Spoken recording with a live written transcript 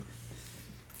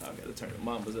gotta turn the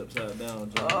Mambas upside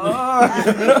down.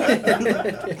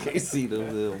 Can't see them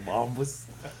little Mambas.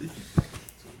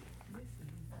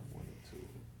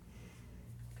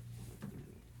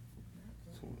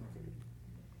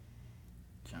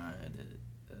 John had the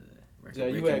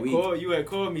John, you had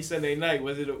called me Sunday night.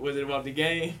 Was it about the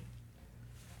game?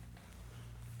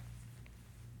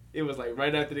 It was like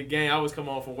right after the game. I was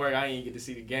coming home from work. I didn't get to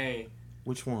see the game.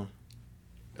 Which one?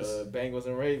 Bengals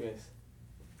and Ravens.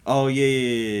 Oh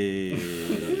yeah. I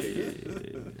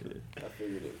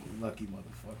figured it. Lucky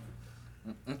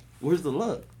motherfucker. Where's the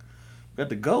luck? Got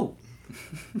the GOAT.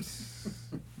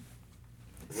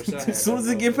 As soon as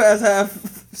it get past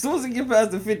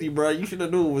the 50, bro, you should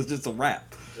have knew it was just a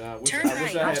wrap. Turn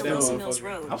right onto Wilson Mills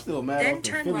Road. I'm still mad. Then off the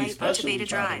turn Philly right onto special Beta we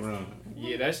tried to Drive. run.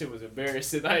 Yeah, that shit was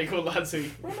embarrassing. I ain't gonna lie to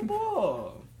you. Run the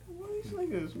ball. What are these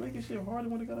niggas making shit harder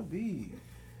than what it gotta be?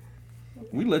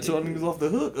 We let y'all niggas off the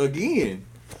hook again.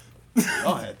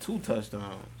 Y'all had 2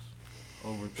 touchdowns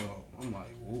overthrown. I'm like,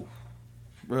 woof.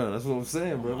 Bro, that's what I'm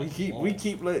saying, bro. We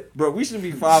keep bro, we should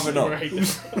be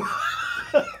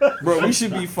 5-0. Bro, we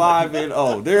should be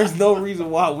 5-0. There's no reason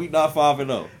why we not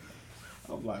 5-0.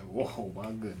 I'm like, whoa, my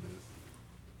goodness.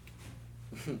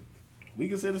 We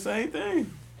can say the same thing.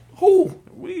 Who?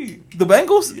 We. The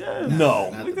Bengals? Yeah.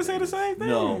 No. We can say the same thing.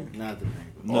 No. Not the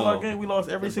Bengals. All our No. game, we lost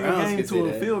every The single Browns game can to say a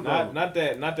that. field goal. Not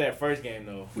that first game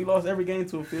though. We lost every game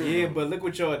to a field goal. Yeah, but look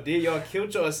what y'all did. Y'all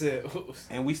killed yourselves.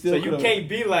 And we still So you could've- can't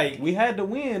be like. We had to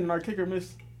win, and our kicker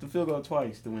missed the field goal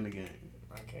twice to win the game.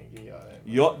 I can't give y'all that.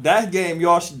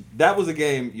 That was a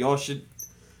game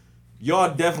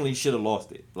y'all definitely should have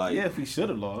lost it. Like Yeah, if we should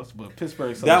have lost, but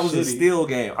Pittsburgh. So that was shitty. a steal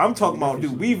game. I'm talking about,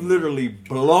 dude, we've literally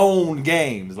blown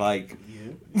games. Like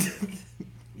Yeah.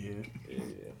 Yeah. Yeah.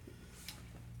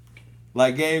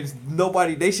 like games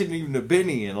they shouldn't even have been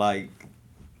in. Like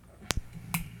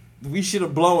we should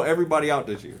have blown everybody out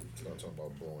this year. Stop talking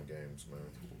about blowing games,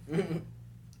 man.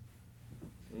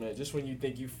 Man, just when you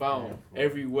think you found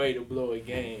every way to blow a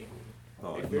game,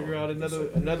 Oh, they no. figure out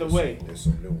another way. It's a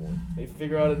new one. They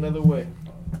figure out another way.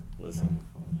 Listen,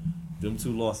 them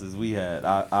 2 losses we had,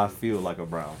 I feel like a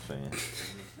Browns fan.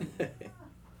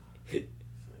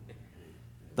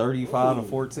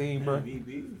 35-14, bro.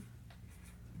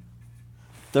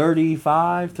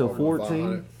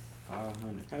 35-14.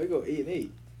 500. How we go 8-8?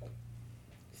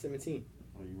 17.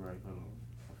 Oh, you right. Hold on.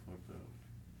 I fucked up.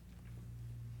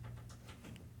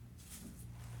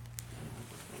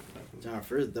 John,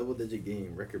 first double-digit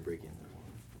game, record-breaking.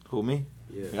 Who, me?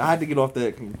 Yeah. I had to get off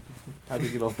that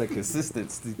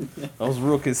consistency. I was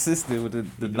real consistent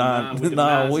with the nine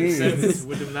wins.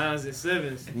 With the 9s and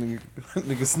 7s.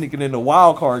 Nigga sneaking in the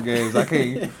wild card games. I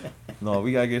can't. No,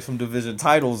 we gotta get some division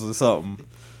titles or something.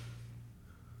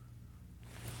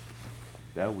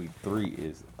 That week 3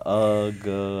 is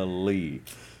ugly.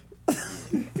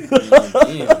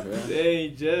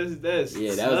 They just that's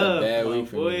Yeah, that was a bad week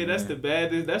for boy. me, That's man. the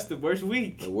baddest. That's the worst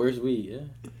week. The worst week, yeah.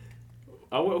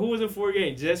 Who was in 4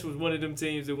 games? Jets was one of them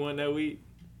teams that won that week.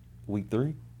 Week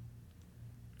 3?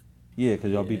 Yeah,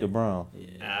 because y'all beat the Browns.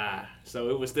 Yeah. So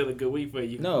it was still a good week for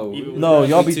you. No, Even with No, that.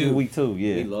 y'all Week beat 2. the week 2,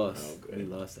 yeah. We lost. Okay. We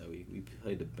lost that week. We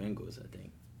played the Bengals, I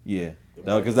think. Yeah.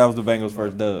 Because that was the Bengals'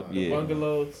 first dub. The Yeah.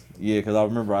 Bungalows. Yeah, because I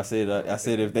remember I said if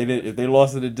they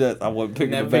lost to the Jets, I wasn't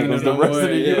picking the Not picking Bengals them the no rest of more,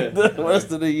 the year. yeah. The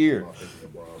rest of the year. I'm thinking the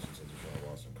Browns until Deshaun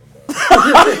Watson come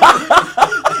back.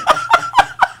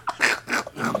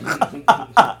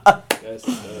 That's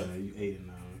You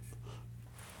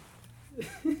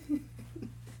 8-9.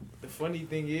 the funny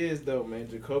thing is though, man.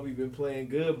 Jacoby been playing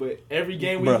good, but every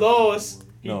game we Bruh. lost,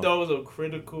 he No. throws a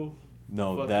critical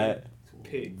No, fucking that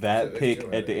pick.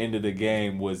 pick at the end of the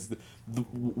game was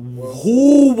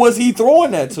who was he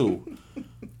throwing that to?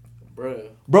 Bruh.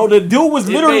 Bro, the dude was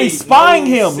It literally made spying no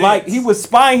him. sense. Like he was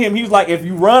spying him. He was like, if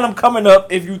you run, I'm coming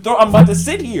up. If you throw, I'm about to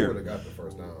sit He would here. have got the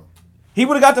first down. He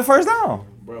would have got the first down.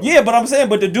 Bro. Yeah, but I'm saying,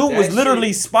 but the dude That was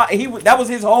literally shit- that was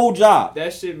his whole job.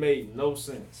 That shit made no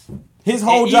sense. His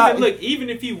whole And job. even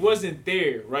if he wasn't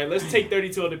there, right? Let's take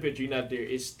 32 on the picture. You're not there.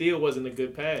 It still wasn't a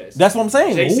good pass. That's what I'm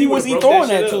saying. JC Who was he would've broke throwing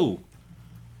that that shit to?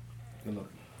 Good luck.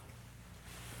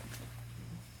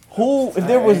 Who? If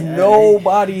there was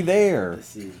nobody there. Let's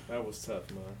see. That was tough,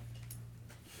 man.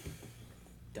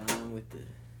 Down with the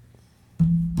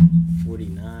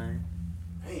 49.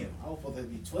 Damn, I was supposed to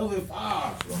be 12-5. So I'm gonna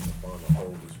find a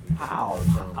hole this week. How?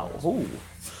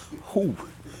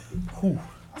 Who?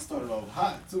 I started off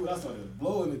hot too. I started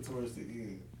blowing it towards the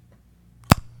end.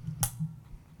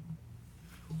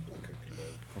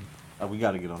 We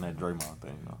got to get on that Draymond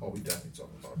thing though. Oh, we definitely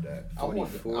talking about that.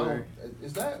 44.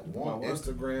 Is that one My work.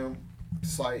 Instagram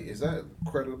site, is that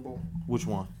credible? Which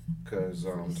one? Because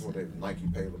Nike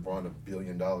paid LeBron $1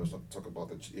 billion to talk about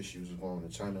the issues going on in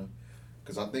China.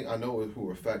 Because I know who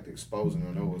were fact exposing.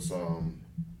 I know it's not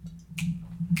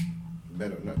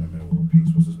Metal World Peace.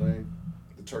 What's his name?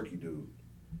 The Turkey dude.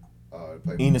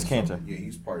 Enes Kanter. Yeah,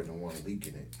 he's probably the one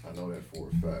leaking it. I know that for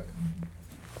a fact.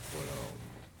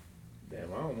 But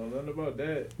Damn, I don't know nothing about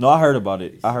that. No, I heard about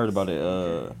it.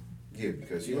 yeah,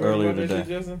 because You heard Earlier about that today. shit,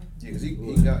 Justin? Yeah, because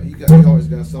he always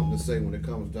got something to say when it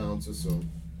comes down to So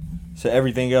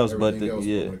everything else, everything but else.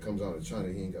 yeah, When it comes down to China,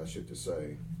 he ain't got shit to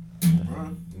say.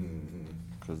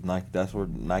 because Nike, that's where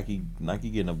Nike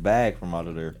getting a bag from out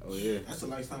of there. Oh yeah. That's a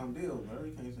lifetime deal, bro.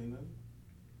 You can't say nothing.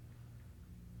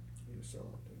 Yeah, so,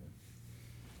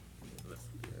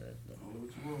 Only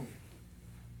what you want.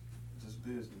 Just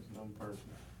business, nothing personal.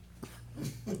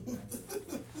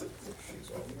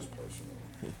 She's always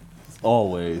personal.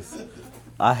 Always.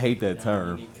 I hate that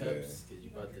term. You need cups? 'Cause you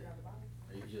about to,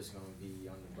 are you just gonna be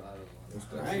on the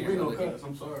bottom? I ain't bring no cups.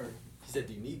 I'm sorry. He said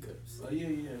you need cups. Oh yeah,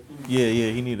 yeah. Please.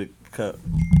 Yeah, he need a cup.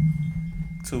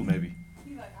 2 maybe.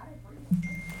 I'm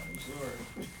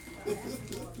sorry.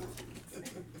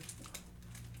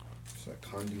 It's like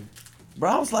Condi. Bro,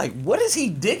 I was like, what is he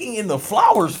digging in the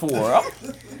flowers for?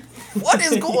 What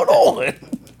is going on?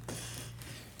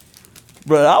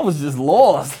 Bro, I was just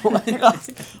lost.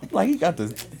 Like he got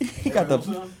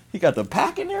the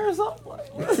pack in there or something.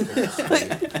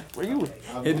 Where you?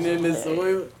 Hidden in the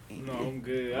soil. No, I'm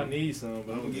good. I need some,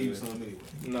 but I'm I'm gonna give you good. some anyway.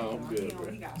 No, I'm good, bro.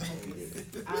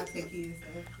 I'll take his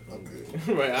stuff. I'm good.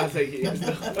 Right, I'll take it.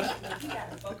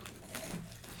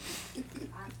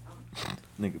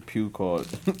 Nigga Pew called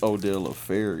Odell a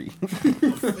fairy.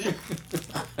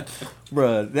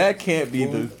 Bruh, that can't be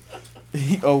the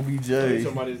OBJ.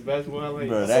 Somebody's basketball highlight.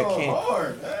 Bro, that So can't.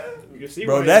 hard, man. You can see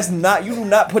Bro, why that's not. You do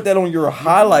not put that on your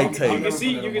highlight you tape. can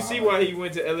see why he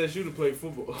went to LSU to play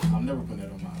football. I'm never putting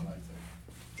that on my highlight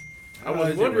tape. I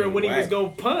was wondering when he was Whack. gonna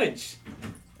punch.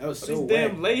 That was These so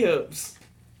damn whack. layups.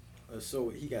 So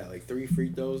he got like 3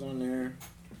 free throws on there.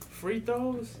 Free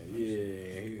throws?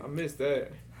 Yeah. I missed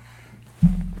that.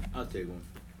 I'll take one.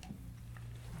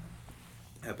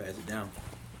 I'll pass it down.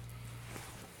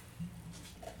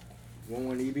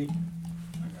 1-1 EB.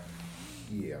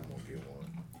 Yeah, I'm gonna get one.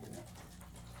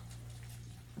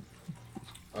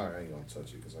 Alright, I ain't gonna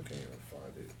touch it because I can't even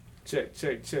find it. Check.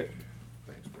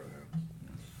 Thanks, brother.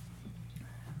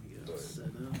 Yeah, set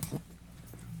up.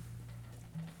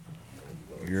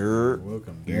 You're.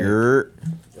 Welcome back. You're.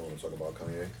 You want to talk about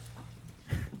Kanye?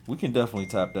 We can definitely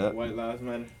tap that. White Lives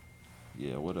Matter.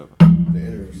 Yeah, whatever.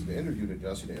 The interview. Did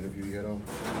y'all see the interview he had on?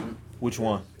 Which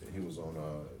one? He was on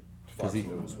Fox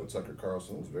News with Tucker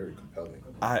Carlson. It was very compelling.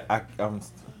 I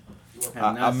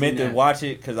not meant seen to that. watch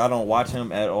it because I don't watch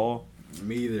him at all,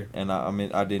 Me either. and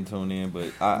I didn't tune in,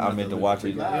 but I meant to watch it.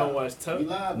 You don't watch We Tucker?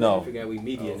 live, No. I forgot we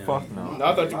media now. Fuck no. No,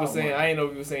 I thought you were saying. I ain't know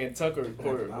if you were saying Tucker or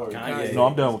Kanye. Kanye. No,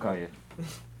 I'm done with Kanye.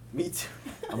 Me too.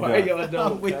 I'm Why done. y'all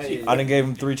done I'm with with Kanye? you. I done gave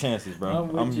him 3 chances, bro.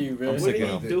 I'm with you, bro. I'm What sick did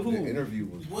of he him. do? The interview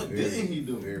was What very, didn't he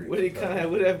do? very What did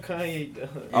compelling. What have Kanye done?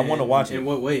 I want to watch In it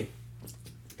what way?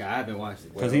 God, I haven't watched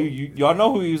it. because y'all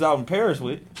know who he was out in Paris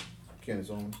with. Candace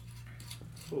Owens.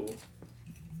 Who?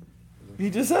 He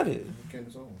just said it.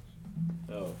 Candace Owens.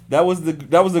 Oh. That was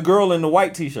the girl in the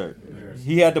white T-shirt.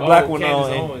 He had the black one Candace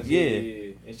on. Owens, And,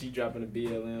 yeah. And she dropping a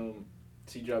BLM.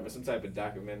 She dropping some type of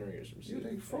documentary or some shit. Yeah,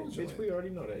 they fraudulent. Bitch, we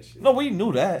already know that shit. No, we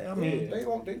knew that. I mean,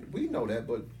 Yeah. We know that,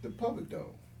 but the public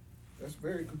don't. That's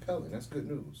very compelling. That's good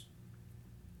news.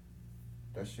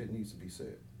 That shit needs to be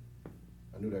said.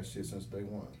 I knew that shit since day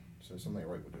one. Since something ain't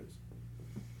right with this.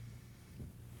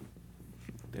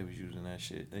 they was using that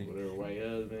shit. They With her white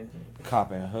husband.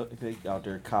 they out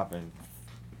there copping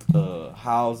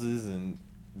houses and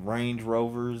Range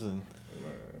Rovers and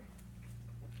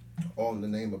All in the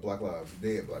name of Black Lives.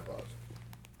 Dead Black Lives.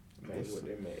 Man, what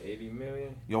they made 80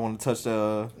 million? y'all want to touch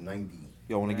 90.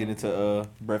 y'all want to get into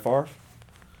Brett Favre?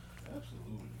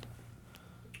 Absolutely.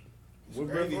 What It's Brett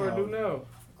crazy Favre how- do now?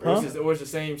 Huh? Or it's the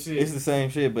same shit? It's the same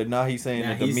shit, but now he's saying Now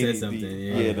that the he said media, something,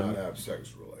 yeah. I yeah, do not the, have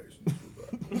sex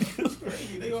relations.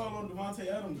 Crazy. They all on Devontae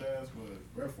Adams' ass,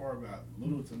 but Brett Favre got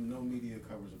little to no media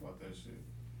coverage about that shit.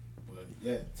 But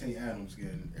yeah, Tay Adams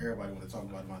getting everybody want to talk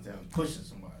about Devontae Adams pushing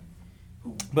somebody.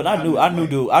 but I knew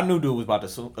dude was about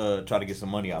to try to get some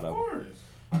money out Of of it.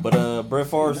 course. But Brett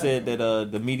Favre said that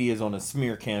the media is on a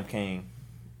smear campaign.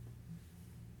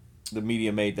 The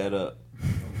media made that up.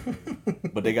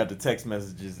 But they got the text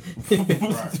messages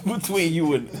between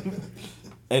you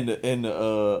and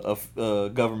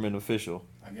the government official.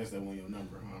 I guess that won your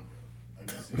number, huh? I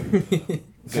guess it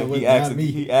That was He not asked, me.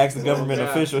 he asked the Oh, government God.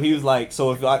 official. He was like,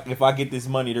 "So if I get this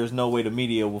money, there's no way the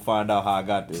media will find out how I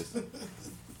got this."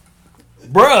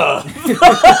 Bruh.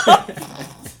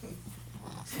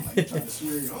 Like, trying to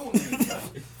smear your own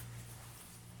name.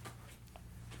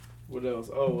 What else?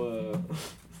 Oh,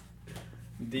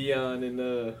 Dion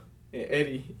and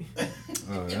Eddie.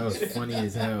 Oh, that was funny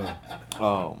as hell.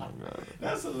 Oh my god.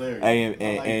 That's hilarious. Hey, I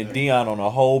like and that. Dion on a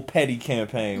whole petty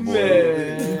campaign, boy.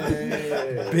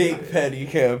 Man. Big petty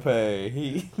campaign.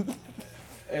 He.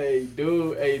 Hey,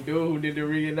 dude who did the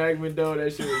reenactment though,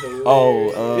 that shit was hilarious.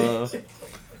 Oh,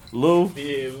 Lou.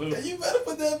 Yeah, Lou. Hey, you better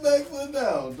put that back foot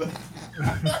down.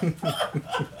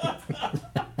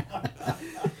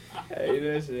 Hey,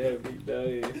 that shit had me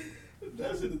dying.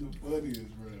 That shit is the funniest,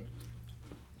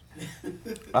 bro.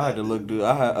 I had to look, dude.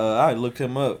 I had looked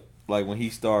him up. Like when he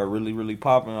started really, really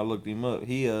popping, I looked him up.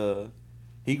 He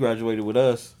graduated with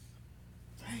us,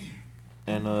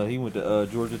 and he went to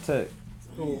Georgia Tech.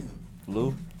 Who?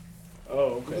 Lou,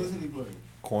 Oh, What okay. position he play?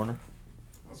 corner.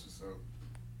 That's what's up.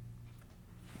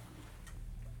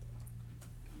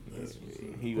 That's what's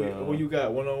up. He Who you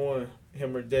got 1-on-1?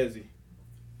 Him or Desi?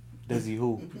 Desi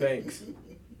who? Banks.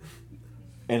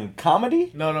 In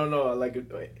comedy, No. Like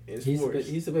in He sports.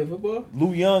 used to play football?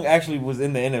 Lou Young actually was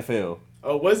in the NFL.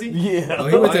 Oh, was he? Yeah. Oh,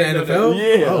 he went to the I didn't know NFL?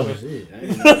 that. Yeah. Oh, shit. I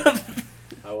didn't know.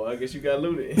 Oh, well, I guess you got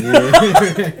looted.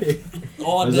 Yeah.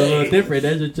 All It's a little different.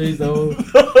 That's just changed the whole.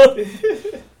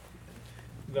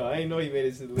 No, I didn't know he made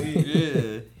it to the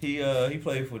league. Yeah. He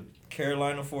played for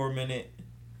Carolina for a minute.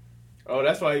 Oh,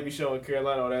 that's why he be showing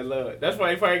Carolina all that love. That's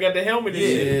why he probably got the helmet and Yeah.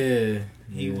 shit. Yeah.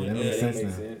 He Yeah, went- that yeah, makes That sense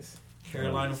makes now. sense.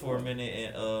 Carolina for a minute,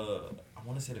 and I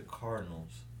want to say the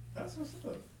Cardinals. That's what's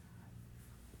up.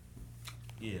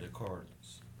 Yeah, the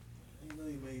Cardinals. You know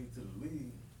he made it to the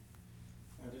league.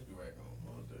 I just be right home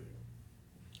all day.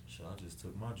 Shit, I just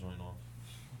took my joint off.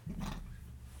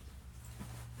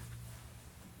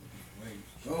 Wait,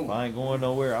 If I ain't going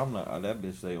nowhere, I'm not. That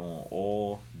bitch stay on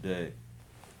all day.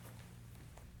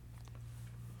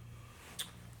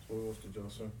 What else did y'all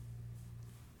say?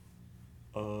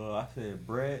 I said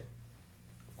bread.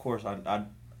 Of course, I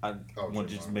Oh, want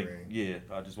to just Draymond make. Green. Yeah,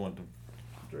 I just want to.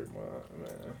 Draymond,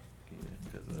 man.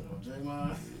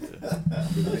 Draymond.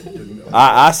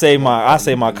 I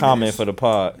say my comment for the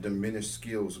pod. Diminished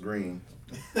skills green.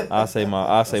 I say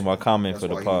my comment That's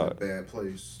for why the pod. he's in a bad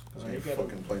place. 'Cause he He ain't got a-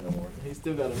 fucking play no more. He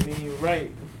still got a mean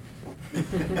right.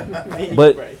 Mean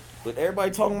But- right. But everybody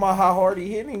talking about how hard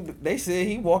he hit him. They said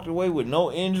he walked away with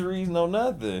no injuries, no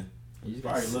nothing. He just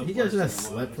Probably got, looked he just worse than it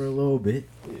slept was. for a little bit.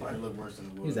 Probably look worse than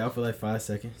it He was. was out for like 5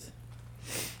 seconds.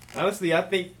 Honestly, I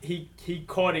think he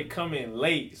caught it coming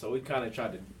late, so he kind of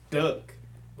tried to duck.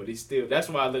 But he still, that's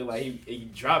why I look like he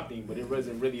dropped him, but it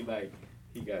wasn't really like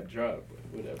he got dropped, but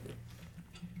whatever.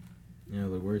 You know,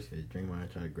 the worst is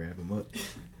Draymond tried to grab him up. Did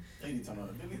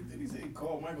he say he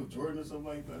called Michael Jordan or something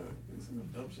like that? Did he say some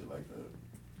dumb shit like that?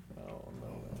 I don't know,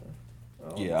 man. I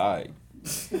don't Yeah, know. I.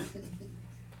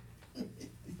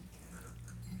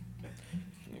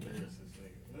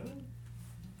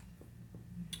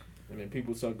 And then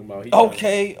people talking about he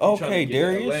Okay, trying to okay, get to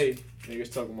Darius. LA.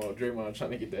 Niggas talking about Draymond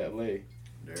trying to get to LA.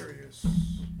 Darius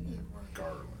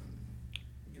Garland.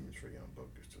 Give me Trae Young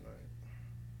Buckets tonight.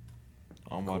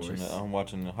 I'm Of watching. course. I'm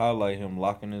watching the highlight him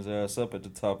locking his ass up at the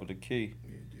top of the key.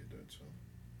 Yeah, he did that too.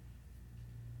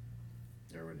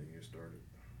 They're ready to get started.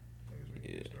 Niggas ready to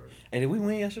get Yeah. started. Hey, did we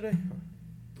win yesterday?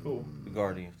 Cool. The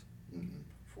Guardians.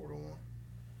 4-1.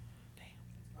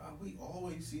 We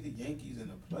always see the Yankees in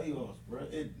the playoffs, bro.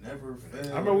 It never fails.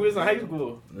 I remember we was in high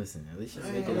school. Listen, at least you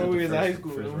Man, make I it remember out we the was in high first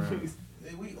school.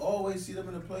 round. We always see them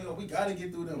in the playoffs. We gotta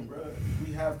get through them, bro.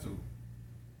 We have to.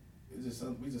 It's just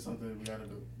something. We just something we gotta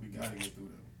do. We gotta get through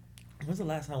them. When's the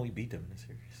last time we beat them in the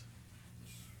series?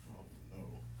 Oh no,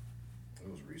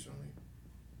 It was recently.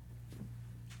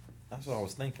 That's what I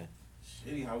was thinking.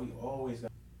 shitty how we always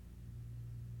got.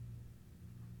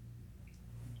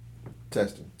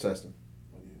 Testing.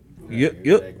 Yep.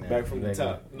 Back from the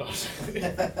top. No.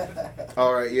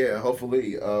 All right, yeah.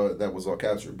 Hopefully, that was all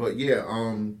captured. But yeah,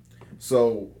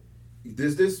 so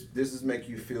does this make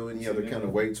you feel any other kind of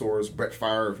way towards Brett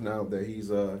Favre now that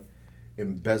he's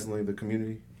embezzling the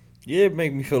community? Yeah, it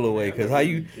make me feel away because how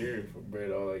you. Cared for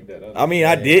bread all like that. I mean,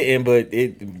 I didn't, but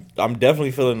I'm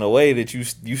definitely feeling the way that you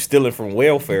stealing from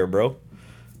welfare, bro.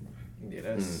 Yeah,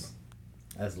 that's.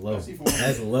 That's low. Especially from-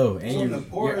 That's low. And from you're, the you're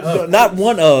poorest- up. Not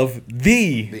one of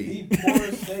the. The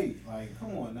poorest state. Like,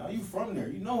 come on now. You from there.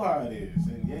 You know how it is.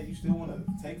 And yet you still want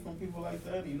to take from people like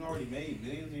that? You already made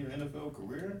millions in your NFL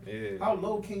career? Yeah. How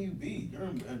low can you be? You're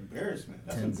an embarrassment.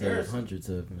 That's Tens of embarrassing. hundreds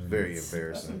of. Very That's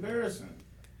embarrassing. embarrassing.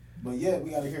 But yeah, we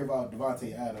got to hear about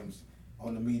Devontae Adams.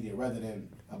 on the media rather than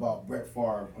about Brett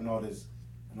Favre and all this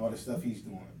stuff he's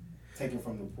doing, taking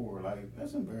from the poor. Like,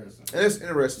 that's embarrassing. And it's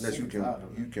interesting that Sick and tired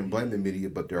of it. you can blame the media,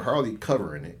 but they're hardly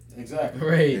covering it, Exactly.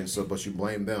 Right. and so but you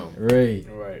blame them Right.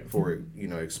 Right. for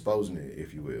exposing it,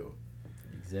 if you will.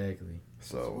 Exactly.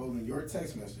 So Well, in your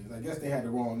text messages, I guess they had the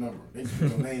wrong number. They just put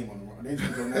your name on the wrong. They just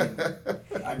put your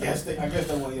name. I guess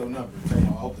they want your number. So I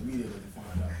hope the media doesn't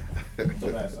find out.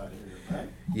 So that's out of here, right?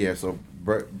 yeah, so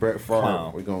Brett Favre,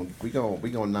 Clown. we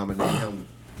gonna nominate him.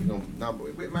 We gonna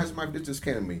nominate. Mike, this just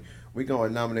came to me. We gonna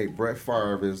nominate Brett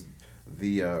Favre as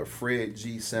the Fred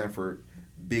G. Sanford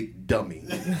Big Dummy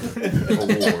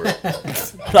Award.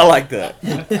 I like that.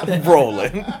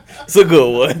 Rolling. It's a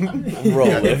good one. We got the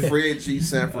Rolling. Fred G.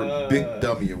 Sanford Big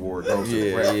Dummy Award goes to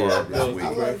Yeah, Brett yeah. Favre this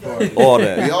week. All We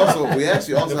that.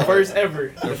 actually also The have first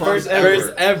ever. The The first first ever.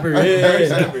 First ever. First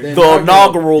Yeah. ever. The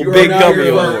inaugural You Big heard Dummy it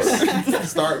Award. first.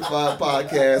 Start 5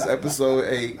 podcast episode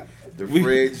 8. The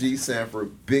Fred G.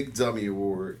 Sanford Big Dummy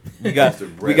Award. We got Mr. we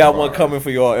Brett got one Favre. coming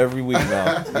for y'all every week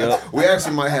now. Yep. We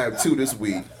actually might have 2 this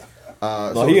week.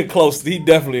 No, So he a close. He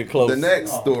definitely a close. the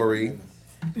next story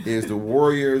is the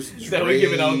Warriors That we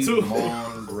giving out too.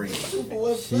 Draymond Green.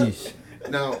 Sheesh.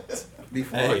 Now,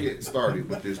 before I Hey. get started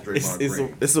with this It's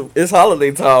Draymond Green, it's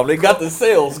holiday time. They got the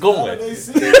sales going.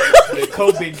 The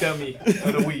co-big dummy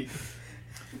of the week.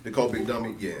 the Kobe Big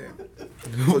Dummy, yeah.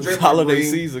 So Draymond Holiday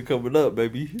Green, season coming up,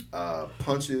 baby.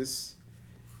 punches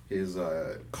his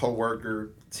co-worker,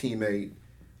 teammate,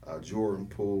 Jordan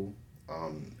Poole,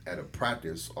 at a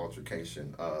practice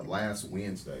altercation last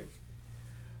Wednesday.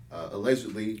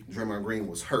 Allegedly, Draymond Green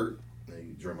was hurt.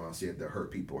 Draymond said that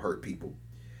hurt people.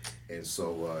 And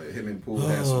so him and Poole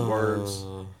had some words.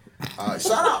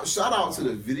 Shout out to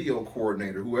the video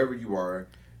coordinator, whoever you are,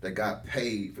 that got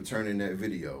paid for turning that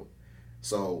video.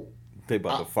 So They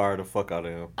about to fire the fuck out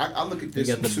of him. I look at He this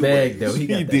got in the 2 bag ways. though. He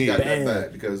got He the did. He got that bag.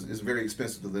 bag because it's very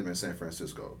expensive to live in San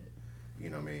Francisco. You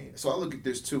know what I mean? So I look at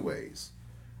this 2 ways.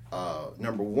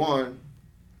 Number one,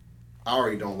 I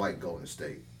already don't like Golden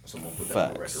State. So I'm gonna put that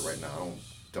on the Facts. record right now.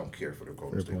 I don't care for the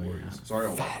Golden Fair State point. Warriors. So I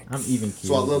don't like them. I'm even.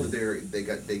 So I love that curious. they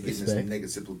getting this Respect.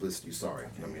 negative publicity. Sorry,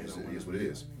 I mean it is what it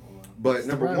is. But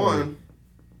number rivalry. one,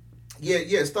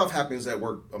 yeah, stuff happens at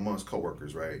work amongst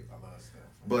coworkers, right? I love stuff.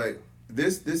 But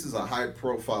this is a high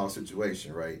profile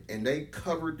situation, right? And they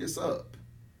covered this up.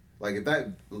 Like if that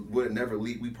would have never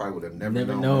leaked, we probably would have never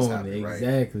known this happened, right?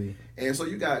 Exactly. And so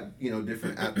you got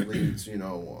different athletes,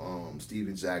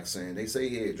 Steven Jackson. They say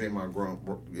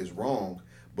Draymond is wrong,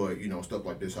 but stuff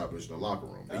like this happens in the locker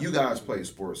room. And you guys play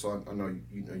sports, so I know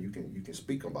you can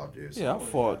speak about this. Yeah, I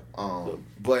fought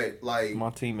But like my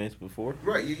teammates before,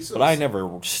 right, but I never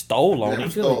stole on Never I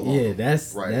them. feel like, stole on yeah, him.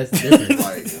 that's Right. that's different.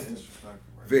 like Disrespectful,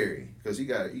 right? very because he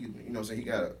got he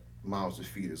got miles to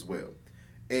feed as well.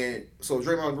 And so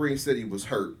Draymond Green said he was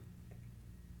hurt.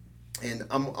 And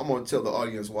I'm going to tell the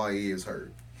audience why he is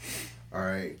hurt. All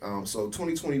right. So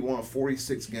 2021,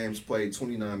 46 games played,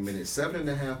 29 minutes,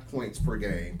 7.5 points per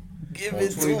game. Give On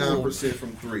it to him. 29%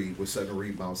 from 3 with 7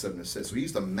 rebounds, 7 assists. So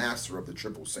he's the master of the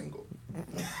triple single.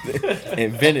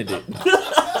 Invented it.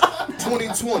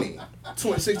 2020,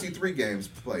 63 games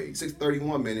played,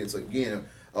 631 minutes. Again,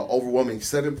 overwhelming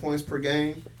 7 points per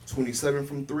game, 27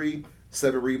 from 3,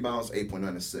 7 rebounds,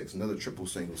 8.9 assists. Another triple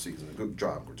single season. A good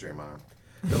job with Draymond.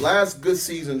 The last good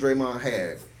season Draymond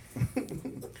had,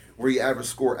 where he actually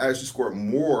scored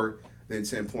more than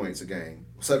 10 points a game,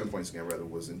 7 points a game rather,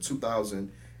 was in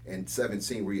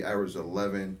 2017, where he averaged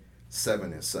 11,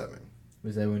 7, and 7.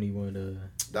 Was that when he won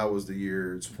That was the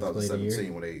year Player of the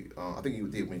 2017 when they, I think he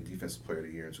did win Defensive Player of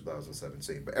the Year in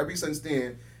 2017. But ever since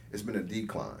then, it's been a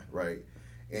decline, right?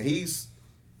 And he's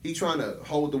trying to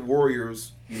hold the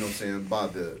Warriors, by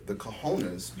the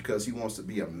cojones because he wants to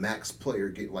be a max player,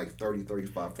 get like $30,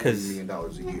 $35, $40 million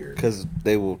a year. Because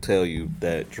they will tell you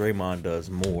that Draymond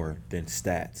does more than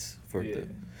stats.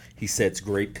 He sets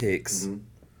great picks. Mhm.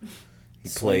 He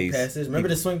swing plays. passes? Remember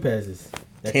the swing passes?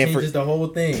 That Can't changes the whole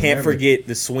thing. Can't remember? forget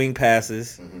the swing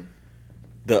passes,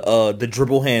 the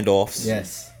dribble handoffs.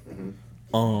 Yes.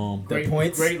 The Great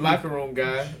points. Great locker room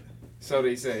guy. So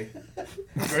they say.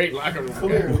 Great locker room guy.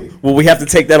 Clearly. Well, we have to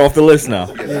take that off the list now.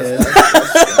 Yeah, Yeah.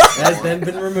 that's That's then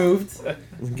been removed.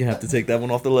 We have to take that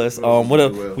one off the list. Well, What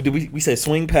else? well. We said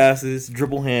swing passes,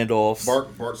 dribble handoffs.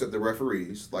 barks at the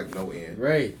referees like no end.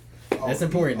 Right. That's Oh,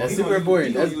 important. That's he super gonna- important.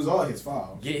 He gonna That's- use all his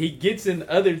fouls. Yeah, he gets in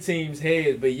other teams'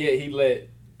 heads, but yet he let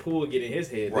Poole get in his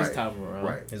head Right. this time around.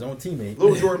 Right. His own teammate.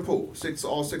 Little Jordan Poole,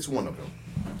 all 6'1" of them.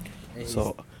 And he's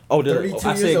So, 32 I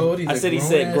years said old, he's I a said he grown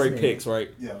said ass great man. picks, right?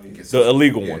 Yeah, he Gets The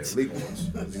illegal yeah, ones. Illegal ones.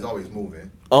 He's always moving.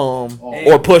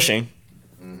 Or pushing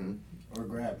or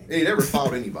grabbing. And he never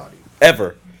fouled anybody.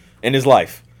 ever. in his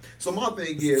life So my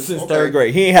thing is, since okay, third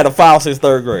grade. He ain't had a foul since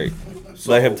third grade.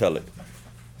 so, Let him tell it.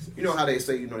 You know how they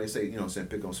say, saying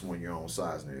pick on someone your own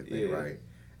size and everything, Yeah. right?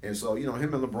 And so,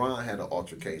 him and LeBron had an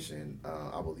altercation,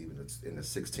 I believe, in the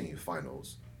 16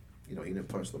 finals. He didn't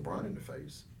punch LeBron in the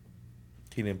face.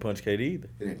 He didn't punch KD either.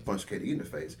 He didn't punch KD in the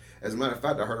face. As a matter of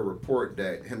fact, I heard a report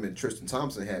that him and Tristan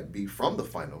Thompson had beef from the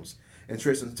finals, and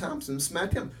Tristan Thompson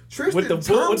smacked him. Tristan With the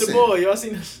Thompson ball, y'all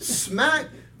seen this?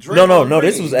 smacked No, Draymond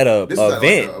this Green. was at a This was at,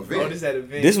 event. like, a Oh, event. this at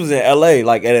event. This was in LA,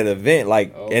 like at an event,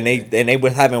 like and Okay. they were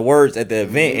having words at the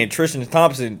event, and Tristan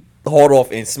Thompson hauled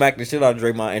off and smacked the shit out of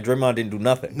Draymond, and Draymond didn't do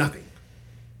nothing. Nothing.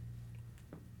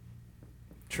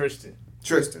 Tristan.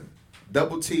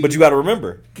 Double T. But you got to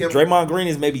remember, Kim- Draymond Green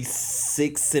is maybe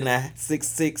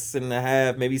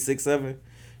 6'6", maybe 6'7".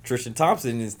 Tristan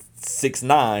Thompson is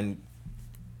 6'9".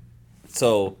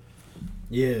 So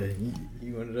Yeah,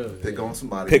 you one of those. pick on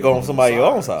somebody. pick on somebody your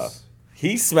own size. size.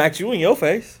 He smacked you in your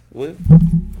face. What?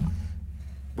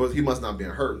 But he must not been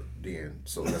hurt then,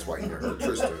 so that's why he didn't hurt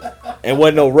Tristan. And there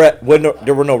were no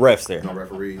refs there. No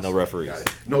referees. No referees. Got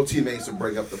it. No teammates to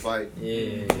break up the fight.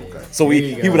 Yeah. Okay. So There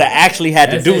he you go. would have actually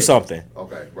had That's to do it. something.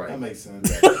 Okay, right. That makes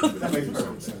sense. That makes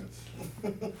perfect sense.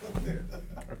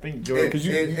 I think Jordan. Because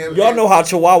And- y'all know how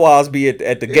Chihuahuas be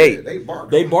at the Yeah, gate. They bark.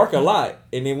 They bark a lot,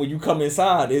 and then when you come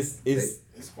inside, it's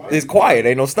It's quiet.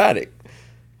 Ain't no static.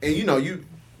 And you're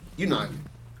not.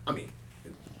 I mean,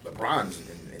 LeBron's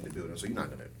in the building, so you're not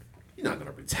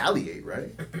gonna retaliate, right?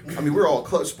 I mean, we're all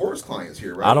Clutch Sports clients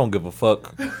here, right? I don't give a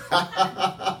fuck.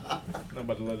 I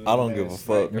I don't give a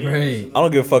fuck. Right. I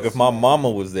don't give a fuck if my mama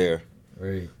was there.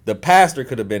 Right. The pastor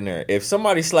could have been there. If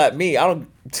somebody slapped me, I don't.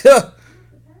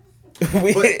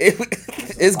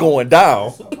 It's going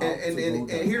down. And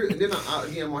here, and then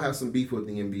I'm gonna have some beef with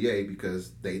the NBA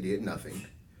because they did nothing.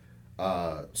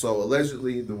 So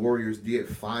allegedly, the Warriors did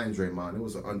fine Draymond. It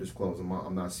was an undisclosed amount.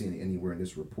 I'm not seeing it anywhere in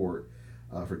this report.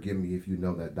 Forgive me if you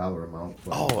know that dollar amount.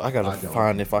 But Oh, I gotta don't.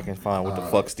 find if I can find what the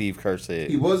fuck Steve Kerr He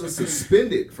said. wasn't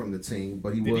suspended from the team,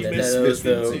 but he Did was he dismissed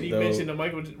from the Did team. he mention the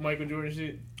Michael Jordan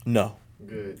shit? No,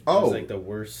 Good. It's Oh, like the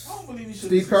worst. I don't believe he should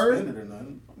Steve be Kerr? suspended or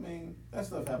nothing. I mean, that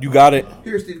stuff happens. You got it.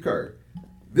 here's Steve Kerr.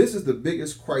 This is the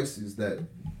biggest crisis that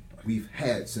we've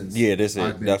had since Yeah, this is-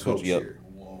 I've been that's what- coach yep. here.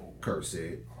 Whoa. Kerr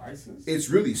said. Crisis? It's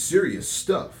really serious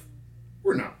stuff.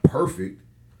 We're not perfect,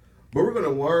 but we're going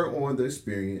to learn on the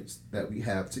experience that we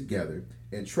have together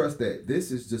and trust that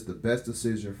this is just the best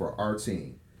decision for our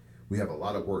team. We have a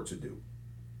lot of work to do.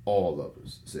 All of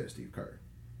us, said Steve Kerr.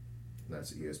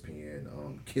 That's ESPN.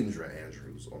 Kendra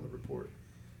Andrews on the report.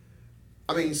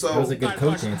 I mean, so That was a good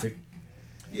coach answer.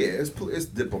 yeah, it's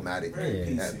diplomatic Very at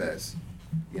PC. best.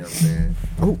 You know what I'm saying?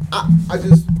 Oh. I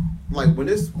just like when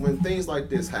things like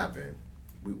this happen.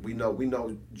 We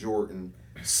know Jordan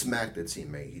smacked a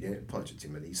teammate. He didn't punch a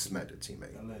teammate. He smacked a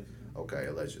teammate. Allegedly. Okay,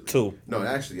 allegedly. Two. No, it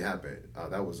actually happened.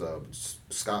 That was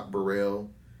Scott Burrell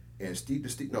and Steve.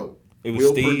 No, It was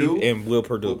Will Steve Purdue. and Will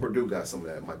Purdue. Will Purdue got some of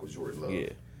that Michael Jordan love. Yeah.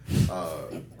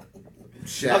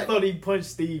 Shaq. I thought he punched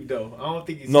Steve though. I don't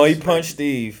think he's. No, he punched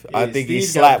Steve. I Yeah, think he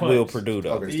Steve got slapped Will punched. Purdue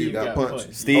though. Okay, Steve got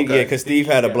punched. Steve, Okay. yeah, because Steve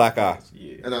had a got black eye. punched.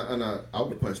 Yeah. And I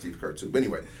would punch Steve Kerr too. But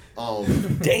anyway,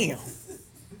 Damn.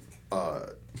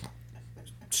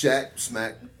 Shaq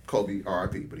smacked Kobe,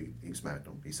 R.I.P., but he smacked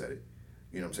him. He said it.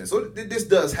 You know what I'm saying? So this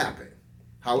does happen.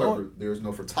 However, there's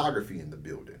no photography in the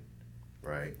building,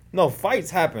 right? No,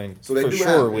 fights happen So they for do sure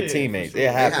happen. with Yeah, teammates. for sure.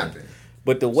 It They happens. happen.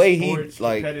 But the way Sports he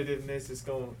like competitiveness is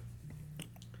going.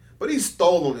 But he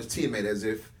stole on his teammate as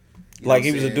if you know like what he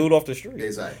I'm was a saying? dude off the street.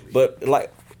 Exactly. But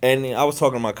like, and I was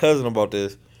talking to my cousin about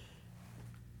this.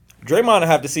 Draymond will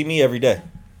have to see me every day.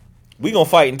 We gonna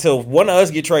fight until one of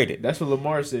us get traded. That's what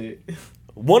Lamar said.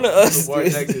 One of us. Lamar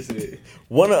Jackson said.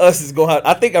 One of us is gonna have.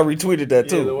 I think I retweeted that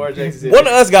Yeah, too. Lamar Jackson said. One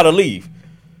of us gotta leave.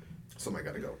 Somebody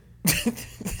got to go.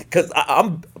 Cause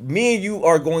me and you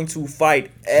are going to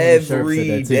fight Shannon Sharp said every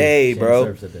that, too. day, Shannon bro.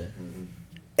 Sharp said that.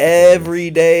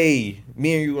 Every day,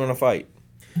 me and you gonna fight.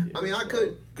 I mean, I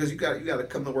could because you got to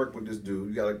come to work with this dude.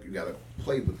 You got to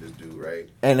play with this dude, right?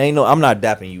 And I'm not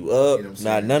dapping you up. You know what I'm Not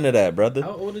saying? none of that, brother.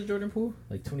 How old is Jordan Poole?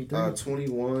 Like 23?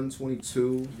 21,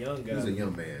 22. Young guy. He's a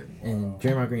young man. And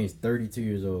Draymond Green is 32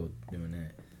 years old doing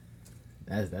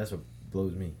that. That's what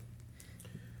blows me.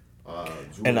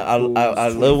 And I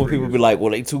love when people be like,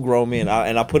 well, they two grown men.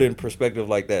 And I put it in perspective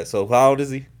like that. So how old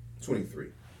is he? 23.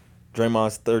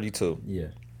 Draymond's 32. Yeah,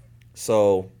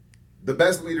 So The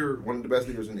best leader, one of the best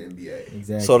leaders in the NBA.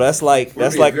 exactly. so that's like We're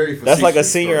being very a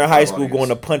facetious senior for in high our school audience. going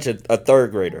to punch a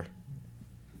third grader.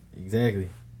 Exactly.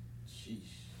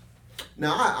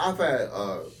 Now I've had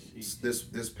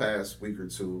this past week or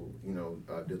two,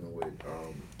 dealing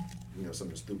with some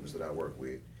of the students that I work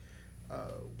with,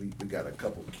 we got a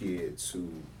couple kids who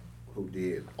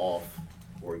did off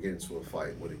or get into a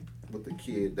fight with a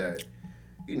kid that,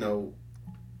 you know,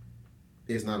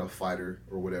 is not a fighter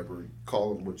or whatever.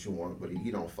 Call him what you want, but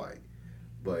he don't fight.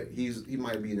 But he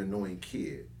might be an annoying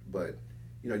kid, but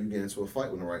you know, you get into a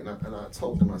fight with him, right? And I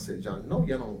told him, I said, John, no,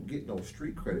 y'all don't get no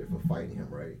street credit for fighting him,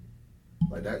 right?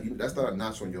 Like that's not a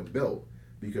notch on your belt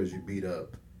because you beat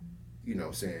up, you know what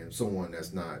I'm saying, someone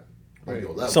that's not on your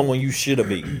level. Someone you should have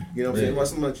beat. You know what I'm saying? Like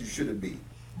someone that you should have beat.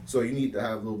 So you need to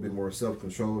have a little bit more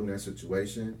self-control in that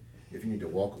situation. If you need to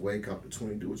walk away, count to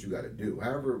 20, do what you got to do.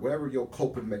 However, whatever your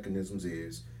coping mechanisms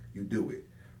is, you do it.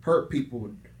 Hurt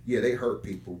people, yeah, they hurt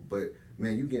people, but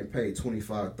man, you getting paid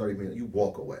 25, 30 minutes, you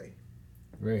walk away.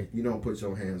 Right. You don't put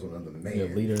your hands on another man.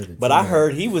 You're a leader of the But team. I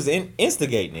heard he was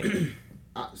instigating it.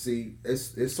 See,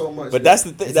 it's so much. But that's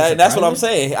the that's what I'm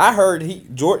saying. I heard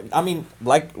Jordan. I mean,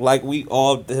 like we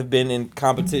all have been in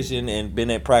competition and been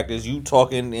at practice. You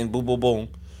talking and boom, boom, boom,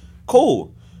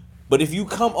 cool. But if you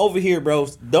come over here, bro,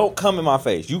 don't come in my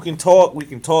face. You can talk. We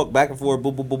can talk back and forth.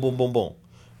 Boom, boom, boom, boom, boom, boom.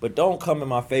 But don't come in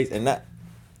my face. And that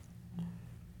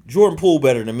Jordan Poole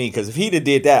better than me because if he'd have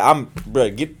did that,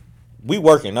 we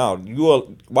working now.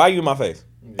 Why are you in my face?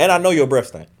 And I know your breath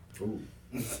stank. Ooh.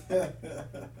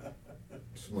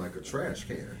 Like a trash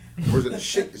can. Or is it a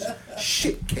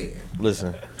shit can?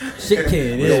 Listen, Shit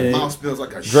can, Your yeah. mouth smells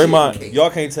like a Draymond, shit can. y'all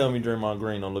can't tell me Draymond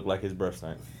Green don't look like his breath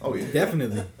stank. Oh yeah,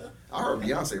 Definitely. I heard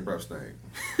Beyonce breath stink.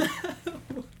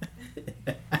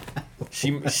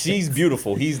 She's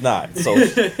beautiful. He's not. So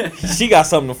she got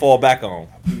something to fall back on.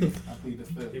 I plead the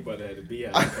fifth. He about to have the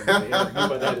beehive. He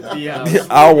about to have the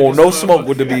beehive. I don't want no smoke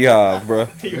with the beehive, bro.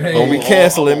 Don't be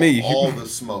canceling me. All the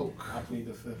smoke. I plead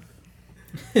the fifth.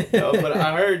 No, but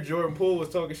I heard Jordan Poole was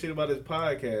talking shit about his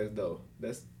podcast though.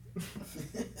 That's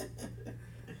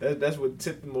what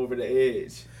tipped him over the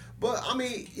edge. But I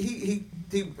mean, he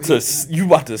You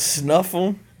about to snuff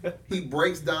him? he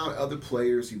breaks down other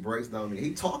players. He breaks down. I mean,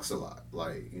 he talks a lot.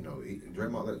 Like you know,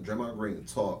 Draymond Green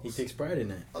talks. He takes pride in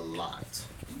that. a lot.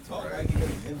 He talk like he was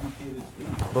MVP of this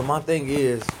league. But my thing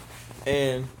is,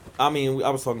 and I mean, I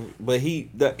was talking, but he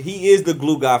is the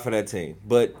glue guy for that team.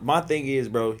 But my thing is,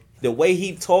 bro, the way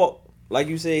he talk, like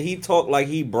you said, he talk like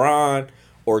he Bron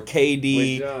or KD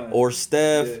Wait, John, or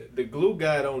Steph. The glue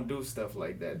guy don't do stuff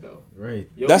like that though. Right.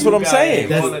 Your That's glue what I'm guy saying. ain't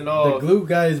That's, pulling off- the glue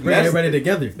guy is bringing That's everybody the-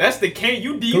 together. That's the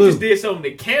you Glue. just did something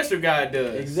the cancer guy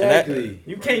does. Exactly.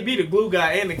 You can't be the glue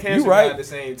guy and the cancer You right. guy at the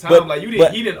same time. But- like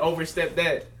but- he didn't overstep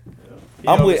that. He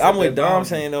I'm overstepped with that Dom boundary.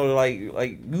 saying though, like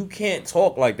you can't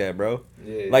talk like that, bro.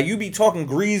 Yeah. Like you be talking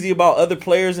greasy about other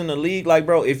players in the league, like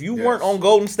bro. If you Yes. weren't on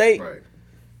Golden State, Right.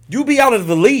 you be out of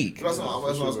the league. That's what I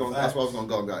was gonna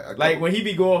go. Guy. Like when he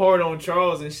be going hard on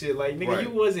Charles and shit, like nigga, Right.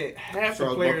 you wasn't half the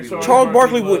Charles player. Barkley Charles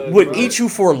Barkley would was, eat you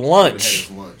for Had lunch.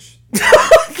 his lunch,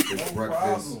 his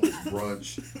breakfast, his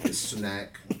brunch, his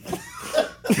snack.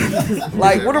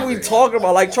 Like, what are we talking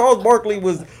about? Like, Charles Barkley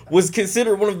was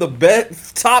considered one of the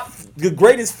the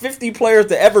greatest 50 players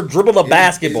to ever dribble a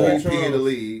basketball. He's MVP in the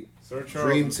league. Sir Charles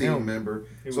Dream was team him. member.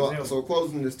 He was So, him. so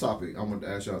closing this topic, I'm going to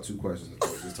ask y'all two questions to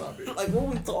close this topic. Like, what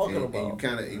are we talking And you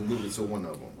kind of alluded to one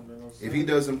of them. If he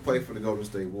doesn't play for the Golden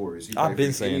State Warriors, he I've play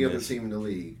been for any saying other this. team in the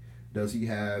league. Does he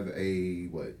have a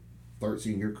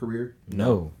 13-year career?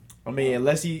 No. I mean,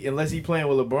 unless he playing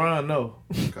with LeBron, no,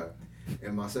 Okay.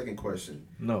 And my second question,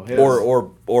 no.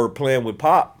 or playing with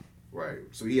Pop. right?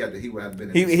 So he would have been.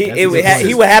 In He this- he That's it a would good ha- point.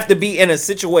 he would have to be in a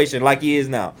situation like he is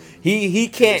now. He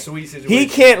can't Sweet he situation.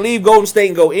 can't leave Golden State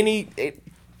and go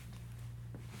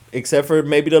except for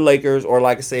maybe the Lakers or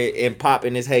like I said, and Pop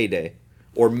in his heyday,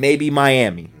 or maybe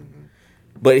Miami.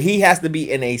 But he has to be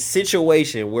in a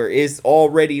situation where it's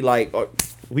already like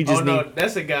we just Oh no, need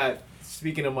that's a guy.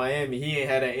 Speaking of Miami, he ain't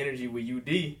had that energy with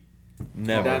UD.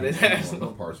 never. Down his ass. No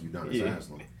parts of you down his Yeah. ass.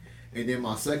 And then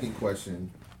my second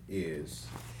question is,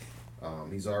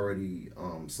 he's already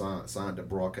signed a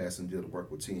broadcasting deal to work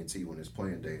with TNT when his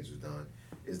playing days is done.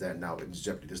 Is that now in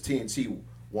jeopardy? Does TNT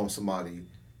want somebody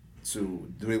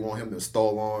to? Do they want him to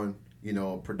stall on,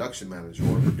 a production manager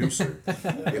or a producer if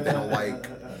they don't like?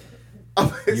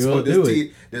 You will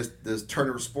do Does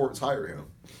Turner Sports hire him?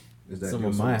 Is that Some deal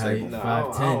of on my the table? height.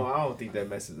 No, 5'10". I don't think that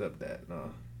messes up that. No,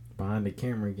 Behind the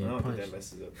camera I getting don't think punched. that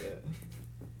messes up that.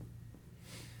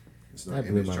 It's That not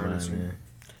blew image my Turner. mind, man.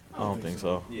 I don't think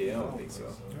so. Yeah, I don't think so.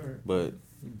 But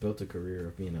You built a career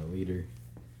of being a leader,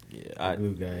 yeah, a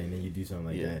glue guy, and then you do something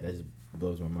like Yeah. that. That just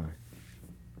blows my mind.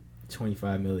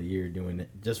 $25 million a year doing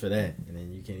that just for that, and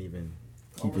then you can't even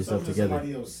keep Over yourself something together.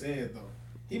 Somebody else said though.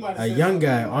 He might A have said young something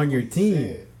guy like on your what he team.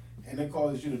 said, and then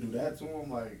causes you to do that to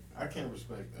him. Like I can't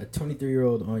respect A that.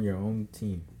 23-year-old on your own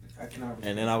team. I cannot.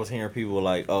 And then I was hearing people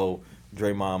like, oh,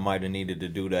 Draymond might have needed to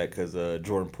do that because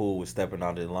Jordan Poole was stepping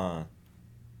out of line.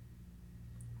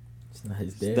 It's not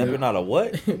his dad. Stepping out of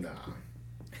what? Nah.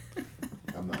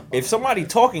 I'm not. If somebody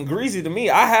talking greasy to me,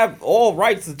 I have all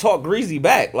rights to talk greasy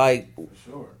back. Like, For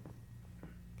sure.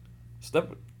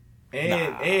 step.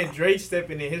 And Drake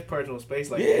stepping in his personal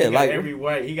space, like Yeah, he got like- every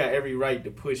right. He got every right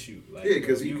to push you. Like, Yeah,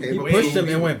 'cause he you came way- up- pushed him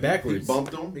and went He backwards.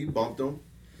 bumped him.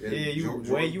 And Yeah, you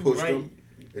Jordan way you pushed right. him,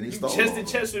 and he You stalled. chest on to him.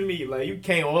 chest with me, like you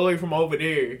came all the way from over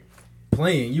there.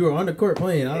 Playing. You were on the court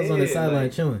playing. I was on the Yeah, sideline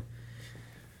like- chilling.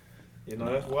 You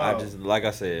know that's I wild. just, like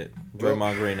I said,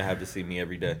 Draymond Green to have to see me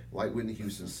every day. Like Whitney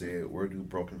Houston said, where do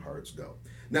broken hearts go?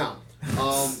 Now,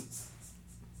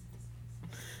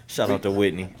 Shout out to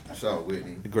Whitney, shout out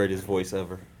Whitney. the greatest voice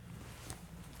ever.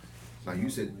 Now you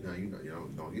said,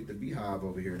 don't get the beehive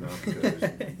over here now because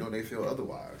you know they feel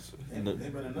otherwise.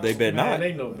 They better Man, not.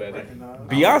 they know better.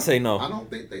 Beyonce I no. don't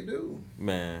think they do.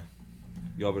 Man,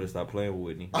 y'all better stop playing with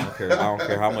Whitney. I don't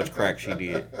care how much crack she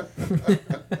did.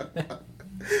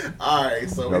 All right,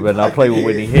 so Y'all better not play with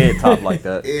Whitney head top like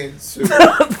that. Into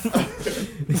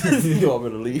Y'all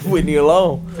better leave Whitney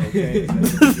alone. Okay,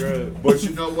 that's a drug. but you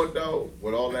know what though?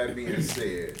 With all that being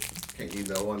said, can't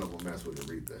either one of them mess with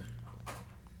Aretha.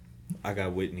 I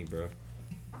got Whitney, bro.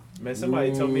 Man,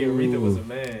 somebody told me Aretha was a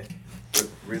man.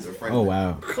 Aretha Franklin. Oh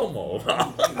wow. Come on.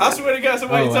 I swear to God,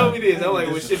 somebody Oh, told wow. me this. I'm like,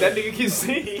 well, shit, that nigga can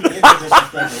sing.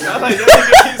 Disrespectful. I'm like, that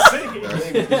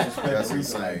nigga can sing. That's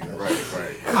insane. Right.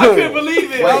 I couldn't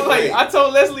believe it. I was like, Wait. I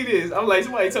told Leslie this. I'm like,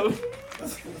 somebody told me.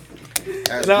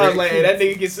 As And I was great- like, hey, that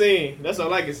nigga can sing. That's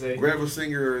all I can say. great of a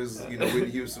singer as Whitney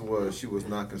Houston was, she was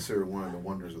not considered one of the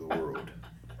wonders of the world.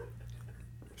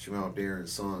 She went out there and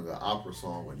sung an opera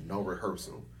song with no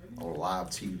rehearsal on live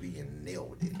TV and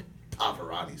nailed it,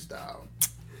 Pavarotti style.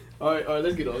 All right,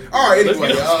 let's get on. All right, Let's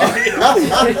anyway, get on.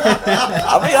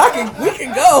 I mean, we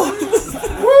can go.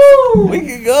 Woo! We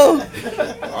can go.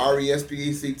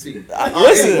 R-E-S-P-E-C-T.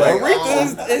 Listen,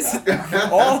 Aretha is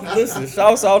all. Listen,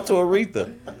 shouts out to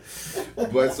Aretha.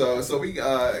 But so we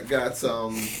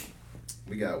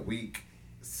got week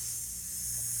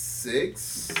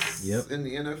 6 Yep. in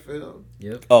the NFL.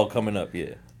 Yep. Oh, coming up,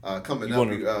 yeah, Coming You up,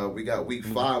 wanna- we got week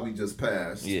 5 we just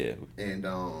passed. yeah. And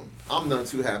I'm not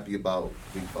too happy about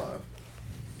week 5.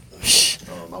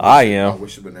 I am. I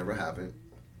wish it would never happen.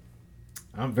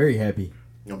 I'm very happy.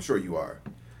 I'm sure you are.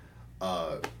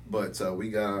 But we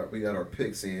got our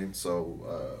picks in. So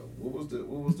what was the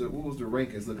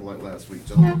rankings looking like last week,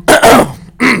 John?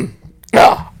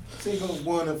 Single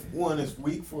one is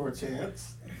weak for a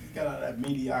chance. Got out of that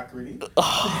mediocrity.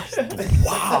 Wow.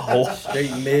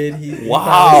 Straight mid. He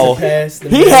Wow. Passed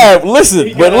He had listen,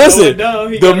 He but gotta listen. lower it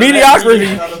down. He The gotta mediocrity.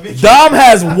 actually- Dom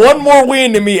has one more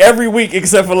win than me every week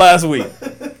except for last week.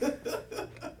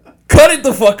 Cut it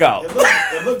the fuck out.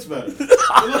 It looks better.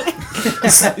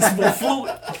 It's more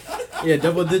fluid. Yeah,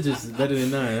 double digits is better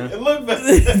than 9, huh? It looked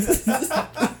better.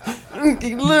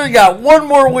 He literally got one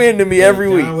more win than me every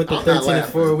John week. with the I'm not 13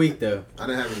 and 4 laughing. a week though. I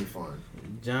didn't have any fun.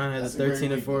 John has That's a a great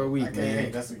 13 and week, 4 a though. week, I can't man.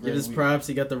 hate. That's a great Give us week. props.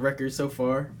 He got the record so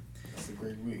far. That's a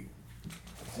great week.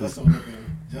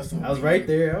 Justin I was right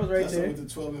there. I was right Justin there. with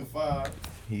the 12 and 5.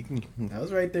 He can, I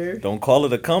was right there. don't call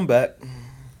it a comeback.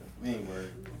 We ain't worried.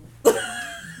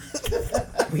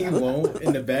 We won't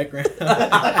in the background.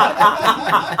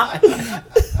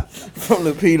 From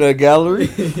the peanut gallery.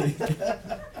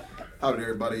 How did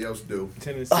everybody else do?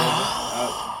 10 and 7.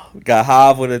 Got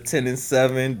Hav with a 10 and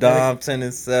 7. Dom 10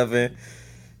 and 7.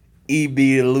 EB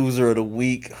the loser of the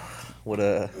week with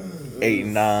a 8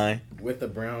 and 9. With the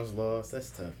Browns loss, that's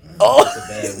tough. Man. Oh,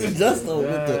 That's a bad week. just a, with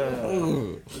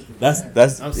the.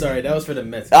 That's. I'm sorry, that was for the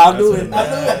Mets. I That's knew for it. the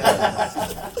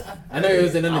Mets. I know it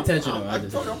was an unintentional.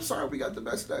 I'm sorry we got the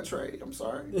best of that trade. I'm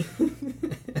sorry.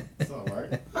 It's all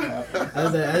right. I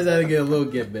just had to get a little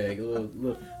get back, a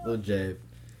little jab.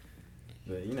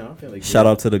 But you know, I'm feeling good. Shout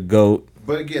out to the GOAT.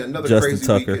 But again, another Justin crazy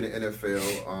Tucker. week in the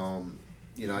NFL.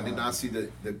 I did not see the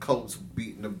Colts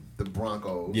beating the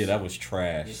Broncos. Yeah, that was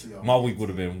trash. Yes, y'all. My week would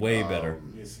have been way better.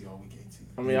 We'll see all week 18.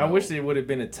 I mean, I wish it would have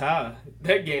been a tie.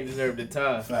 That game deserved a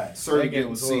tie. Facts. Certainly That game didn't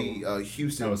was see That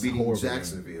Houston was beating horrible, man.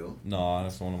 Jacksonville. No,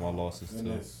 that's one of my losses And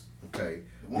too. this. Okay.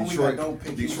 The one week I Detroit, don't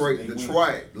pick Detroit, Houston, they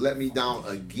Detroit let me down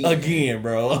again. Again,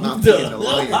 bro. I'm not I'm picking the done.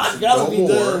 Lions I gotta no be more.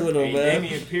 done with Hey, them, man.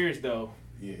 Damian Pierce, though,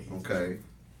 Yeah, Okay.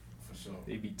 for sure.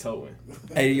 they be towing.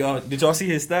 Hey, y'all, did y'all see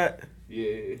his stat?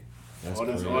 Yeah. That's All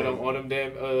crazy. them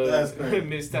damn That's crazy.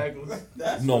 missed tackles.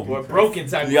 That's No, Or broken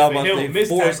tackles Yeah, for I'm about to say him. Missed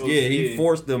forced. tackles. Yeah, he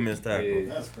forced them missed tackles.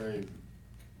 Yeah. That's crazy.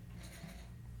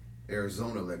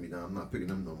 Arizona let me down. I'm not picking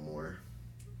them no more.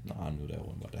 No, I knew that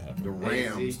wasn't about to happen. The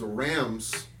Rams. The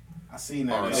Rams I seen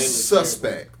that. are they look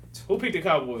suspect. Who picked the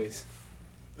Cowboys?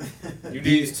 You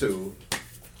These did. two.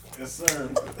 Yes, sir.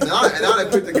 And I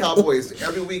picked the Cowboys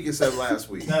every week except last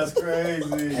week. That's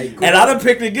crazy. And I done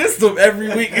picked against them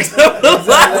every week except the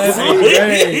last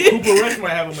Hey, week. Cooper Rush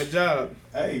might have him a job.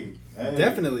 Hey,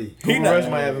 definitely. Cooper not- Rush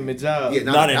might have him a job. Yeah,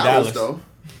 Not in Dallas. though.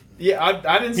 Yeah,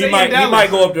 I didn't say He might in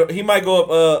Dallas. he might go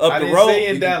up I the didn't road. say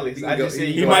in He can- Dallas. he I can just go- said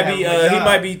he He might might be have him a he job.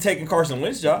 might be taking Carson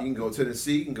Wentz You job. can go to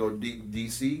Tennessee, you can go to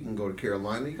DC, you can go to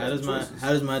Carolina. You got How does some my choices. How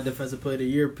does my defensive player of the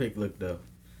year pick look though?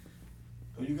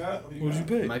 Who you got? Who'd you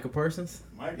pick? Michael Parsons.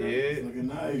 Micah. Yeah. Looking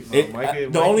nice.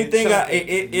 The only thing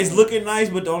it's looking nice,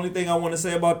 but the only thing I want to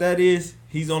say about that is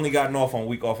he's only gotten off on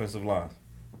weak offensive lines.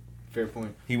 Fair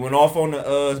point. He went off on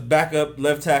the backup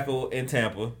left tackle in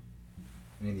Tampa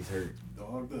And he's hurt.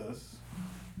 Dogged us.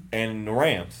 and the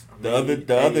Rams. I The mean,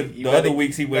 other you other gotta-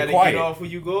 weeks he you went gotta quiet. Get off who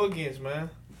you go against, man.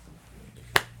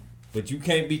 But you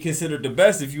can't be considered the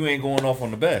best if you ain't going off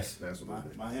on the best. That's My, what I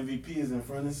think. my MVP is in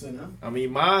front and center. I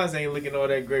mean, Miles ain't looking all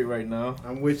that great right now.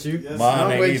 I'm with you. Yes, Mine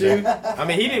I'm ain't with either. you. I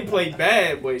mean, he didn't play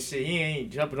bad, but shit, he ain't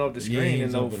jumping off the He screen ain't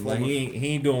and no jumping, like, form. he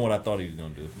ain't doing what I thought he was gonna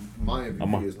do. My MVP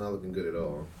I'm a- is not looking good at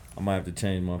all. I might have to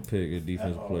change my pick at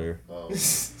defensive Uh-oh. player.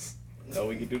 No,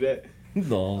 we can do that.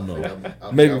 No, no.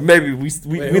 I'm- Maybe we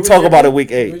Wait, who was talk your about pick? it week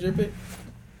Who 8. was your pick?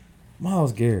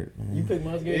 Miles Garrett. Man. You picked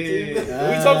Miles Yeah, Garrett too?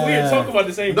 we were talking about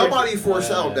the same. Nobody person.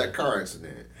 foreshadowed that car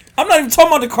accident, I'm not even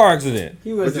talking about the car accident. He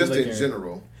but wasn't just looking. in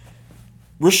general.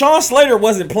 Rashawn Slater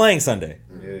wasn't playing Sunday.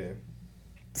 Yeah.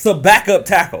 It's a backup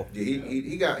tackle.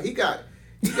 Yeah,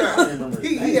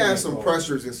 he had some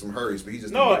pressures and some hurries, but he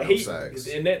just No, didn't he get no sacks.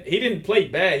 and that he didn't play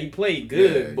bad. He played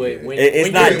good, Yeah, but yeah. when It's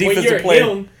when not you're, when defensive you're play.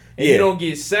 him and Yeah. you don't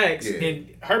get sacks, Yeah. and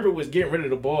Herbert was getting rid of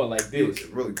the ball like It was this.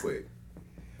 really quick.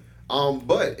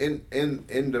 But in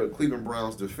the Cleveland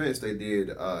Browns defense, they did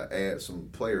add some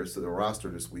players to the roster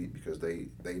this week because they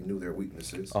knew their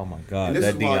weaknesses. Oh my God, And this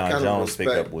that is why I Deion kinda Jones respect-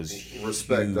 pickup was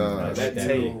respect, huge. uh, That that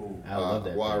tape. I love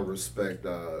that. Why I pick. respect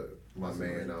my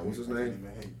man. What's his name?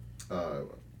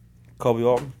 Kobe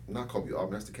Altman. Not Kobe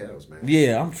Altman. That's the Cavs, man.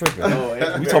 Yeah, I'm tripping. Oh,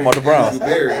 we talking about the Browns. Andrew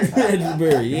Berry. Andrew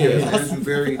Berry, yeah. Andrew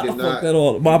Berry did not. that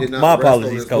all. My did not my rest on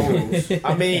apologies, his Kobe. laurels.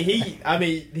 I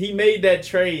mean, he made that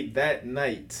trade that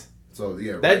night. So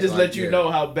yeah, That right, just like, let you yeah, know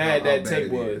how bad how that bad tape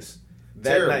it was. is. That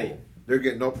Terrible. night. They're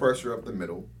getting no pressure up the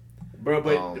middle. Bro,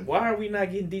 but Um, why are we not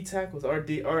getting D tackles? Our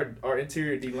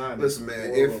interior D line. is Listen,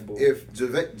 man, horrible. if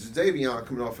Jadavion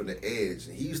coming off on the edge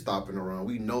and he's stopping around,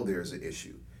 we know there's an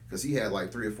issue because he had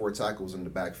like 3 or 4 tackles in the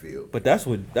backfield. But that's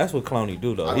what Clowney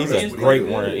do though. I He's know a that's what he great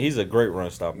do. run. He's a great run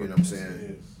You stopper. know what I'm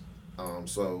saying?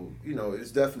 So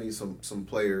it's definitely some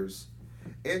players,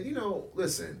 and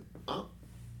listen,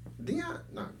 Deion,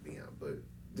 not Deion, but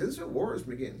Denzel Ward's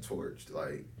been getting torched.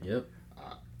 Like, Yep.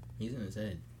 He's in his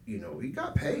head. he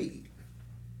got paid.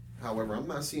 However, I'm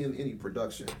not seeing any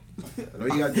production. I know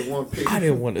you got the one pick. I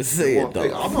didn't want to say the it one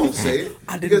pick. though. I'm gonna say it.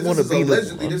 I didn't because want this to be is the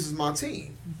allegedly one. this is my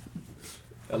team.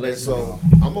 And Allegedly. so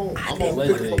I'm gonna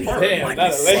pick them apart. Damn,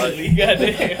 not allegedly.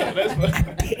 Goddamn. That's what.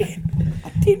 I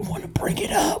didn't want to bring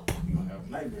it up. You gonna have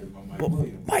nightmares about Mike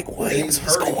Williams. Mike And Williams he's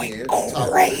was hurt going again. on top of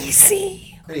it. crazy.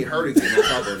 And he hurt again on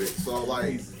top of it. So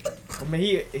like, I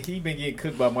mean, he been getting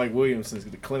cooked by Mike Williams since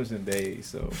the Clemson days.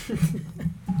 So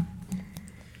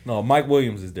No, Mike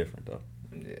Williams is different though.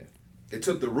 yeah. it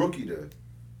took the rookie to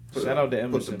put Shout out to put the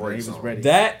Emerson. Man. He brakes was on.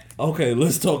 ready. Okay,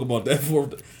 let's talk about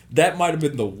that. That might have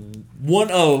been the one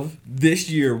of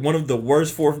the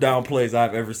worst 4th down plays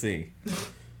I've ever seen.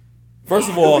 First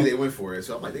of all, they went for it.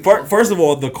 So I'm like, they going first for of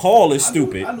all, the call is I knew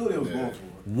stupid. they was going for it.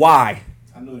 Why?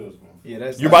 I knew they was going for it. Yeah,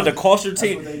 that's You're about to cost your That's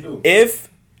team. what they do.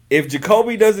 If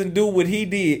Jacoby doesn't do what he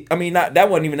did, I mean, that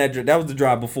wasn't even that was the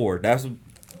drive before. That's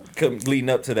leading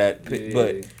up to that. Yeah.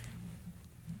 But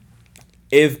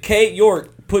if Kate York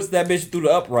puts that bitch through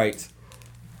the uprights,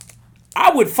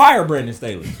 I would fire Brandon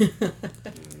Staley.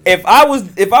 If I was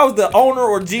the owner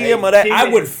or GM of that, I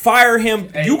would fire him.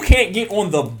 Hey. You can't get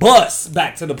on the bus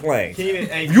back to the plane. You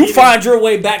Keenan, find your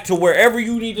way back to wherever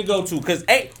you need to go to. Because,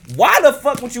 hey, why the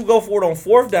fuck would you go for it on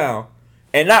 4th down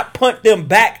and not punt them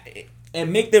back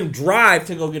and make them drive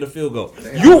to go get a field goal?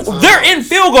 They're in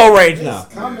field goal range now.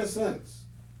 It's common sense.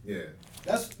 Yeah.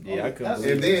 That's Yeah, I couldn't that's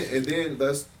believe And then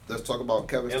let's talk about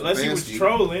Kevin unless he was Stefanski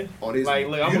trolling, on his like,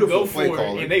 look, I'm gonna beautiful go play for it,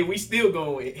 calling. and we still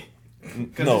gonna win.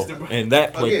 'Cause No, it's the- and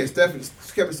that play. Again,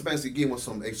 Kevin Stefanski gave us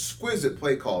some exquisite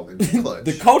play calling. Clutch.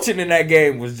 The coaching in that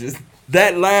game was just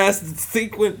that last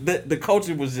sequence. The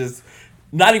coaching was just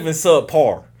not even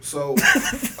subpar. So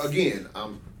again,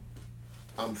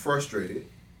 I'm frustrated.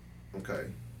 Okay,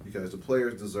 because the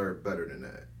players deserve better than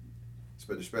that.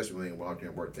 Especially when they go out there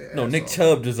and work their No, ass Nick off.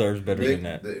 Chubb deserves better than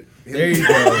that. There you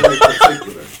go. In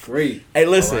particular. Great. Hey,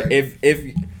 listen, All right.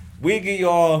 if We give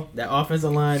y'all. That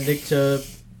offensive line, Nick Chubb.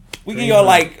 We give y'all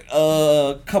like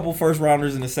a couple first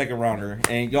rounders and a second rounder,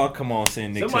 and y'all come on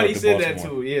saying Nick. Somebody Chubb said to that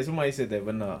Baltimore. too. Yeah, somebody said that,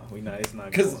 but no, we not. It's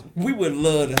not. Because Going. we would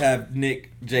love to have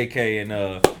Nick, J.K. and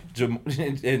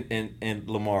and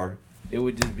Lamar. It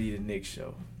would just be the Knicks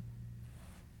show.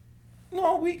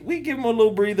 No, we give him a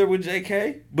little breather with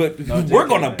J.K. But No, we're JK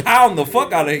gonna not. pound the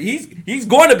fuck out of it. He's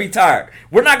going to be tired.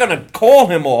 We're not gonna call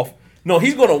him off. No,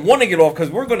 he's gonna want to get off because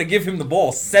we're gonna give him the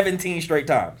ball 17 straight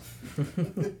times.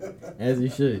 As he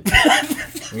should.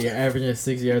 When you're averaging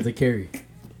 6 yards a carry.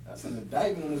 That's an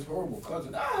indictment on this horrible culture.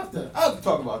 I have to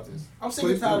talk about this. I'm sick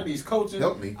and tired of these coaches.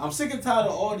 Help me. I'm sick and tired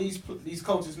of all these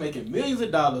coaches making millions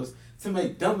of dollars to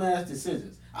make dumbass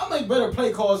decisions. I make better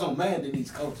play calls on Madden than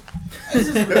these coaches. This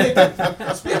is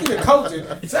ridiculous. Speaking of coaching,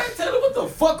 Zach Taylor, what the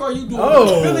fuck are you doing?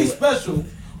 Oh. Really special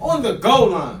on the goal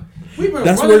line. We've been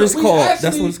That's running, what it's we called. actually-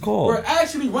 That's what it's called. We're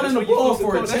actually running the That's what ball you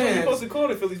for a supposed to call- That's what you chance. supposed to call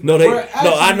the Phillies. No, We're I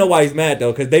actually- know why he's mad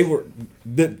though because they were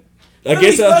Philly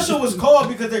against us. special was called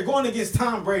because they're going against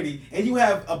Tom Brady, and you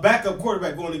have a backup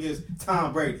quarterback going against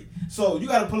Tom Brady. So you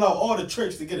got to pull out all the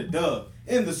tricks to get a dub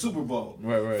in the Super Bowl.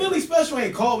 Right. Philly special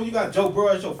ain't called when you got Joe Burrow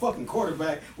as your fucking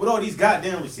quarterback with all these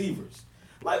goddamn receivers.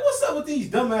 Like, what's up with these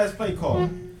dumbass play calls?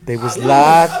 They was I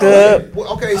locked don't up. get it.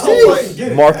 Well, okay, I so don't like, fucking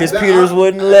get it. Marcus that- Peters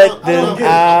wouldn't let them I'm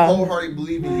out. wholeheartedly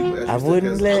believing you. I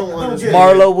wouldn't let don't understand.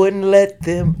 Marlo wouldn't let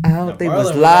them out. They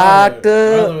was locked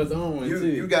Marlon up. was on one, too.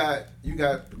 You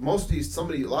got most of these. A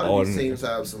lot Oh, of these teams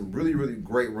have some really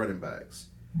great running backs,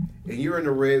 and you're in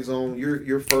the red zone.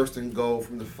 You're first and goal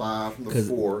from the 5, from the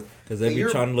 4. Because they And be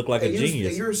you're- trying to look like a and you're- genius.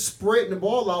 And you're spreading the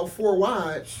ball out 4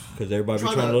 wide. Because everybody be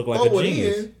trying to look like throw a it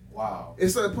genius. in Wow.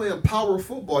 instead of playing power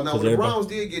football. Now, 'Cause when the everybody- Browns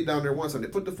did get down there once, and they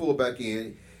put the fullback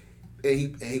in,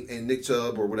 and Nick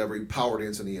Chubb or whatever, he powered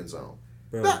into the end zone.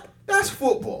 Bro, That's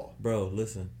football. bro,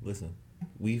 listen.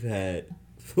 We've had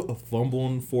a fumble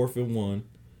on 4th and 1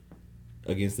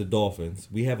 against the Dolphins.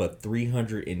 We have a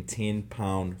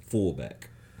 310-pound fullback.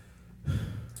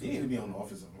 He need to be on the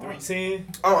offensive line. 310.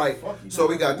 All right, Fuck you. so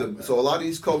we got so a lot of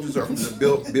these coaches are from the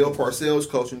Bill Parcells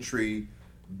coaching tree.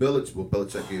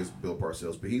 Belichick is Bill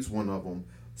Parcells, but he's one of them.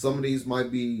 Some of these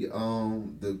might be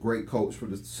the great coach for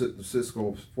the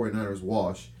Cisco 49ers,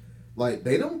 Wash. Like,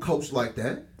 they don't coach like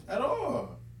that. At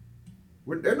all.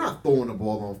 They're not throwing the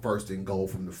ball on first and goal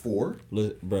from the 4.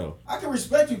 Bro, I can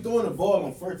respect you throwing the ball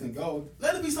on first and goal.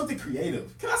 Let it be something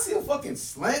creative. Can I see a fucking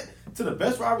slant to the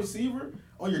best wide receiver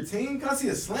on your team? Can I see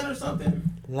a slant or something?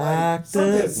 locked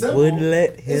something up, simple. wouldn't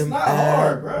let It's him not out.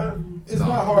 hard, bro. It's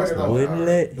not hard at all. Wouldn't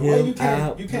let The way him you can't,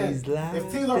 out. you can't. He's locked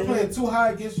If teams are up. playing too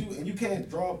high against you and you can't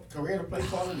draw creative play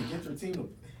calling to get your team to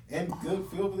in good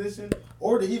field position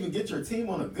or to even get your team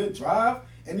on a good drive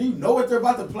and you know what they're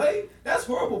about to play, that's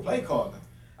horrible play calling.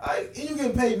 And you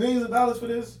getting paid millions of dollars for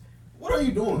this? What are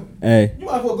you doing? Hey. You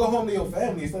might as well go home to your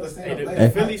family instead of staying Hey, up the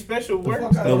late. Philly special The works.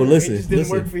 fuck out No, of but here. listen, It just didn't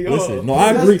work for y'all. listen. No, It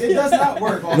I does- agree. It does not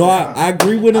work all No, the I time.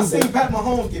 agree with I him. seen Pat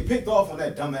Mahomes get picked off on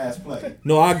that dumbass play.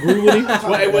 No, I agree with him.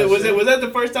 Wait, was that the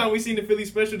first time we seen the Philly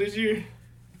special this year?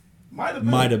 Might have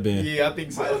been. Might have been. Yeah, I think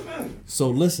Might so. have been. So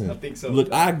listen, I think so.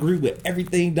 look, I agree with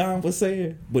everything Don was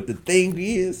saying, but the thing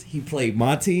is, he played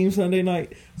my team Sunday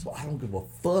night, so I don't give a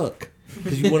fuck.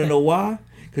 Because you want to know why?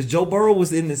 Because Joe Burrow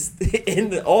was in the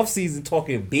offseason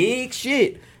talking big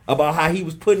shit about how he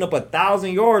was putting up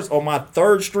 1,000 yards on my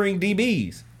third string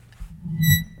DBs.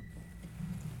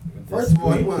 First of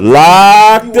all, he wasn't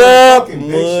Locked he wasn't up, talking big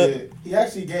mud. shit. He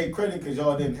actually gave credit because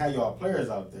y'all didn't have y'all players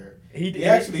out there. He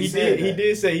actually said did. He that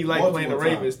did say he liked playing the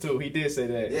multiple Ravens too. He did say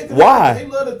that. Yeah, 'cause Why? They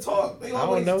love to talk. They don't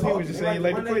always know. He talk. was just They saying he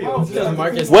liked run the their players. mouth. Because They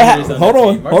Marcus like Peters to- on Hold the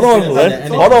on, team. hold Marcus on, Peters let- on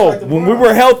the hold NFL. on. When we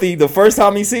were healthy, the first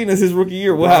time he seen us his rookie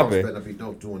year, what Browns happened? better be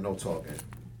doing no talking.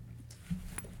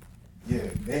 Yeah,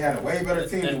 they had a way better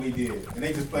team than we did, and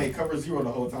they just played cover zero the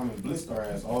whole time and blitzed our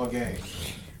ass all game.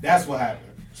 That's what happened.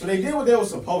 So they did what they were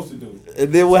supposed to do.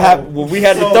 And then what happened when we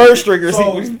had the third stringers?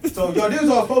 So y'all did what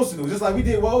y'all supposed to do, just like we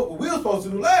did what we were supposed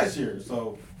to do last year.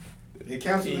 So it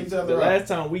cancels each The other out. last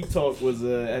time we talked was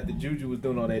after Juju was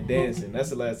doing all that dancing. That's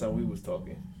the last time we was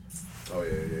talking. Oh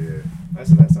yeah.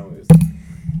 That's the last time we was talking.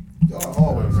 Y'all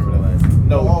always remember that last time.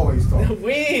 No. Y'all always talk.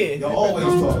 When? Y'all always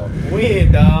talk.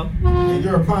 When, dog? And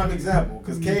you're a prime example,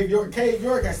 because Cave York,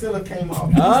 I still have came off.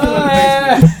 He's Oh, still in the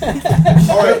yeah. basement.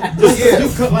 All right, Just yeah. you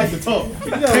cut like the talk.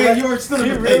 Cave York still in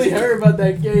You the really basement. heard about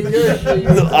that game.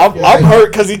 I'm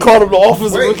hurt because he called him the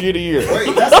offensive Wait. rookie of the year. Wait,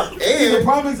 He's a and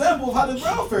prime example of how the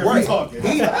Brown fans Right. be talking.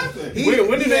 He- That's what happened. he- When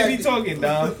did he they had be the- talking,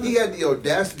 dog? He had the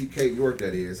audacity, Kate York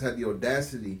that is, had the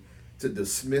audacity to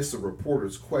dismiss a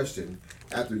reporter's question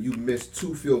after you missed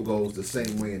 2 field goals the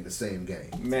same way in the same game.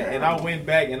 Man, and I went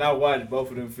back and I watched both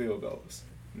of them field goals.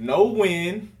 No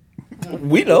win,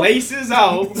 We know. Laces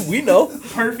out. We know.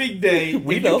 Perfect day.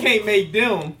 We If know. you can't make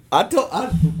them,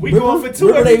 We going for two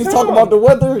Remember every they was time. talking about the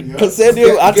weather? Yeah. Because San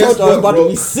Diego, I Guess told you I was what, about bro? to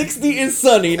be 60 and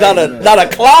sunny, not a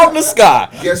cloud in the sky.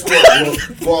 Guess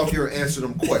what? Go out here and answer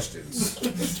them questions.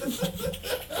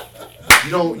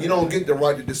 You don't get the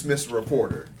right to dismiss a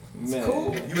reporter.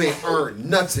 man. You ain't earned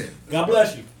nothing. God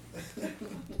bless you.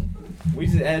 We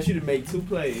just asked you to make 2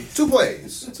 plays. 2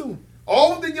 plays. 2.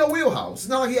 All within your wheelhouse. It's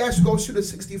not like he asked you to go shoot a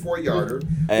 64-yarder.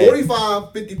 Hey.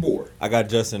 45, 54. I got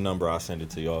Justin's number. I'll send it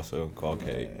to you also. Call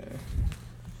Kate.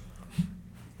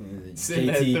 Send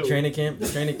that JT through. training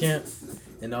camp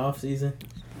in the off season.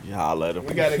 Yeah, I'll let him.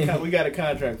 We got a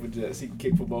contract with Jets. He can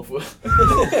kick for both of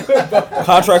us.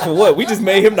 Contract for what? We just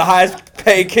made him the highest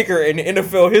paid kicker in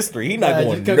NFL history. He not Yeah,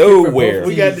 going just come kick for nowhere. both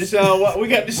We got Deshaun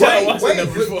Watson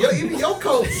number 4. Even your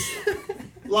coach,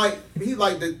 like he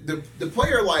like the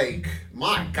player, like,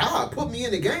 my God, put me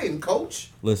in the game,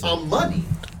 coach. Listen. I'm money.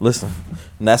 Listen,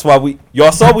 and that's why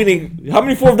y'all saw we need. How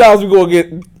many 4th downs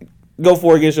we go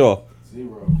for against y'all?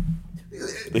 0.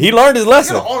 He learned his He got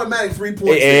lesson, an automatic 3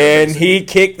 points. and he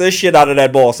kicked the shit out of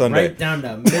that ball Sunday. Right down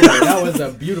the middle. That was a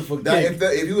beautiful Now, kick.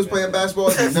 if he was playing basketball,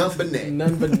 it'd be nothing but net.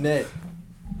 None but net.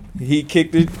 He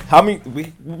kicked it. How many?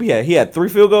 We had. He had 3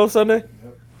 field goals Sunday.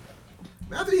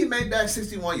 After he made that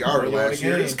 61-yarder Yeah, last the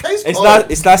year, game. his case It's closed.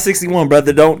 not. It's not 61,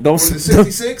 brother. Don't. Was it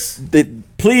 66?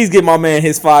 Please give my man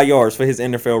his 5 yards for his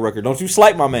NFL record. Don't you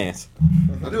slight my man's.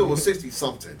 I knew it was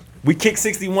 60-something. We kicked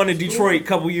 61 in Detroit a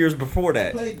couple years before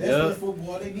that. Played desperate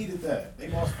football. They needed that. They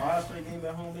lost 5 straight games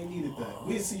at home. They needed that.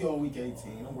 We'll see you on week 18.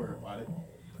 Don't worry about it.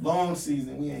 Long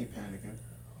season. We ain't panicking.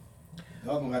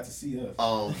 Y'all gonna have to see us.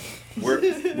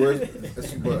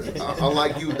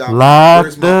 Unlike you, Doc, Locked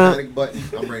where's my up. panic button?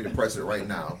 I'm ready to press it right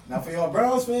now. Now for y'all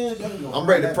Browns fans, y'all need to go I'm find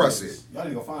ready to that press button. it. Y'all need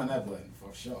to go find that button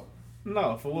for sure.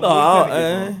 No, for what? No, what we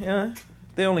gotta get yeah.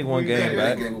 They only one We game can't They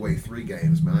back. gave away 3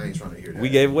 games, man. I ain't trying to hear that. We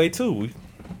gave away 2. from.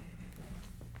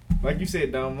 Like you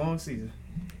said, Dom, long season.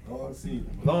 Long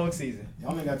season. Long season.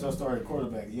 Y'all ain't got your starting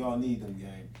quarterback. Y'all need them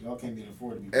games. Y'all can't be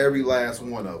afford to be. every last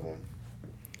one of them.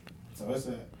 So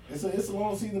it's a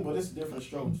long season, but it's different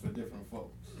strokes for different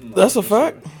folks. That's a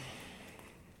fact.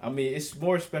 I mean, it's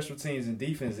more special teams and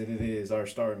defense than it is our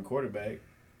starting quarterback.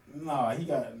 Nah, he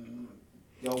got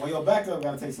your backup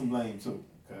got to take some blame too,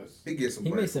 cause He gets some He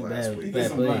blame made some last bad- week. he bad get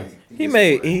some plays. blame. He gets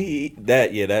made some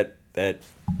blame.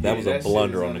 that was a shit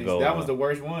blunder is on the his- goal. That was the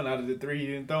worst one out of the 3 he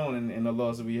didn't throw in the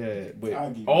loss that we had. But I'll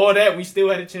give you all that, we still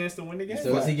had a chance to win the game.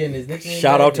 So is he getting his nickname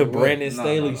Shout back out to or what? Brandon No,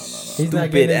 Staley. no. He's not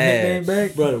Stupid getting his ass, nickname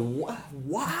back? brother. Why?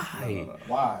 Why?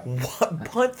 What?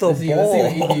 Punt the Let's see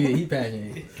ball. what he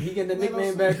passionate. He getting the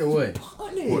nickname back or what?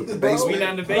 Punt What, the it. basement? We not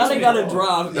in the Y'all basement. ain't gotta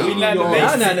drive. No. 80 We not in the yards. Y'all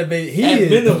basement. not the base. He At is.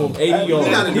 minimum 80 He's He's yards.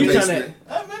 not in the He tryna- basement.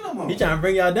 At minimum. He trying to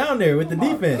bring y'all down there with the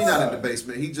defense. He's not in the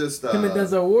basement. He just Him and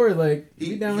Denzel Ward, like, he-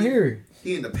 we down he- here.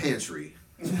 he in the pantry.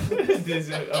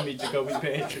 I mean, Jacoby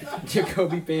Pantry.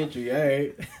 Jacoby Pantry, all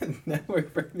right. That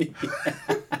worked for me.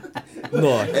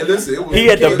 No. Hey, listen, it was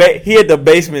He had the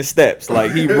basement steps,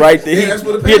 like he right there. Yeah, that's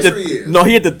what a he had pantry the, is. No,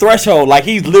 he had the threshold, like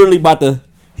he's literally about to.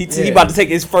 He Yeah. about to take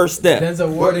his first step. Denzel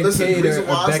Ward But and listen, the Cade reason are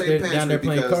why I back say there, down there pantry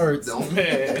playing because cards. don't-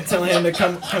 Man. Telling him to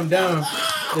come down.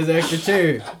 There's an extra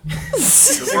chair.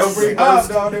 They gonna bring Hobbs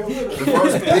down there with The him.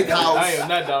 first big I house, am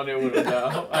not down there with him,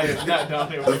 dog. I am not down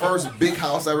there the with him. first big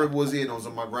house I ever was in was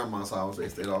in my grandma's house. They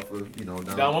stayed off of, down. Dog,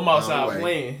 I'm down outside the way.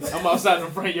 playing. I'm outside in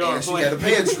the front yard And she playing. had a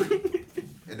pantry,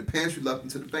 and the pantry left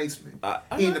into the basement.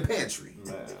 He in the pantry.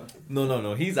 Man.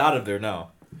 No. He's out of there now.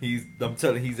 I'm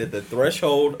telling you, he's at the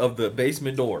threshold of the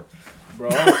basement door. Bro,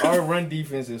 our run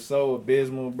defense is so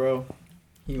abysmal, bro.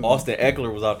 He was- Austin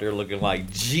Eckler was out there looking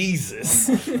like Jesus.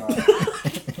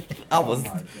 I was.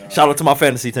 God. Shout out to my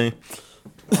fantasy team.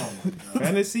 Oh my God.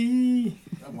 Fantasy.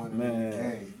 That money Man.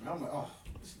 game. I'm like, oh,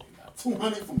 this nigga got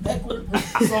 200 from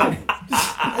Eckler. So,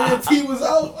 and T was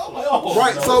out. I'm like, oh.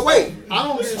 Right. no, So wait, it's I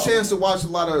don't over. get a chance to watch a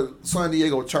lot of San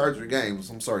Diego Charger games.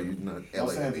 I'm sorry, you're not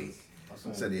Los LA. Angeles.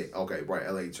 San Diego. Okay, right.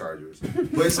 LA Chargers.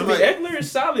 But it's I like mean, Eckler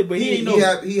is solid, but he ain't no.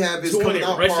 he have his 200 coming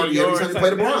out rushing party every yards time they play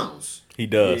the type guy. Browns. He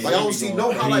does. Like I don't see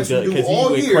no He highlights does, from because dude he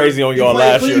all went year. crazy on He y'all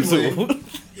played last year Cleveland.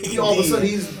 too. He all of a sudden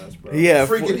he's He had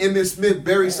freaking Emmitt Smith,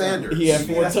 Barry Sanders. He had EB,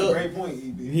 four that's a tubs. great point,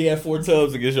 EB. He had 4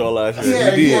 tubs against y'all last year.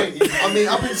 Yeah, he yeah. did. I mean,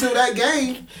 up until that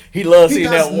game, He loves He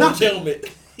seeing does that orange nothing.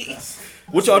 helmet.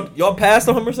 What y'all passed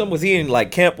on him or something? Was he in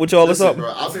like camp with y'all or listen, something?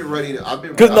 bro, I've been ready to.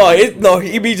 Cause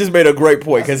EB just made a great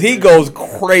point because he goes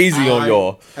crazy on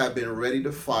y'all. I have been ready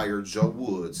to fire Joe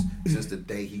Woods since the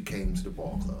day he came to the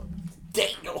ball club.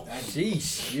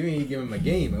 Sheesh, you ain't give him a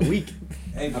game, a week.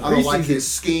 Hey, I don't like his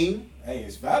scheme. Hey,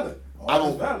 it's valid. I All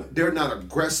is don't. valid. They're not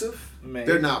aggressive. Man.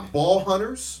 They're not ball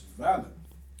hunters. Valid.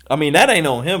 I mean, that ain't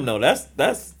on him though. That's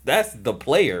the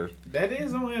player. That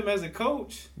is on him as a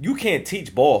coach. You can't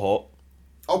teach ball hawk.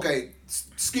 Okay,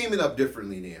 scheme it up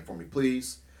differently then for me,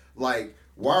 please. Like,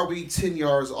 why are we 10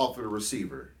 yards off of the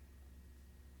receiver?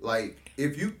 Like,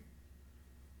 if you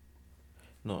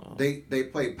No. they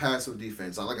play passive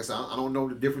defense. Like I said, I don't know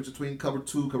the difference between cover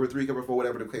 2, cover 3, cover 4,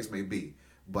 whatever the case may be.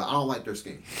 But I don't like their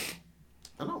scheme.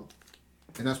 I don't.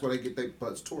 And that's why they get their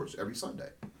butts torched every Sunday.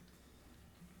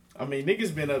 I mean,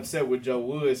 niggas been upset with Joe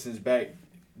Woods since back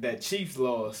that Chiefs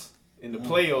loss in the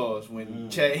playoffs when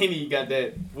Chad Henne got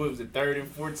that, what was it, 3rd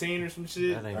and 14 or some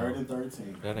shit? That ain't 3rd on, and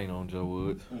 13. that ain't on Joe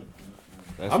Woods.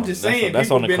 That's I'm on- just that's saying, on- that's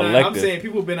people on the been collective. I'm saying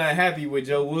people been unhappy with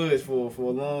Joe Woods for a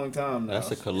long time now. That's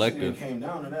a It collective. came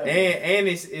down to that. And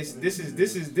it's this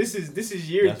is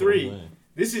year That's what I'm 3. saying.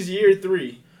 This is year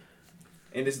 3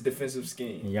 in this defensive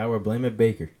scheme. And y'all were blaming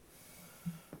Baker.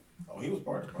 Oh, he was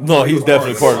part of the problem. No, he was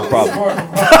definitely part of the problem. Part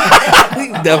of the problem. He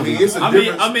I mean, definitely. it's a I mean-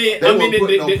 difference. I mean- they I mean, won't put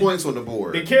the- no the- points on the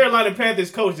board. The Carolina Panthers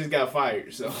coach just got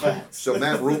fired, so So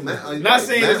Matt Rule, not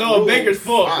saying it's all Baker's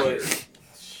fault, but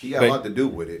he had a lot to do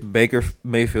with it. Baker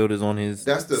Mayfield is on his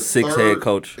That's the sixth third, head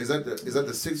coach. Is that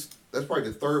the sixth? That's probably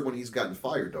the third one he's gotten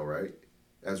fired though, right?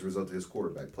 As a result of his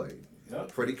quarterback play.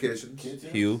 Yep. Freddie Kitchens,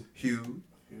 Hugh, Hugh,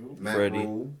 Hugh. Matt Freddie.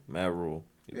 Rule. Matt Rule.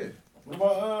 Yeah. What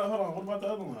about hold on? What about the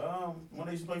other one? When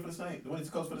they used to play for the Saints. When he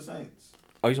used to coach for the Saints.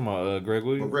 Oh, you talking about Greg But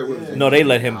Williams? Greg Williams. No, they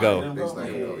let him go. They just let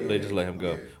him go. They just let him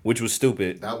go, Yeah. which was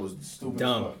stupid. That was Stupid.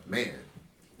 Dumb. as fuck. man.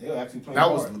 They were actually playing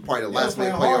That was hard. probably the They last was time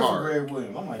they playing played for hard. Greg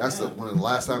Williams. I'm like, That's damn. one of the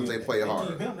last times they played Keep hard.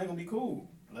 him, they're gonna be cool.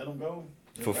 Let him go.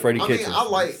 For Freddie I mean, Kitchens. I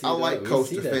like See that- Coach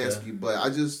we see that, Stefanski, but I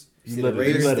just You see the let it-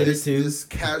 Raiders let did it- it too this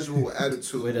casual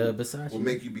attitude with Versace. will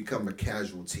make you become a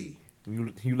casualty.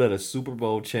 You let a Super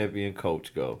Bowl champion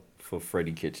coach go for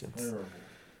Freddie Kitchens. Terrible.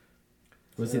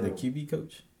 Was he the QB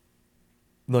coach?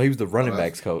 No, he was the running That's-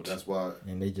 backs coach. That's why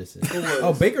And they just said,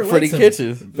 "Oh, Baker Freddie likes him.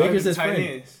 Kitchens. Baker's his tight friend."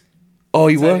 ends. Oh,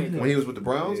 he Tight was. end when he was with the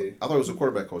Browns, Yeah. I thought it was a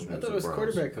quarterback coach. When I he thought it with was the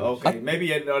Browns. quarterback coach. Okay,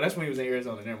 maybe no, that's when he was in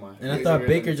Arizona. Never mind. And I He thought was in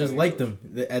Baker Arizona just as liked coach.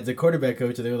 him as a quarterback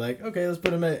coach. And they were like, "Okay, let's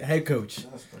put him at head coach."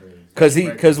 That's crazy.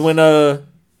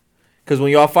 Cause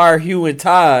when y'all fired Hugh and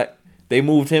Todd, they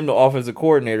moved him to offensive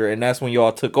coordinator, and that's when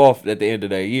y'all took off at the end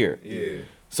of that year. Yeah.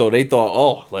 So they thought,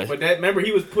 oh, like, But that remember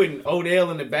he was putting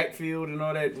Odell in the backfield and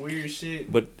all that weird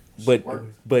shit. but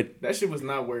That shit was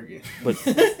not working.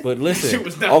 but listen, Shit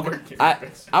was not okay, working.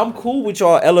 I'm cool with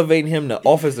y'all elevating him to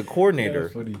offensive coordinator.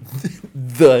 Funny.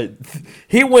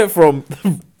 He went from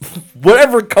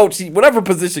whatever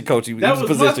position coach he was. That he was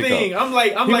was my position thing. coach. I'm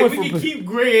like, He went we from- can keep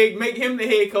Greg, make him the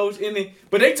head coach, and then.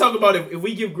 But they talk about if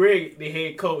we give Greg the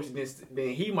head coach, then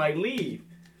he might leave.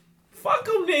 Fuck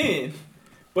him then.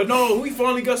 But no, we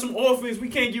finally got some offense. We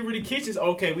can't get rid of Kitchens.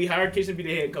 Okay, we hire Kitchens to be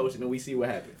the head coach, and then we see what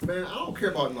happens. Man, I don't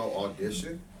care about no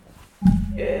audition.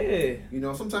 Yeah. You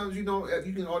know, sometimes you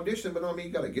can audition, but I mean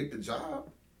you gotta get the job.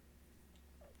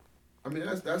 I mean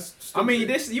that's. I mean,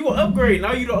 stupid. you an upgrade.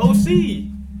 Now you the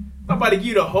OC. I'm about to give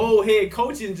you the whole head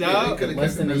coaching Yeah, they job. could have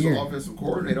Less kept than him a as year. an offensive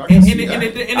coordinator. I And, can and, see the, and,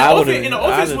 that. the, and, the I offense, would've- and the I'd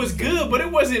offense have- was good, but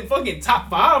it wasn't fucking top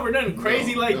 5 or nothing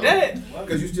crazy No, like no. that.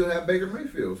 Because you still have Baker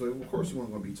Mayfield, so of course you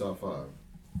weren't gonna be top 5.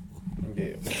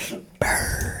 Yeah.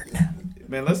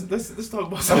 Man, let's talk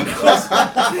about something else. Let's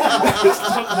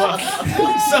talk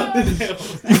about something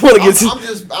else. You want to get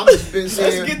I'm just been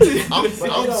saying. get to- I'm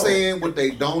saying what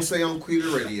they don't say on Cleveter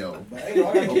Radio. But, hey,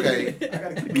 I gotta keep Okay. it- I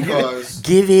gotta keep it- Because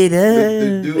give it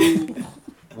the dude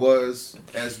was,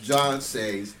 as John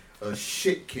says, a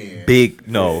shit can. big?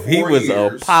 No, he 4 was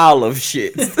years. a pile of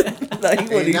shit. Like,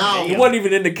 he wasn't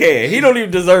even in the can. He don't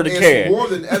even deserve the It's can. more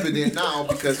than evident now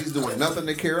because he's doing nothing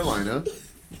to Carolina.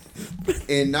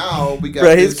 And now we got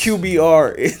Bro, his this-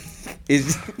 QBR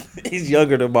is he's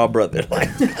younger than my brother. Like,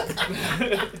 and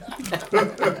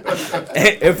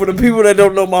for the people that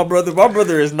don't know my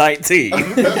brother is 19.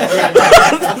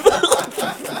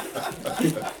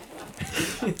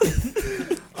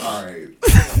 All right.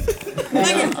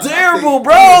 Nigga, terrible,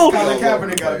 bro. Colin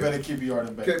Kaepernick got a better QBR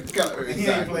than Baker. Exactly. He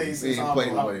ain't played since He ain't played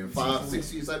in what, in 5,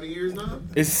 6 years, 7 years now.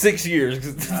 It's 6 years. 'Cause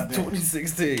it's Goddamn.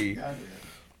 2016. Goddamn.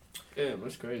 Yeah,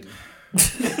 that's crazy.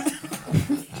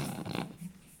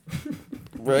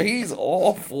 Bro, he's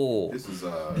awful. This is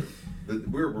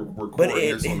we're But recording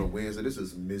it- this on a Wednesday. This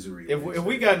is misery. If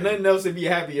we got nothing else to be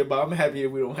happy about, I'm happy that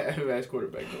we don't have him as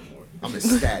quarterback no more. I'm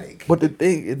ecstatic. But the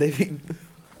thing,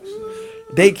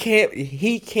 they can't.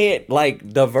 He can't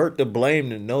like divert the blame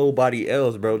to nobody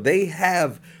else, bro. They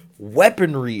have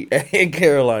weaponry in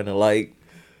Carolina. Like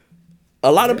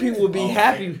a lot of people would be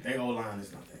happy, They O-line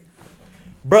is not that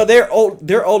good. bro.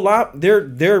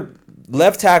 Their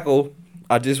left tackle.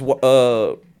 I just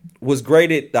was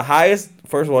graded the highest.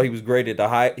 First of all, he was graded the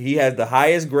high. He has the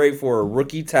highest grade for a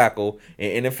rookie tackle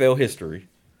in NFL history.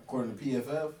 According to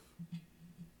PFF,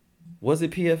 Was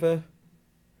it PFF?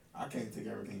 I can't take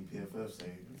everything PFF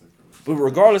say. But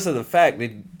regardless of the fact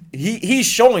that he's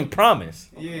showing promise.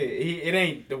 Yeah, it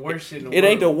ain't the worst shit in the It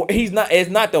ain't world. the he's not. It's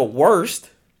not the worst.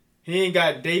 He ain't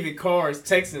got David Carr's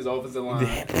Texans offensive line.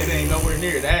 It ain't nowhere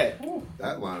near that.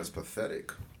 That line is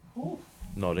pathetic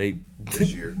No, they.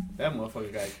 this year. That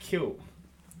motherfucker got killed.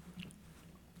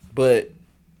 But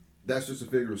That's just a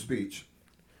figure of speech.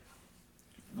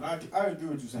 I agree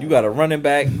with you saying. you got a running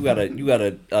back. You got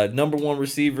a number one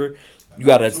receiver. You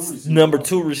got a number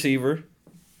two receiver.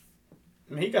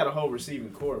 I mean, he got a whole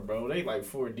receiving core, bro. They like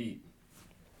 4 deep.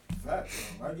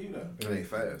 Facts, bro. I give you that. It ain't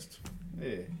fast.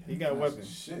 Yeah, he got weapons.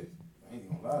 Shit, I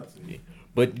ain't gonna lie to you.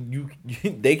 But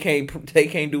they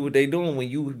can't do what they doing when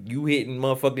you hitting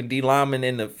motherfucking D lineman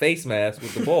in the face mask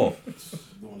with the ball.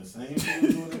 Doing the same thing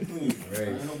we're doing in Cleveland. Right.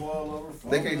 Turning the ball over.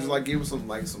 They can't just like give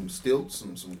him some stilts,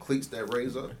 some cleats that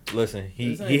raise up. Listen,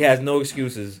 he has no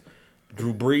excuses.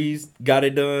 Drew Brees got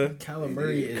it done. Kyler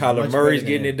Murray is Kyler much Murray's better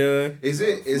getting than it done. Is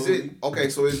it okay?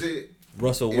 So is it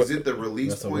the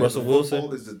release Russell point? Wilson.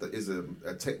 of football? Is it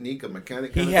a technique, a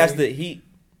mechanic? He has to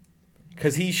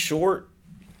because he's short.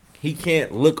 He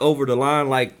can't look over the line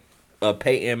like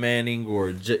Peyton Manning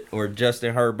or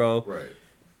Justin Herbert. Right.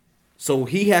 So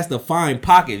he has to find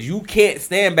pockets. You can't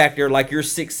stand back there like you're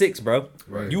 6'6", bro.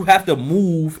 Right. You have to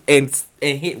move and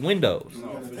hit windows. You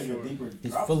gotta for take sure. a deeper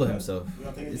He's drop full of step. himself. You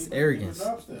gotta take a It's deeper arrogance.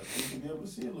 drop step. He can be able to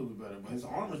see a little bit better, but his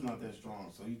armor's not that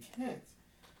strong, so he can't.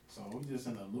 So we're just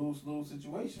in a lose-lose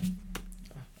situation.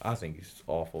 I think it's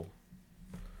awful.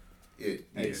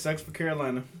 Hey, sucks for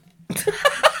Carolina.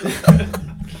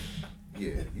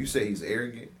 Yeah. You say he's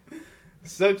arrogant.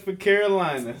 Sucks for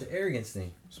Carolina. The arrogance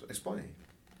thing. So explain.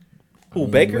 Who,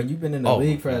 Baker? When you've been in the Oh,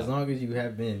 league for my as long as you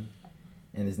have been,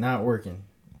 and it's not working,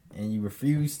 and you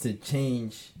refuse to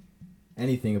change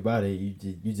anything about it, you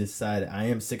just decide I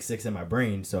am 6'6" in my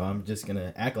brain, so I'm just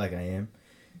gonna act like I am.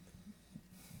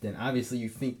 Then obviously you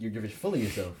think you're just full of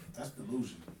yourself. That's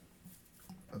delusion.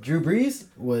 Drew Brees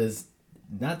was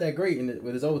not that great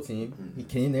with his old team. He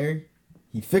came there,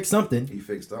 he fixed something. He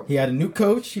fixed up. He had a new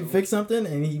coach. He fixed something,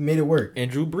 and he made it work.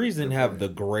 And Drew Brees didn't have the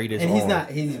greatest And he's arm.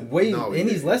 not. He's way. No, he and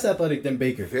he's didn't. less athletic than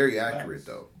Baker. Very accurate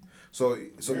though. So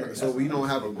when you don't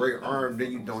have a great arm,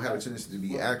 then you don't have a chance to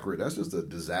be accurate. That's just a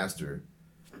disaster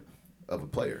of a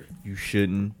player. You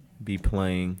shouldn't be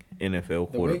playing NFL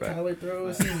The way quarterback. Kyler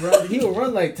throws, he'll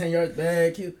run like 10 yards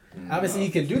back. Obviously, he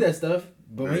can do that stuff,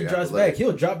 but when he Very drops athletic. back,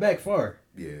 he'll drop back far,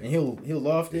 Yeah. and he'll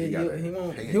loft it. He got He a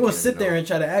won't. hand He won't cannon, sit there though. and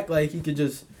try to act like he could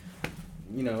just,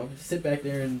 sit back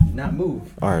there and not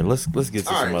move. All right, let's get to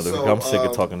All some right, other. so, I'm sick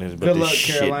of talking this, but good this luck,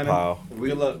 shit Carolina. pile.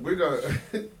 Good luck. We're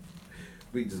gonna.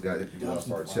 We just got it off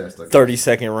our chest.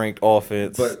 32nd ranked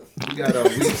offense. But we got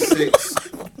week 6.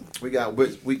 We got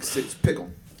week 6 pick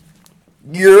 'em.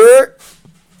 yeah.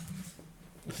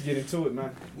 Let's get into it,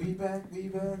 man. We back.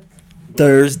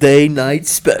 Thursday night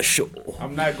special.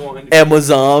 I'm not going undefeated.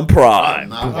 Amazon Prime.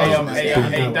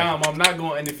 Hey, Dom, I'm not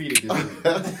going undefeated this week.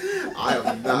 I am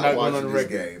not not going watching on the this record.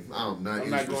 game. I'm not I'm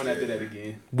not going after interested. that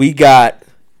again. We got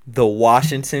the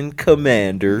Washington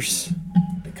Commanders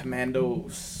The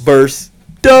Commandos. versus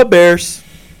the Bears.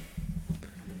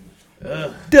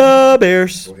 Ugh. The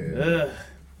Bears. Go ahead.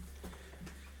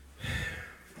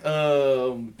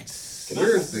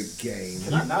 Where's the game?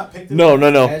 Can I not pick this No,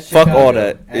 game? At Fuck all Chicago.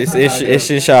 that. At It's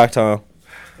Chicago. in Shock Town.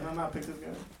 Can I not pick this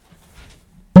game?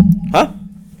 Huh?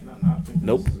 Can I not pick this?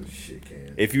 Nope. Shit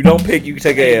can. If you don't pick, you can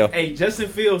take a L. Hey, Justin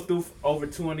Fields threw over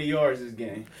 200 yards this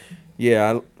game.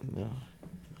 Yeah,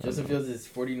 Justin Fields is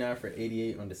 49 for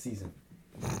 88 on the season.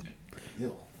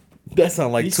 Yo. that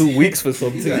sound like 2 weeks for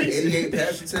some He's got teams. 88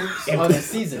 passing attempts. On the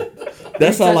season.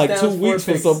 That sound like 2 touchdowns, 4 weeks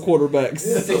for picks. some quarterbacks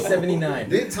 679.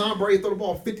 Didn't Tom Brady throw the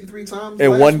ball 53 times? in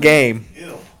last one week? game.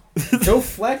 Ew. Joe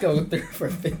Flacco threw for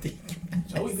 50.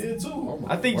 Joey did too. Oh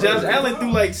my I think word. Josh Allen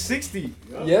threw like 60.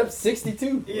 Yep,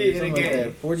 62. Yeah, in a Something like game.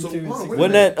 that. 42. So, hold on, 60.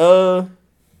 Wasn't that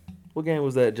what game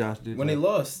was that, Josh? Did When they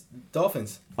lost,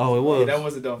 Dolphins. Oh, it Yeah, was. that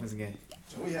was a Dolphins game.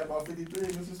 Joey had about 53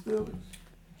 against the Steelers.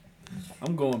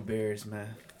 I'm going Bears, man.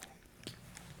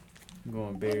 I'm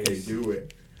going Bears. Can't do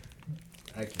it.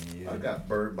 I can I got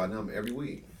burned by them every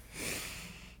week.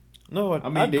 No, I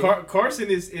mean, did. Carson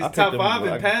is I picked top them 5 in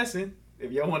like- passing.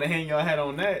 If y'all want to hang your hat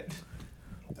on that.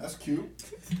 That's cute.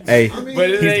 Hey, I mean, But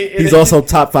it ain't, he's also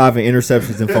top 5 in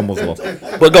interceptions and fumbles lost.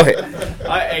 But go ahead.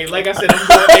 hey, like I said, I'm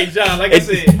going. Hey, John, like I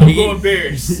said, I'm going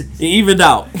Bears. He evened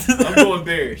out. I'm going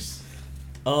Bears.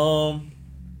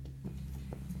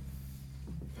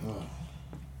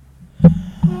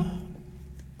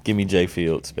 Give me Jay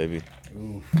Fields, baby.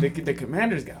 The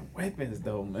Commanders got weapons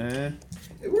though, man.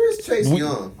 Hey, where's Chase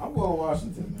Young? I'm going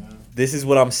Washington, man. This is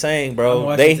what I'm saying, bro.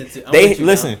 I'm They Washington too. I'm they with you,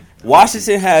 listen. Dom.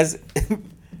 Washington has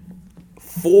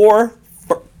 4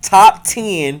 top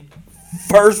 10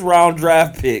 first round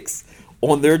draft picks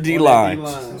on their D line,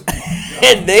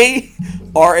 and they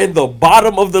are in the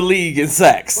bottom of the league in But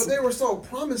sacks. they were so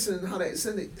promising how the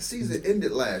season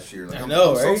ended last year. Like, I I'm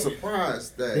know, so right?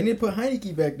 surprised that. They need to put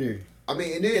Heineke back there. I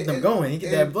mean, and Get them going. He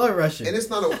get that blood rushing. And it's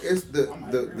not a. It's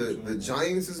the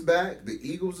Giants is back. The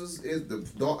Eagles is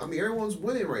the. I mean, everyone's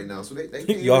winning right now, so they can't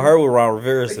Y'all even- heard what Ron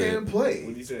Rivera They said. can't play.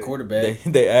 What he said? Quarterback.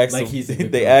 They asked Like him. he's a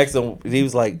good They coach. asked him. He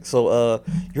was like, "So,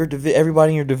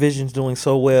 everybody in your division's doing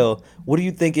so well. What do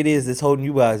you think it is that's holding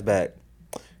you guys back?"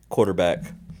 Quarterback.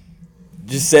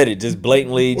 Just said it. Just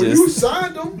blatantly. Well, you Just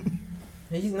signed them.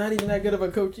 He's not even that good of a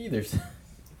coach either. So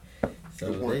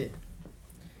Good point.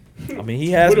 I mean, he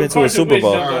has What been if to a Carson Super Wentz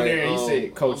Bowl. jumped on there and he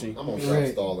said coaching? I'm gonna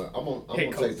Right. stall that. I'm Head gonna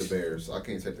take coach. the Bears. I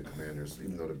can't take the Commanders,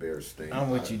 even though the Bears stink.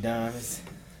 I'm with you, Dom. It's-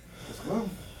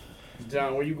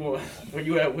 John, where you going? Where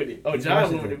you at with it? Oh, John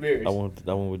went with the Bears. I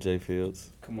went with Jay Fields.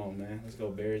 Come on, man. Let's go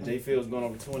Bears. Jay Fields going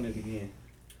over 200 again.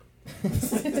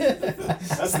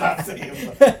 That's not saying.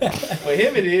 For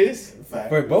him, it is.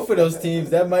 For both of those teams,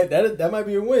 that might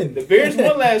be a win. The Bears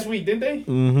won last week, didn't they?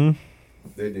 Mm-hmm.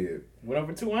 They did. Went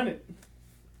over 200.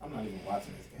 I'm not even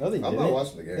watching this game. No, they I'm didn't. not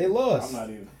watching the game. They I'm lost. not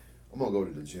even. I'm gonna go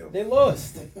to the gym. They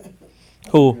lost.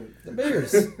 Who? The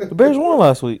Bears. The Bears won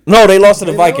last week. No, they lost to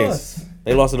the They Vikings. lost.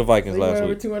 They lost to the Vikings They went last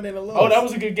over week. 200 and lost. Oh, that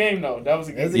was a good game, though. That was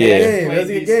a That was good a Yeah. good game. game. That was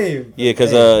a good game. Yeah,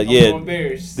 because I'm yeah, going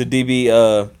Bears. the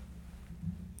DB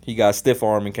he got stiff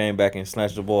arm and came back and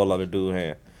snatched the ball out of dude's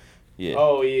hand. Yeah,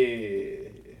 Oh, yeah.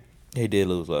 he did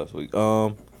lose last week.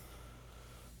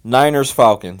 Niners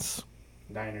Falcons.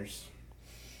 Niners.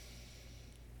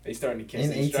 They starting to catch In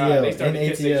their stride. They ATL. starting In to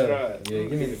catch their ATL. stride. Yeah,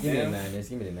 give me the Damn. Niners.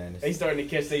 Give me the Niners. They starting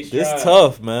to catch their stride. This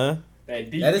tough, man.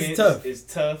 That That is defense tough. is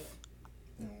tough.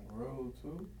 Road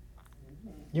too.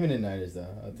 Give me the Niners, though.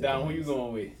 I'll take the Down, who you Niners.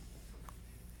 going with?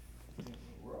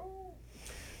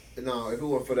 No, if it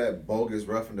weren't for that bogus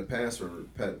roughing the passer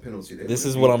penalty, they This would've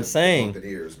is what beat I'm the saying.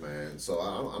 Buccaneers, man. So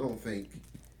I don't think.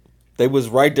 They was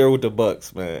right there with the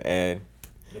Bucks, man. And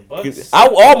The Bucks. I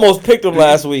almost picked them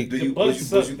last week. Do The you, Bucks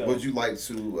suck, though. would you like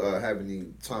to have any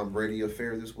Tom Brady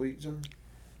affair this week, John?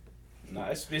 Nah,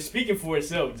 it's speaking for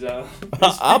itself, John.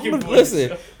 I'm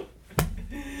listen.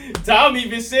 Tom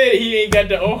even said he ain't got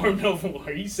the arm no more.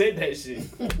 He said that shit.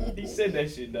 He said that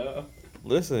shit, dog.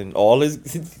 Listen, all his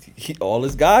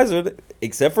guys are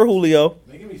except for Julio,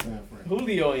 Man, give me San Fran.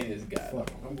 Julio ain't his guy. Fuck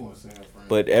 'em. I'm going San Fran.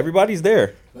 but everybody's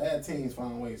there. Bad teams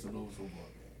find ways to lose football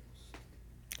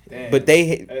games. Damn. But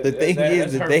the thing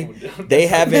is that that's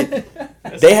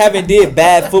hurtful. they haven't did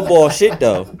bad football shit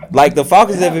though. Like the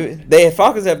Falcons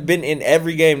have been in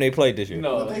every game they played this year.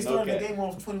 No, But they started okay. the game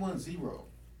off 21-0.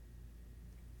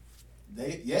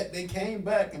 They came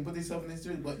back and put themselves in this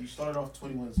series, but you started off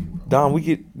 21-0. Don,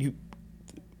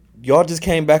 y'all just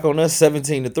came back on us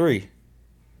 17-3.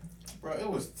 Bro, it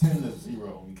was 10-0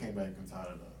 when we came back and tied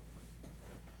it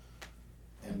up.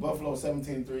 And Buffalo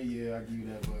 17-3, yeah, I give you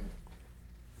that, but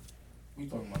we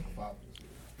talking about the Falcons.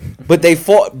 But they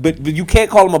fought. But you can't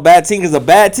call them a bad team because a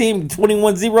bad team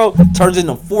 21-0 turns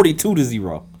into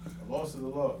 42-0. A loss is a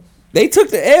loss. They took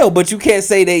the L, but you can't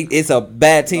say it's a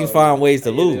bad teams find ways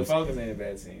to Yeah, lose. The Falcons ain't a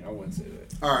bad team. I wouldn't say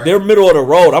that. All right. They're middle of the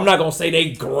road. I'm not gonna say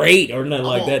they great or nothing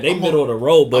like that. They I'm middle of the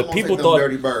road, I'm but gonna people take them thought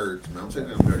dirty birds, man. I'm taking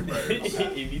them dirty birds.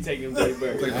 If you take them dirty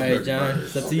birds. Take All them right, dirty John.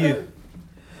 birds. It's up to you.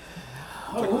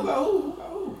 Who got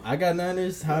who? I got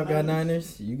Niners. How got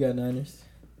Niners? You got Niners.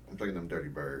 I'm taking them dirty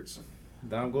birds.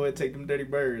 Dom, go ahead and take them dirty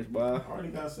birds, boy. I already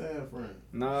got San Fran.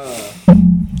 Nah.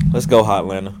 let's go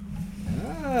Hotlanta.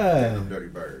 Taking Ah. them dirty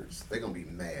birds. They gonna be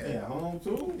mad. Yeah, home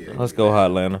too. Yeah, Let's go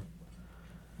Hotlanta.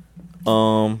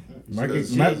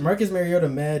 Marcus Mariota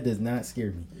mad does not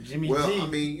scare me. Jimmy Well, G. I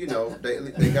mean, you know,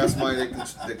 they got somebody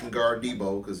that can guard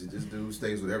Debo because this dude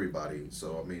stays with everybody.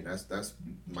 So I mean, that's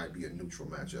might be a neutral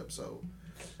matchup. So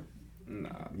Nah.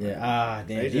 Yeah.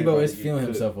 Damn. AJ Debo might is get feeling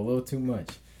cooked. himself a little too much.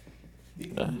 He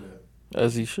can do that.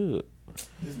 As he should.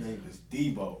 His name is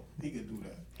Debo. He could do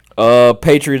that.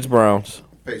 Patriots Browns.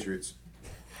 Patriots.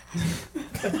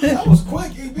 That was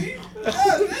quick, EB.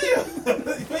 God damn.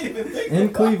 You ain't even think In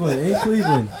about Cleveland. In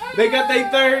Cleveland. They got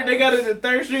the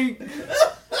third string.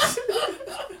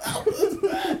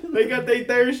 They got their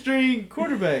third string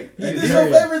quarterback. that. Is this your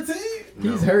favorite team?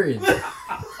 He's hurting.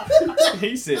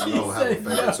 He said I don't have a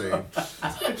favorite team.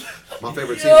 My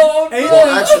favorite team. Yo, ain't Well,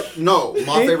 this- actually, no. My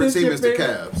ain't favorite this team your is the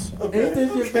favorite- Cavs. Ain't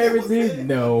this your favorite team?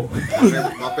 No.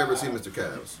 My favorite team is the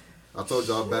Cavs. I told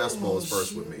y'all basketball was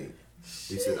first with me.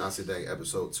 He said, I said that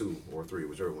episode 2 or 3,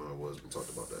 whichever one it was. We talked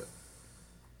about that.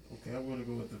 Okay, I'm gonna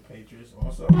go with the Patriots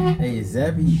also. Hey,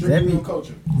 Strictly on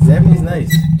coaching. Zappy's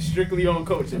nice. Strictly on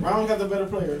The coaching. Browns got the better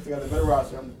players. They got the better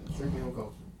roster. I'm strictly on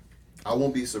coaching. I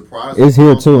won't be surprised. It's if here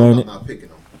Browns too, win. ain't I'm it? not picking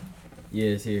them. Yeah,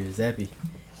 it's here. Zappy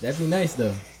nice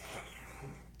though.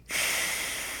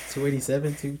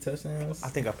 287, 2 touchdowns. I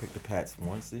think I picked the Pats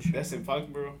once this year. That's in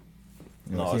Foxborough.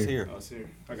 No, it's here. Oh, it's here.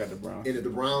 I got the Browns. And if the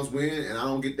Browns win and I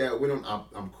don't get that with them,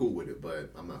 I'm cool with it, but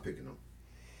I'm not picking them.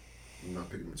 I'm not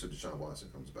picking them until Deshaun Watson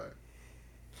comes back.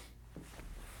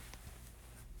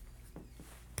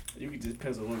 You can just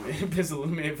pencil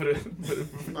him in for the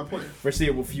I'm not playing.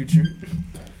 foreseeable future.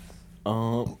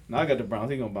 Um, No, I got the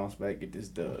Browns. He gonna bounce back, get this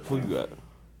dub. who you got?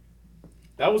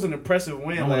 That was an impressive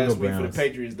win I'm gonna last go week for the Browns.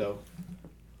 Patriots, though.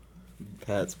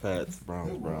 Pats, Browns,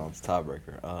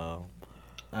 tiebreaker.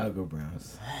 I'll go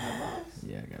Browns.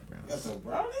 Yeah, I got Got Browns. the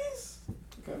Brownies.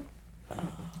 Okay.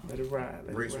 Let it ride.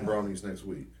 Let Bring it some ride. brownies next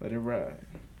week. Let it ride.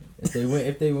 If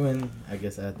they win, I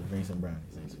guess I have to bring some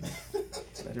brownies next week.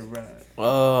 Let it ride.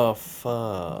 Oh,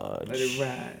 fudge. Let it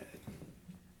ride.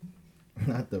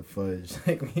 Not the fudge.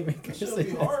 Like we make It should be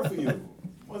hard for you.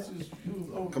 Once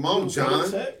Come on,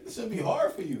 John. It should be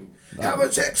hard for you. Have a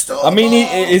check store. I mean,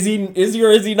 is he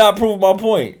or is he not proving my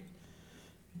point?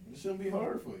 It shouldn't be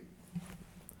hard for you.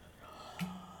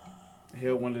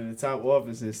 Held one of the top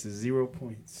offenses to 0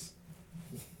 points.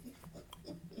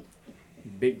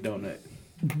 Big donut.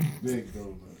 Big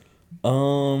though,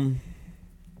 man.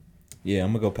 Yeah, I'm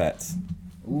gonna go Pats.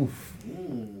 Oof.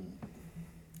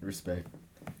 Respect.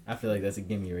 I feel like that's a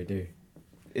gimme right there.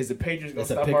 Is the Patriots gonna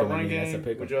That's a stop pick our 'em, I run mean, that's a game?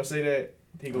 pick 'em. Would y'all say that?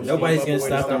 He gonna Nobody's scheme up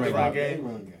gonna a way to stop them the right run now. game?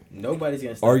 Run game. Nobody's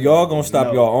gonna stop. Are y'all gonna stop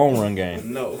No. your own run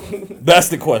game? No. That's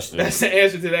the question. That's the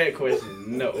answer to that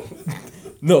question. No.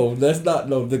 No, that's not.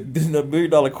 No, the $1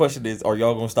 million question is: are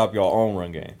y'all gonna stop your own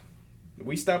run game?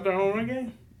 We stopped our own run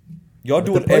game? Y'all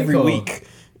do With it the play every call. week.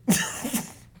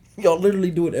 Y'all literally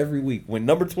do it every week. When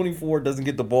number 24 doesn't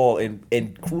get the ball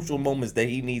in crucial moments that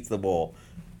he needs the ball,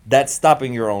 that's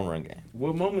stopping your own run game.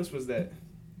 What moments was that?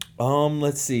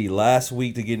 Let's see. Last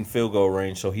week to get in field goal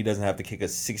range, so he doesn't have to kick a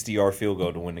 60-yard field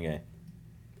goal to win the game.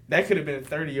 That could have been a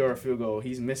 30-yard field goal.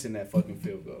 He's missing that fucking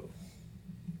field goal.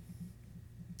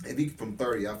 If he from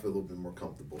 30, I feel a little bit more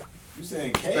comfortable. You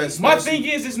saying K? Especially- My thing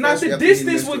is, it's not especially the after he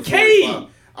distance missed with the K. 45.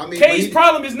 I mean, K's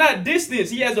problem is not distance.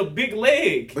 He has a big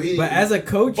leg. But, he, But as a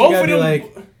coach, you Both gotta of be them.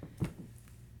 like,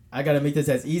 I gotta make this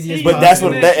as easy as But But that's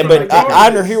what. possible. That's But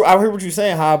right. I hear what you're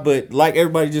saying, Ha. But like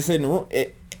everybody just said in the room,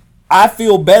 I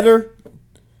feel better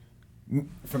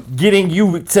from getting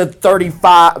you to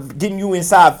 35, getting you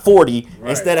inside 40, Right.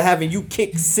 instead of having you kick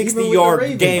Even with 60-yard the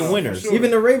Ravens. game winners. Sure.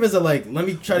 Even the Ravens are like, let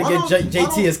me try to Why get don't-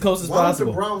 JT as close as why don't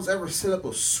possible. the Browns ever set up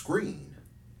a screen?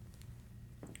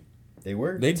 They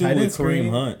were. They do Tight end with Kareem screen.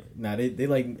 Hunt. Nah, they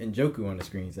like Njoku on the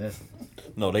screens. That's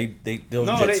No, they'll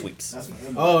No, jet they- sweeps. That's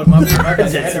oh my bad.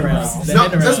 The head around. The No,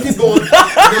 head around. let's keep going.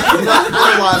 You're not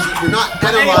analyzing. You're not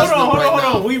Hey, analyzing hold it right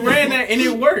on. now. We ran that and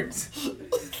it worked.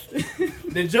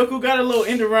 The Joku got a little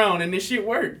end around and this shit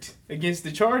worked against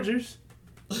the Chargers.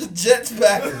 Jets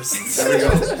backers. There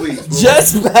we go. Please.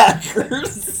 Jets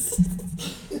backers.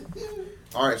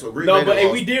 All right, so Green No, Bay but hey,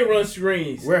 lost. we did run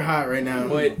screens. We're hot right now.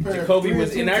 But Jacoby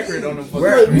was inaccurate on them.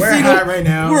 We're hot right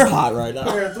now. We're hot right now.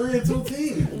 They're a 3-2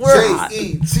 team. We're hot.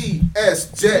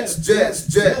 Jets,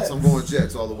 Jets. I'm going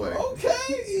Jets all the way.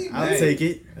 Okay. I'll Hey. take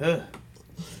it. I know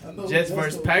Jets Jets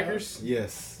versus don't Packers.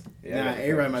 Yes. Yeah, I Nah, got the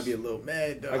A-Rod Packers. might be a little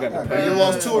mad. Though. I got the You Packers.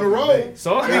 lost 2 in a row.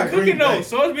 Sauce I been got cooking Green though. Bay.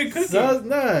 Sauce been cooking. So,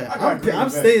 nah, got Green I'm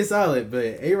Bay. staying solid, but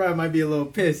A-Rod might be a little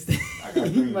pissed. I got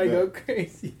He Green might Bay. go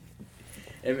crazy.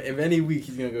 If any week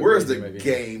he's gonna go Where's crazy, the maybe.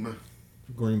 game?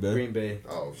 Green Bay. Green Bay.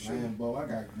 Oh, shit. Man, Bo, I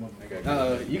got one. I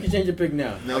got You can change your pick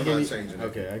now. No, I'll I'm give not you- changing it.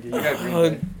 Okay, I'll give I you. got Green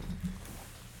Bay.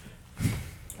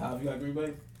 How you got Green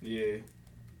Bay? Yeah.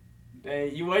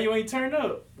 Dang, why you ain't turned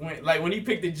up? When he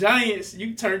picked the Giants,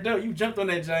 you turned up. You jumped on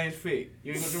that Giants pick.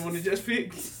 You ain't gonna do one to just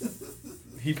pick.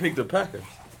 He picked the Packers.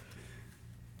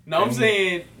 No, I'm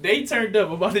saying they turned up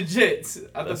about the Jets.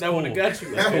 I thought That's that would have cool. got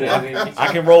you. That's cool. I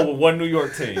can roll with one New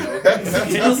York team.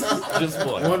 just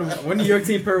one. One New York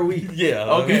team per week. Yeah.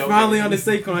 Okay. He's finally on the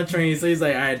Saquon train, so he's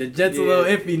like, all right, the Jets a little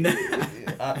iffy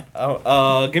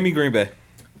now. Give me Green Bay.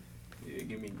 Yeah,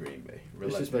 give me Green Bay.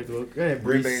 Relax. Disrespectful. Go ahead,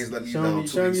 Green Brees. Bay is letting you Show down me, 2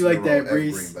 show weeks me in like a that, row at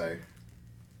Brees. Green Bay.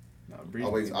 Nah,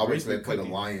 I'll wait till they been play the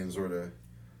cooking. Lions or the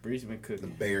Brees been cooking.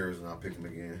 Bears, and I'll pick them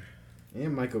again.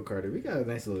 And Michael Carter. We got a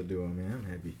nice little duo, man. I'm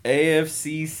happy.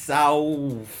 AFC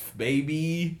South,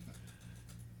 baby.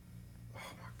 Oh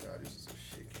my God, this is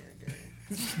a shit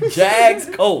can game. Jags,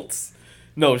 Colts.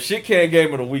 No, shit can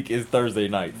game of the week is Thursday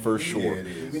night for Yeah, sure. it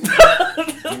Give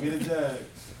is. me the Jags.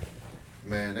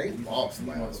 Man, they lost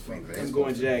last week. Man. I'm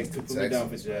going Jags. Put me down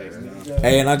for Jags. man. No.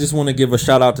 Hey, and I just want to give a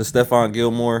shout out to Stephon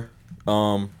Gilmore.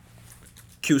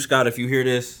 Q Scott, if you hear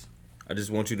this, I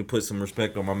just want you to put some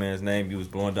respect on my man's name. He was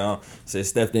blowing down. Said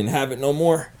Steph didn't have it no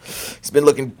more. It's been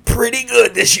looking pretty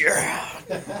good this year.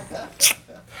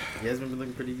 He has been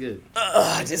looking pretty good.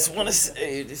 I just want to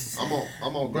say this. I'm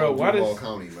on Bro, go why Duval does-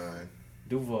 County, man.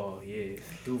 Duval, yeah.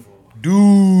 Duval.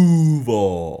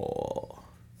 Duval.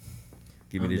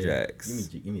 Give me I'm the there. Jags.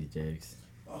 Give me the Jags.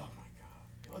 Oh my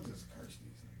God. Y'all just cursed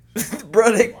these.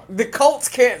 Bro, the Colts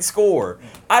can't score.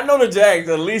 I know the Jags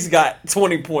at least got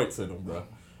 20 points in them, bro.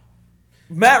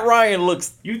 Matt Ryan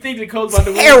looks You think the Colts about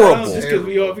to win Terrible. the just because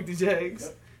we all picked the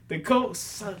Jags? The Colts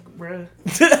suck, bruh.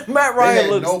 Matt They Ryan had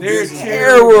looks no they're business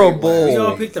terrible. winning We all last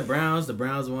week. picked the Browns. The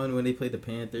Browns won when they played the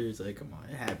Panthers. Like, come on,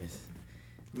 it happens.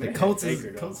 The Man, Colts Baker,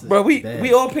 is though. Bro, we bad.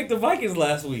 all picked the Vikings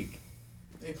last week.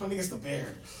 They playing against the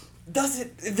Bears. Does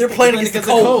it? They're playing against the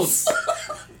against the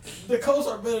Colts. The Colts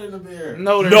are better than the Bears.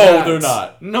 No, they're No, not. they're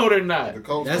not. No, they're not. The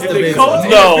Colts. That's If the the Bears. Colts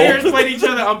and No. the Bears played each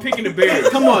other, I'm picking the Bears.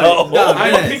 Come on, No. dog,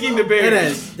 I'm deadass. picking the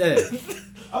Bears. Deadass.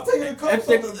 I'm taking the Colts If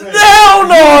over the they- Bears. Hell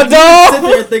no, Sit dog.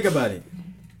 there and think about it.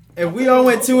 If we all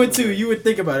went 2-2, you would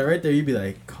think about it right there. You'd be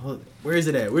like, "Where is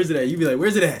it at? Where's it at?" You'd be like,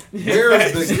 "Where's it at?"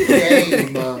 Where's the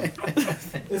game?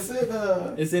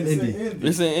 It's in Indy.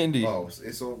 It's in Indy. Oh,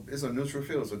 it's a neutral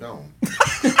field. It's a dome.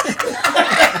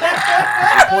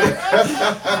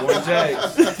 Going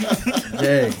Jags.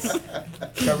 Jags.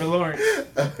 Trevor Lawrence.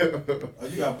 Oh,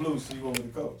 you got blue, so you going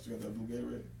with the Colts. You got that blue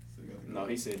Gatorade. So you got the- No,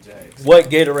 he said Jags. What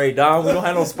Gatorade, Don? We don't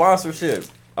have no sponsorship.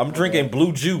 I'm drinking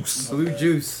blue juice. Blue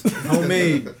juice,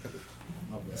 homemade.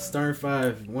 Stern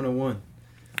 5 101.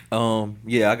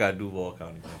 Yeah, I got Duval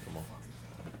County. Man. Come on.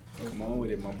 Come on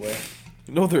with it, my boy.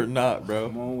 No, they're not, bro.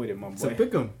 Come on with it, my So boy.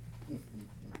 pick 'em.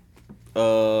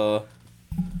 Never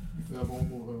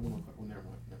mind. My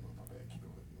bad. Keep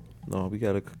going. No, we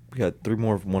got 3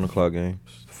 more 1 o'clock games.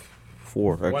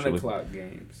 4 1 actually. o'clock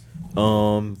games.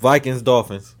 Vikings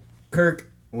Dolphins.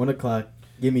 Kirk 1 o'clock.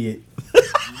 Give me it.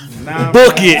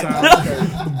 Book it.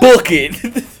 Book it.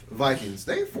 Vikings.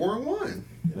 They 4-1.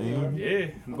 Yeah,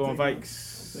 I'm going Vikes.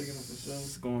 Taking them for sure.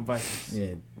 Going Vikings.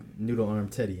 Yeah, noodle arm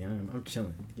Teddy. I'm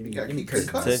chilling. Give me, You got give me Kirk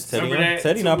Kirk. Cousins.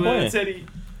 Teddy not playing. Teddy.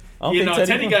 I don't You think know,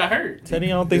 Teddy playing. got hurt. Teddy, I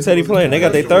don't think Teddy playing. They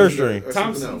got their third string. Or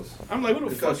something Thompson. else. I'm like, who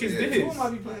the fuck is Yeah. this? Who might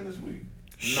be playing this week?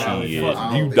 Nah, Shit. fuck.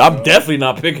 I don't think I'm so. definitely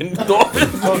not picking the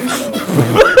Dolphins.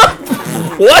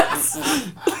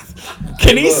 What?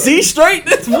 Can he see straight?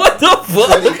 What the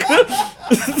fuck?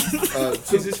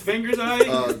 Is his fingers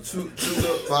alright? To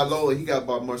Lola, he got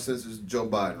about more sense as Joe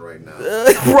Biden right now.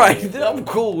 Right, I'm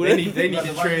cool with They it. need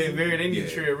to tread very. They need Yeah. to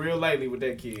tread real lightly with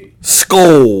that kid.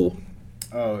 Skull.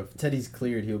 Oh, if Teddy's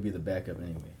cleared, he'll be the backup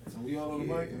anyway. So we all on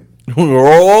the Vikings.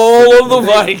 All of the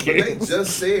But they Vikings.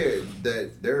 just said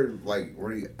that they're like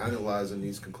really analyzing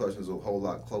these concussions a whole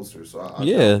lot closer. So I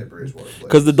Yeah. doubt that Bridgewater plays.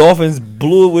 Because the Dolphins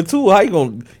blew it with 2. How you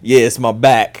gonna? Yeah, it's my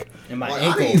back. And my Like,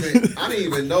 ankle. I didn't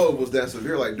even know it was that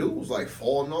severe. Like, dude was like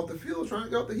falling off the field trying to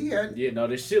go up there. He had, Yeah, no,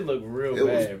 this shit look real It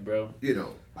was- bad, bro. you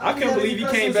know, I couldn't had a believe he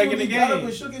concussion came back soon in the he got up game.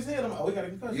 and shook his head. I'm like, oh, he got a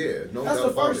concussion. yeah, no That's doubt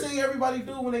the about first it. thing everybody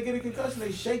do when they get a concussion.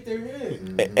 They shake their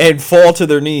head. And fall to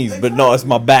their knees. But no, it's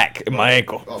my back and my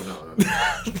ankle. Oh no.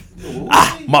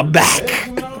 My back.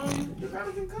 You got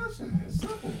a concussion. It's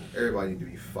simple. Everybody need to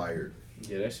be fired.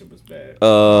 Yeah, that shit was bad.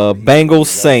 Bengals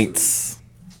Saints.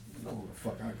 You know who the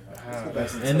fuck I got. Ah,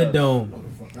 That's In the dome. know who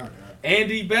the fuck I got.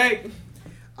 Andy back.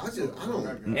 I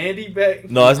don't. Andy back.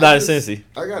 No, it's not I in just- Cincy.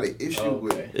 I got an issue Okay.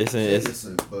 with It's in. It's,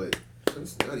 Jameson, but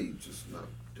Cincinnati just not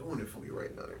doing it for me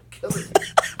right now. They're killing me. Oh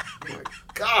my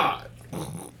God.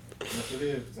 Yes, it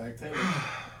is. Zach Taylor.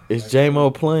 is J-Mo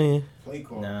playing? Play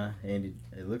call. Nah, Andy.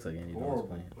 It looks like Andy Dalton's Horrible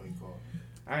playing. play call.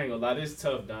 I ain't gonna lie, this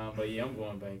tough, Don, but yeah, I'm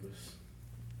going Bengals.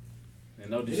 And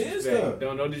no It is disrespect.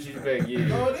 tough. No disrespect, yeah.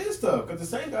 No, it is tough because the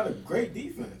Saints got a great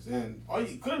defense, and all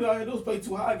you had to do is play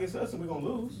too high against us, and we're gonna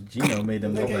lose. Gino made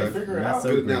them They look can't like figure it not out. so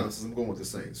Good great. analysis. I'm going with the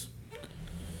Saints.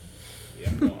 Yeah,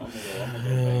 I'm gonna go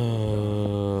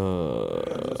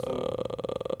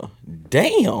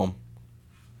Damn.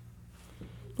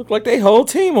 Look like they whole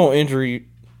team on injury.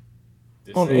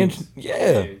 Bengals. On the Saints.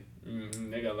 yeah.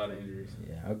 They got a lot of injuries.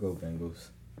 Yeah, I'll go Bengals.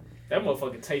 That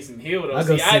motherfucker Taysom Hill though. I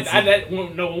go See, I Cincy. that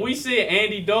when we said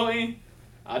Andy Dalton,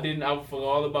 I forgot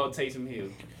all about Taysom Hill.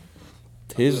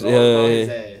 His I forgot all about his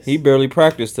ass. he barely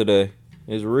practiced today.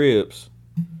 His ribs.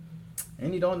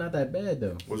 Andy Dalton not that bad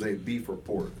though. Was a beef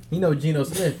report. He know Geno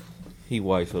Smith. He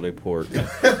white, so they pork.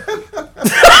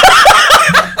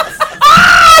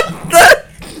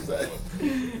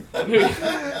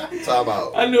 Talk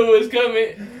about. I knew it was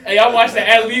coming. Hey, I watched the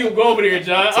alley-oop go over there,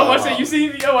 John. I watched it. You see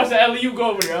me? I watched the alley-oop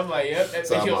go over there. I'm like, yep, that's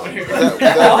Talk it about. over there.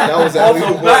 That was Off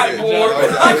alley-oop the backboard.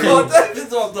 That I was caught alley-oop. that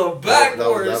just off the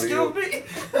backboard. That was Excuse me.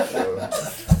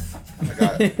 I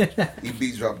got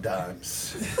EB drop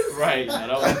dimes. Right.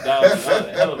 No, that was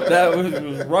a hell of a That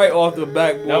was right off the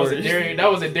backboard. That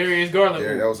was a Darius Garland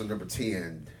There, move. that was a number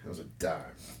 10. That was a dime.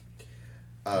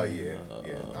 Oh yeah.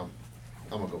 I'm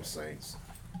gonna go Saints.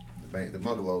 The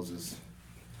Bungalows is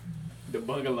The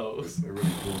Bungalows. they really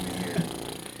blew me in.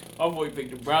 My boy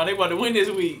picked the Brown. They about to win this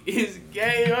week. His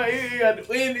game right here. He got to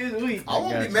win this week. I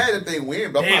won't be mad if they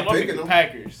win, but Damn, I'm not I'm picking picking them. the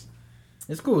Packers.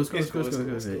 It's cool. It's cool. It's It's cool. cool, It's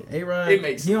cool. it's It's cool, cool. A-Rod, It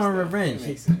makes he sense, on though. revenge. It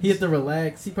makes He sense. hit the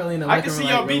relax. He probably in the I locker can see room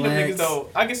y'all like, beating them relax. niggas though.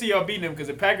 I can see y'all beating them because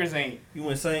the Packers ain't You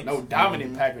went Saints. no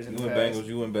dominant Packers in You the went past. Bengals.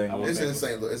 You went I Bengals. went It's Bengals. in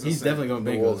St. Louis. He's definitely going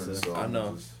New Bengals, Orleans, so. so I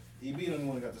know. EB don't even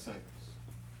want to got the Saints.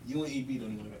 You and EB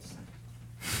don't even got the Saints.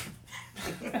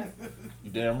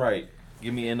 You damn right.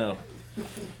 Give me NO.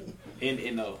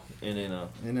 In NO.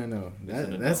 No.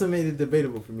 That's what made it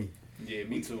debatable for me. Yeah,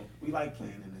 me too. We like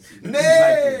playing in the Super Bowl.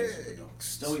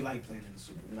 Next. Joey like playing in the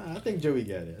Super Bowl. Nah, I think Joey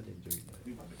got it.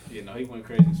 We about to- Yeah, no, he went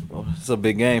crazy in Super Bowl. It's a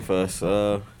big game for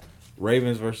us.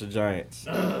 Ravens versus Giants.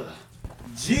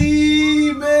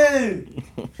 G-Man!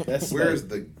 That's Where's spite.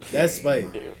 the? That's spite.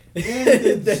 We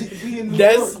in New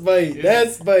That's York. spite.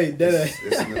 That's spite.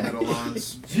 It's in the middle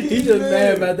lines. He just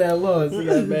mad about that loss. He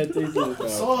got bad taste in his mouth.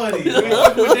 Sorry.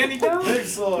 With Danny Jones? Big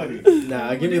sorry.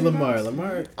 Nah, give me Lamar.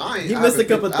 Lamar. I ain't- He I missed a haven't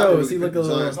couple picked- I haven't throws. He really looked a picked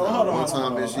the little. Giants Hold now on, one hold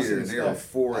time on. this year, and they are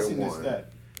 4-1.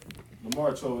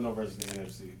 Lamar 12-0 versus the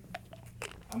NFC.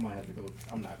 I might have to go.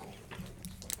 I'm not going.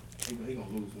 He gonna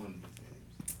lose one of these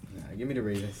games. Nah, give me the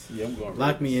Ravens. Yeah, I'm going.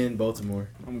 Lock me in, Baltimore.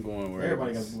 I'm going where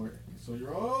Everybody got more. So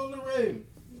you're all the Ravens.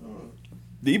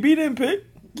 DB didn't pick.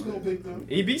 You gonna pick them?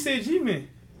 EB said G-Man.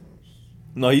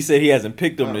 No, he said he hasn't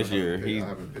picked I them this haven't year. picked- He I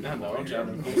haven't picked I them know, all I'm year.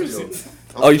 trying to- I'm still-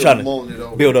 Oh, you still trying to mulling it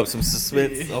over. build up some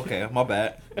suspense. Okay, my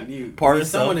bad. Pardon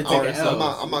someone to yourself. take Pardon an I'm yourself.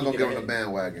 not gonna get on the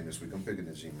bandwagon this week. I'm picking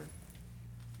the G-Man.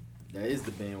 That is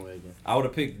the bandwagon. I would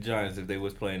have picked the Giants if they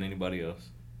was playing anybody else.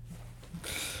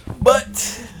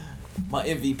 But my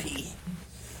MVP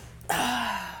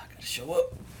gotta show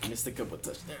up. Missed a couple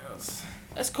touchdowns.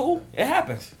 That's cool. It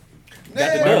happens.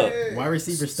 Got the dub. Wide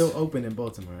receiver still open in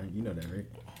Baltimore. Right? You know that, right?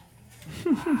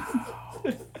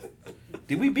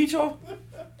 Did we beat y'all?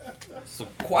 So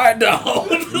quiet down.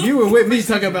 You were with me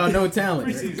talking about no talent.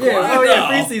 Preseason. Yeah, oh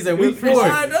yeah, preseason, week 4.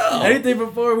 Quiet down. Anything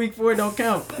before week 4 don't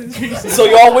count. So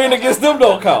y'all win against them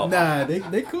don't count. Nah,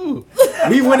 they cool.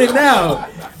 We winning now.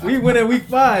 We winning week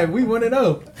 5. We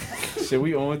 1-0. Shit,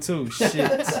 we on 2.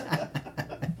 Shit.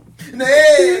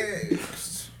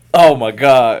 Next. Oh my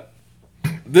god.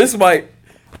 This might,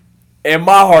 in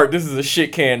my heart, this is a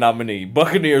shit can nominee.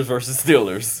 Buccaneers versus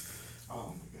Steelers.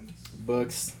 Oh my goodness.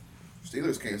 Bucks.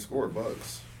 Steelers can't score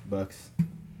Bucks. Bucks.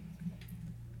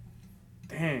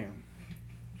 Damn.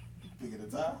 Pick it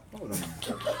a tie. Hold on.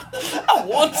 I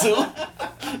want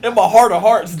to. In my heart of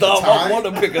hearts, dog, I tie? want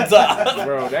to pick a tie.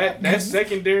 Bro, that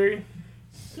secondary,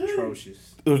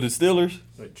 atrocious. The Steelers?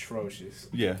 Atrocious.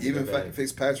 Yeah. Even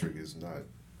Fitzpatrick is not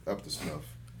up to snuff.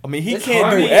 I mean, he It's can't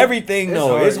hard. do everything, It's though.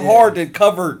 hard, it's yeah. hard to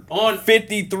cover On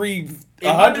 53, in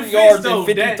 100 defense, yards though, and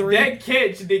 53. That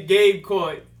catch that Gabe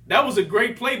caught, that was a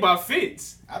great play by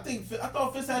Fitz. I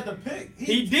thought Fitz had the pick.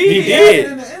 He did. He He did. had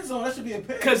it in the end zone. That should be a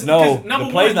pick. Cause No, number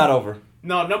the play's one- not over.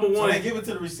 No, number So one. they give it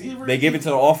to the receiver. They give it to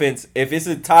the offense. If it's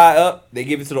a tie up, they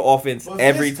give it to the offense Well,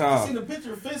 every Fitz, I seen time. the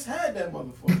picture. Fitz had that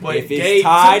motherfucker. But If Gabe it's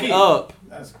tied took it. up,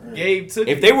 That's crazy. Gabe took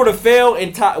if it. they were to fail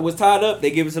and was tied up, they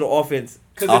give it to the offense.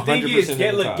 Because the thing 100% is, of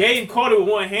the look, time. Gabe caught it with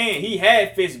one hand. He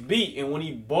had Fitz beat, and when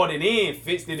he bought it in,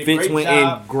 Fitz did a Fitz great went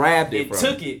job and grabbed it and from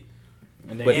took him. it.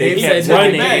 And then But And they he kept said,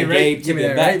 running "Give me and that, Gabe give took me it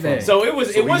that back right from him. back." So it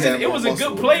was So it we wasn't have it was a more good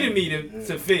muscle. play to me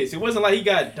to Fitz. It wasn't like he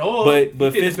got dogged. But He did the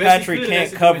best he Fitzpatrick could in that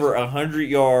can't cover situation. 100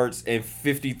 yards and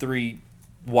 53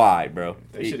 wide, bro.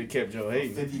 They should have kept Joe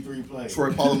Hayden. 53 plays. Troy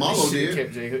They Polamalu should have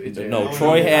did. kept Jay. No, no,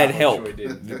 Troy no, had no, help. Troy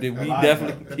did. We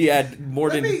definitely he had more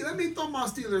Let than. me throw my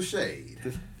Steelers shade.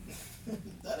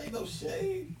 That ain't no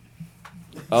shade.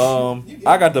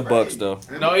 I got the Bucks though.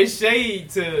 No, it's shade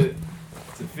to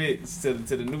Fitz to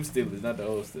the new Steelers, not the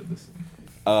old Steelers.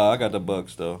 I got the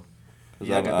Bucks though. 'Cause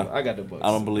Yeah, I I got the Bucks.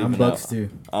 don't believe I'm in Bucks that. too.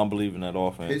 I don't believe in that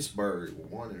offense. Pittsburgh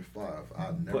 1-5.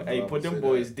 I never. Hey, thought put I would them say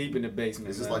boys that. deep in the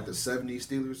basement. Is this man. like the '70s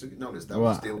Steelers? No, that Well,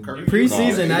 was still Kirk.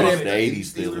 preseason, No, I didn't- the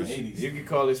 80s Steelers. 80s. You can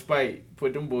call it spite.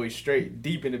 Put them boys straight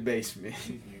deep in the basement.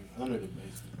 Under the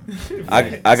basement.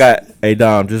 I got hey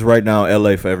Dom just right now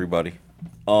LA for everybody.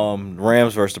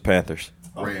 Rams versus the Panthers.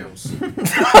 Rams. No,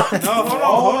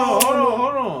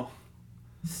 hold on.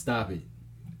 Stop it.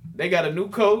 They got a new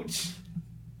coach,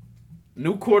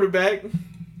 new quarterback.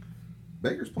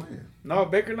 Baker's playing. No,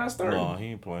 Baker not starting. No, he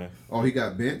ain't playing. Oh, he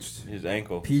got benched. His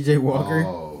ankle. PJ Walker.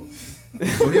 Oh,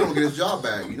 so he don't get his job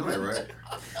back. You know that, right?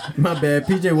 My bad.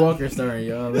 PJ Walker starting,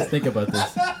 y'all. Let's think about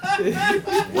this.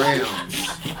 Rams.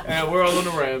 And we're all on the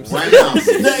Rams.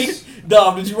 Rams.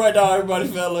 Dom, did you write down everybody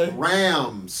fella?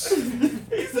 Rams.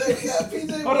 He said he got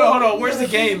PJ. Hold on. Where's the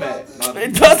game at? No,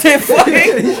 It doesn't fucking.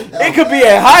 It could be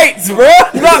at Heights, bro.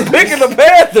 I'm not picking the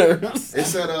Panthers.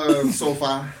 It's at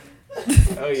SoFi.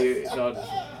 oh yeah.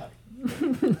 No.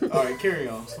 All right, carry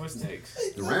on. What's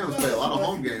next? The Rams play a lot of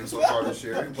home games so far this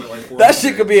year. They can play like 4 That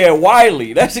shit could be at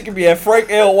Wiley. That shit could be at Frank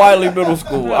L. Wiley Middle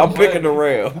School. I'm picking the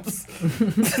Rams.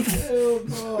 Hell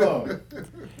no.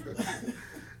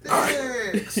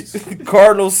 Next.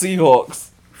 Cardinals, Seahawks.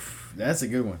 That's a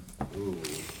good one. Ooh.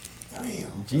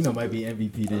 Damn. Gino might be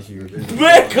MVP this year.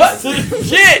 Man, cut to the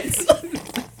shit.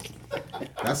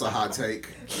 That's a hot take.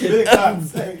 Big hot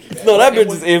take. No, that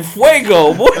bitch is in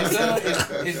fuego, boy.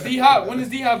 Is D Hop? When is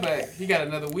D Hop back? He got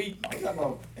another week. He got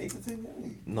about 8 to 10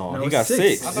 games. No, No, he got 6.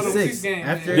 six. I thought it was 6 games.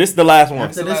 After- This is the last one.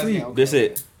 After this week. This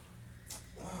it.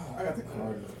 I got the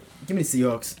Cardinals. Give me the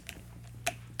Seahawks.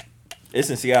 It's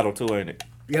in Seattle too, ain't it?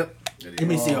 Yep. Give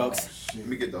me Seahawks. Let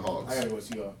me get the Hawks. I gotta go with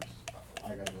Seahawks. I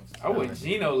gotta go with I went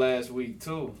Gino last week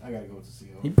too. I gotta go with the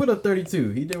Seahawks. He put up 32.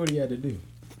 He did what he had to do.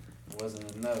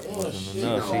 Wasn't enough. Oh, shit.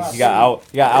 No, No. he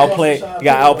got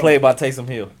outplayed by Taysom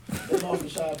Hill. They lost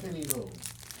Rashad Penny though.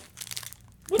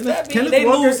 What's Kenneth- that mean? Kenneth They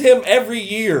Walker- lose him every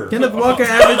year. Kenneth Walker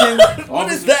averaging. What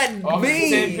does that Offensive 10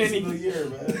 mean? penny. This is the year,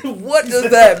 man. What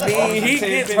does that mean? He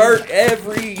gets hurt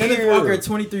every Kenneth year. Walker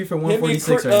 23 for Him and 146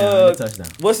 right Cr- now and a touchdown.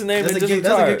 What's the name? That's a That just game.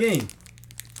 That's a retired? good game.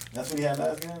 That's what he had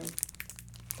last game?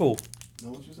 Who? Know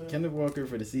what you said? Kenneth Walker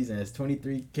for the season has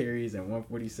 23 carries and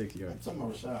 146 I'm yards. talking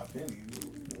about Rashad Penny.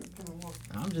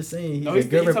 I'm just saying he's No, a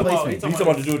good replacement. He's talking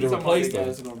about the dude to he's talking about replace the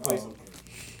guys them. to replace him.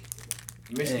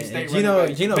 Michigan And State Gino- running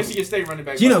back. Gino- Michigan State running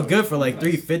back. Gino by the way. good for like Nice.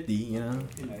 350, you know,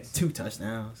 He nice. 2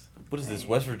 touchdowns. What is this?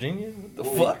 West Virginia? What the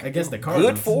Ooh. fuck? I guess the Good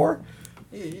Cardinals. for?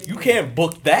 Yeah, yeah, You yeah. can't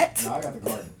book that. No, I got the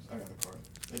Cardinals.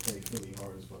 They played Philly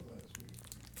hard as fuck last week.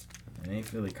 And ain't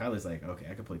Philly. Kyler's like, okay,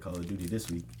 I can play Call of Duty this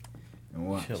week and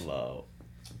watch. Chill out.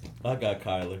 I got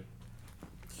Kyler.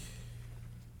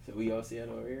 So we all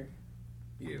Seattle over here.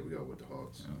 Yeah, we go with the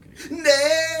Hawks. Okay.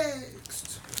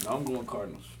 Next. No, I'm going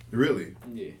Cardinals. Really?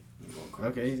 Yeah. I'm going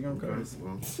Cardinals. Okay, he's gonna Cardinals.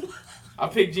 Well, I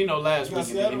picked Gino last You got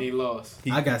week Seattle? and he lost.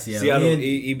 I got Seattle. Seattle, And-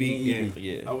 EB. and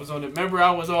Yeah. I was on the. Remember,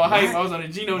 I was all hype. I was on the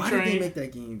Gino Why did they train. make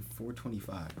that game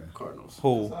 425, bro? Cardinals.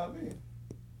 Who? That's how I mean.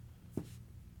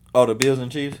 Oh, the Bills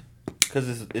and Chiefs?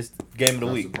 Because it's game of the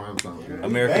that's week. the prime time game.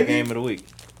 American Baby. game of the week.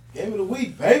 Game of the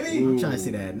week, baby. I'm trying to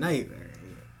see that at night.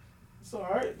 It's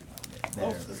alright. There.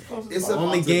 It's The about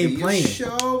only to game be a playing.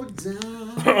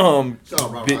 showdown. Shout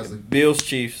out Robert Isley. Bills,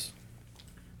 Chiefs.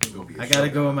 It's gonna be a I gotta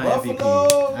go with my Buffalo.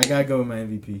 MVP. I gotta go with my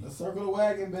MVP. Let's circle the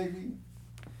wagon, baby.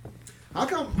 How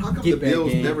come Get the back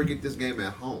Bills game. never get this game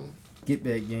at home? Get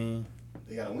back game.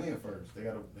 They gotta win first. They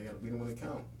gotta beat them when it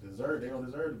counts. They don't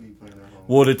deserve to be playing at home.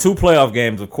 Well, the 2 playoff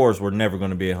games, of course, were never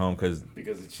going to be at home because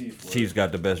Because the Chiefs. were- Chiefs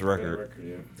got the best better record.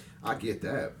 Yeah. I get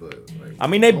that, but like, I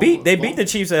mean, they beat the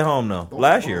Chiefs at home though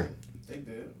last year. They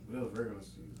did. But it was regular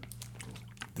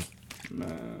season.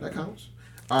 Man. that counts.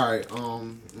 All right. Not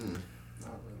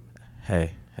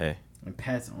really. Hey, And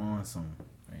Pat's on some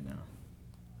right now.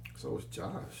 So it's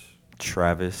Josh.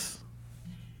 Travis,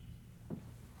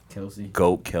 Kelsey.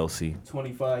 Goat Kelsey.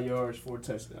 25 yards, 4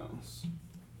 touchdowns.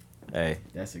 Hey,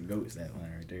 That's a goat stat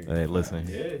line right there. hey, listen,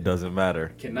 Yeah. doesn't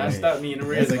matter. Cannot Right. stop me in the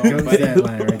red That's a zone. goat buddy. stat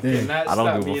line right there. Cannot I stop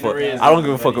don't me give a in fuck. the red I don't zone,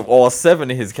 give a fuck buddy. if all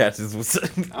 7 of his catches was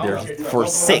there care. for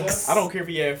 6. I don't care if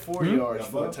he had 4 yards, Yeah,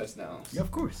 4 but- touchdowns. Yeah,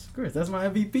 of course. That's my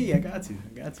MVP. I got to.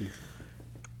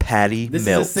 Patty This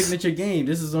Melt. is a signature game.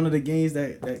 This is one of the games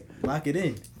that lock it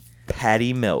in.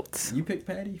 Patty Melt. You pick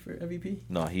Patty for MVP?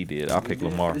 No, he did. I'll pick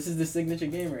Lamar. This is the signature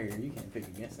game right here. You can't pick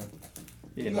against him.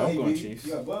 Yeah, You no, got I'm going EB? Chiefs.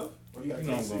 You got Buff? Or you got You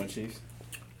know I'm KC? going Chiefs.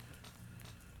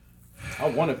 I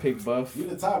want to pick Buff. You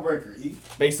the tiebreaker, E.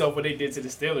 Based off what they did to the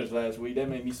Steelers last week, that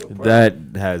made me so proud.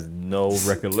 That has no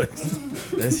recollection.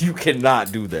 You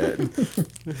cannot do that.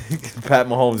 Pat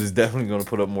Mahomes is definitely going to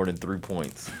put up more than 3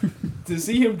 points. To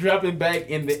see him dropping back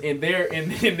in their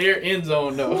end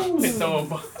zone though, and throwing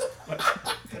ball.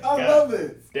 I love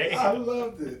it. Damn. I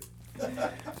loved it.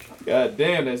 God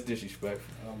damn, that's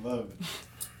disrespectful. I love it.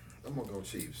 I'm gonna go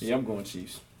Chiefs. Yeah, I'm going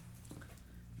Chiefs.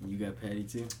 You got Patty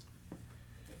too?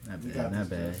 Not You bad, got not this,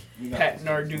 bad. Jess. You got Pat this,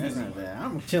 That's Narduzzi. not bad.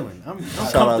 I'm chilling. I'm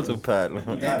Shout out to comfortable. Pat.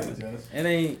 You got it, Jess. It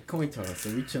ain't coin toss, so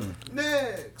we chilling.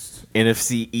 Next.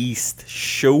 NFC East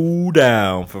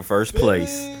showdown for first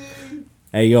place.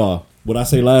 Hey y'all, what I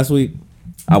say last week?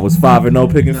 I was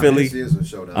 5-0 picking No, Philly. this is a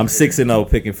showdown. I'm 6-0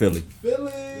 picking Philly.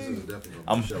 Philly. This is definitely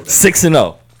a I'm showdown.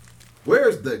 6-0.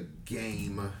 Where's the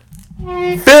game?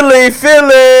 Philly.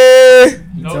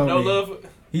 No love.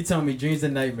 He told me dreams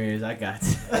and nightmares. I got you.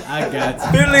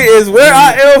 Philly is where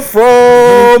I am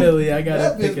from. Philly, I got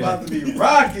That to bitch pick it about up. to be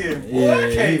rocking. Boy, Yeah,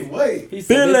 I can't wait. He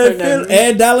said they turned that Philly,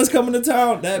 and Dallas coming to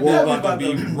town. That That bitch about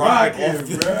to be rocking off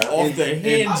the I turned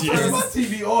hinges. my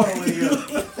TV all the way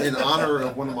up. In honor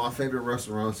of one of my favorite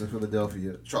restaurants in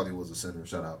Philadelphia, Charlie was a center.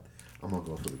 Shout out. I'm gonna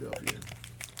go Philadelphia.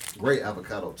 Great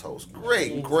avocado toast.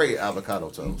 Great avocado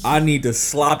toast. I need the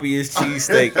sloppiest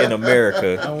cheesesteak in I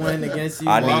America. went against you.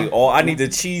 I need the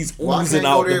cheese Why oozing can't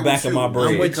out go there the back with of my you?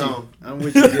 bread. with you. Come I'm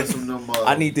with you. get some of them.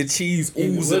 I need the cheese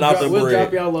We'll oozing out the we'll drop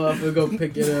bread. y'all off. We'll go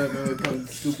pick it up and we'll come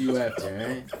scoop you after,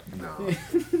 alright? Nah,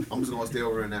 I'm just gonna stay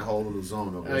over in that whole little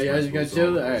zone over there. Oh, yeah, Nice you gonna little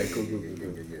chill? zone. Alright, cool.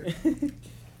 Yeah.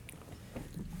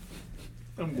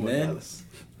 I'm going Man. Dallas.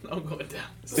 I'm going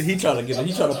Dallas. He trying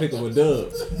to pick up a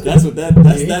dub. That's what that's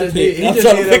he that just pick. need- he I'm just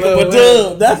trying to need pick a up a little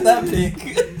dub. That's that pick.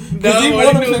 Cause he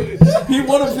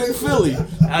wanna pick Philly.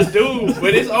 I do,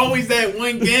 but it's always that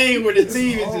one game where the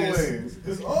team is just. Always.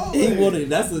 It's always. He wanted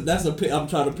that's a pick. I'm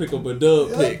trying to pick up a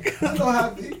dub pick. I know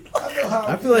how.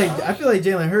 I feel like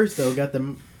Jalen Hurts though got that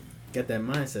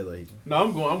mindset like No,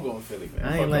 I'm going Philly, man.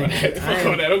 I ain't Fuck like- all that. I Fuck ain't-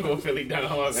 all that. I'm going Philly down.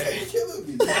 My bad. killing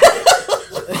me.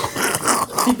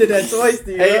 he did that twice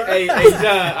to you. Hey,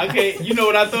 John. I can't. You know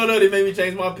what I thought of? It made me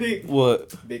change my pick.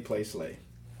 What? Big play Slay.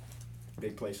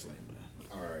 Big play Slay, man.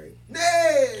 All right.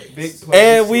 Next. Big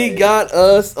play. And we Slay. got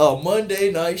us a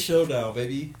Monday night showdown,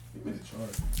 baby.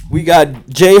 We got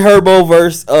Jay Herbo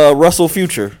versus Russell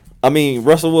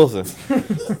Wilson.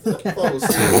 Oh,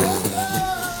 serious.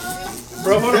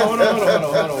 Bro, hold on.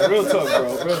 Real talk.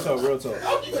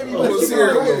 Oh,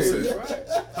 serious.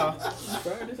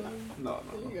 No.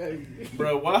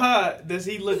 Bro, why does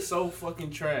he look so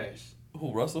fucking trash?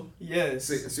 Who, Russell? Yes.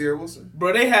 Sierra Wilson.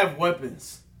 Bro, they have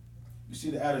weapons. You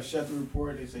see the Adam Schefter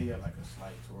report? They say he had like a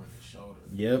slight toward the shoulder.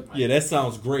 Yep. Yeah, that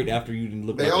sounds great after you didn't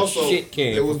look They like also a shit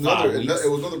can it was for 5 weeks.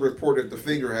 another report that the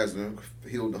finger hasn't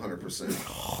healed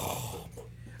 100%.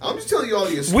 I'm just telling you all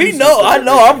the excuses. We know, I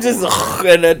know. I'm just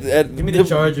Give me the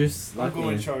Chargers. I'm Lock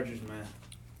going in. Chargers, man.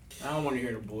 I don't want to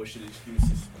hear the bullshit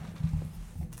excuses.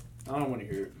 I don't want to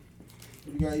hear it.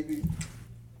 You got EB?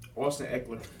 Austin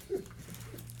Eckler.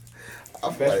 I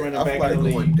Best feel like, running I back feel like in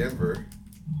the going league. Denver.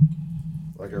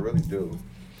 Like I really do.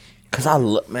 Cause I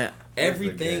look, man, Good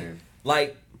everything game.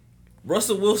 like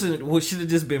Russell Wilson should have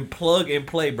just been plug and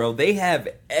play, bro. They have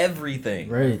everything.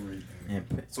 Right.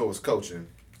 And So it's coaching.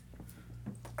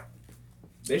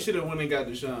 They should have went and got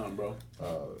Deshaun, bro.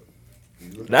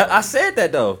 I said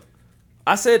that though.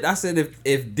 I said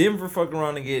if Denver fuck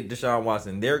around and get Deshaun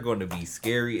Watson, they're going to be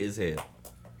scary as hell.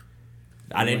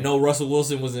 I didn't know Russell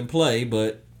Wilson was in play,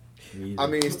 but I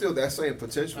mean, it's still that same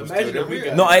potential. Imagine Still if we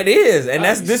there. got- no, it is, and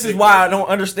I'd be this is sick, why I bro. don't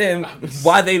understand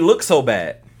why they look so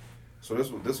bad. So this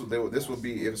would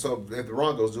be if the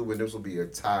Broncos do win, this will be a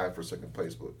tie for second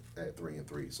place, but at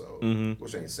 3-3. So Mhm.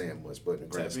 which ain't saying much, but in the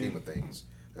grand Tap in. scheme of things,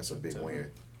 that's a big win.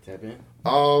 tap in.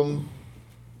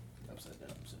 Upside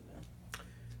down.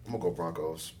 I'm gonna go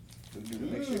Broncos. Do the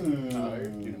mix shit.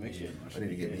 Mm. Do the mix shit. I need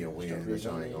to get me a win that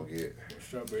y'all ain't gonna get.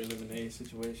 Strawberry lemonade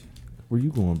situation. Where you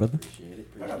going, brother? Appreciate it.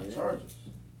 I got the Appreciate it. Chargers.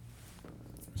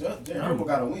 Jay Herbo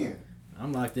got to win.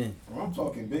 I'm locked in. I'm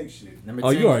talking big shit. Number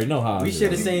Oh, 10. you already know how. I We feel. share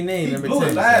the same name. He Number blew 10.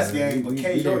 it last so game, but we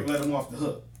K. there. York let him off the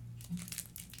hook.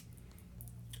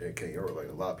 And K. York like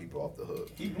a lot of people off the hook.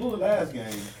 He blew it last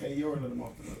game. K. York let him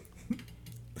off the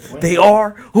hook. They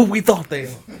are who we thought they are.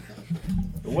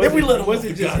 It we let him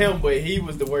wasn't off just the him, but he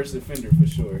was the worst offender for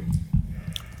sure.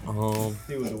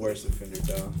 He was the worst offender,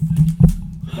 dog.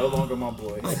 No longer my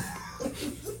boy.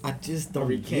 I just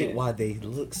don't get why they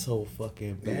look so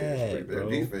fucking Yeah, it's pretty bad.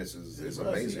 Their defense is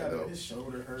amazing though. His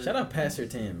shoulder hurt. Shout out Pat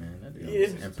Surtain, man. That dude Yeah.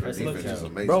 was Their impressive. defense is talent.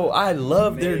 amazing. Bro, I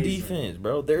love their Amazing. defense,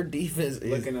 bro. Their defense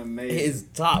Looking amazing. is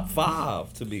top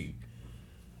 5 to me.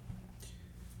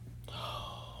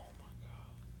 Oh my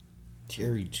god.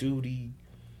 Jerry Judy,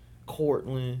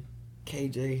 Cortland,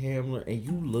 KJ Hamler, and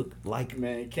you look like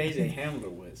Man, KJ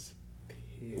Hamler was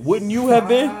pissed. wouldn't you have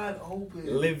been? Wide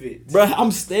open. Livid. Bro,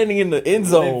 I'm standing in the end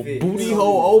zone, Live it. booty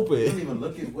hole Didn't open. even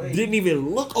look his way. Didn't even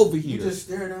look over He here. just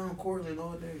stare down Cortland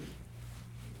all day.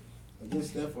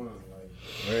 Against Stephon, like.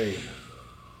 Right.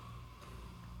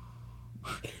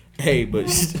 Hey, but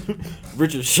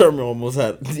Richard Sherman almost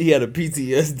had a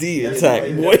PTSD Yes, attack.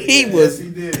 he Boy, did. he Yes, was he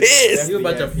did. pissed. You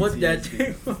about to Yeah, flip that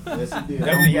PTSD. thing. Yes, he did.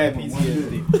 Definitely had One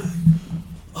dude. PTSD.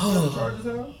 Oh. Chargers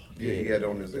out? Yeah, he had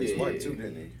on his Yeah, spike yeah, too,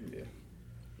 didn't he? Yeah.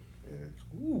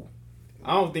 Yeah. Ooh.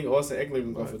 I don't think Austin Eckler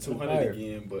will go for Fire. 200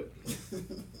 again, but yeah,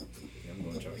 I'm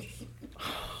going Chargers.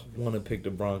 Want to pick the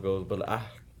Broncos, but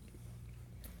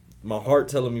my heart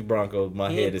telling me Broncos. My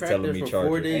He head ain't is telling me practiced for 4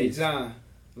 Chargers. Hey days. John,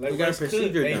 let We got Russ cook.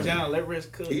 procedure Hey done. John, let Russ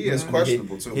cook. He is John.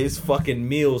 questionable too. His fucking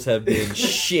meals have been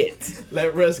shit.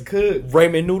 Let Russ cook.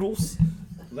 Ramen noodles.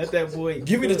 Let that boy.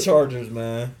 Give me the cook. Chargers,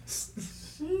 man.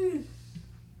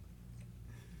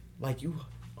 Like you.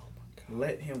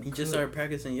 Let him. He cook. just started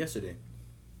practicing yesterday.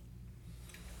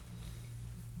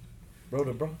 Bro.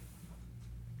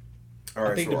 All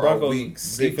right, I think so the our Broncos week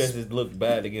 6. defenses looked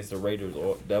bad against the Raiders.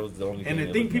 That was the only thing. And I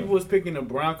that think looked people bad. was picking the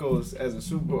Broncos as a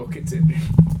Super Bowl contender.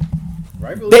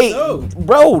 Rightfully so.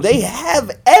 Bro, they have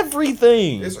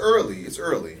everything. It's early. It's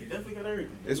early. He definitely got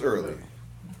everything. It's early.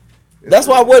 It's That's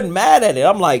why I early. wasn't mad at it.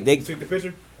 I'm like, they Took the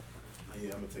picture. Yeah,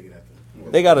 I'm gonna take it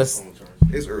after. They got a- On the Chargers.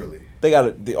 It's early.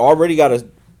 they already got a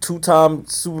 2-time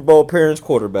Super Bowl appearance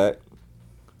quarterback.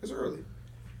 It's early.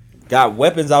 Got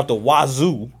weapons out the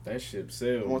wazoo. That ship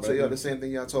sailed. I'm gonna tell y'all the same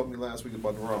thing y'all told me last week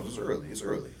about the Rams. It's early. It's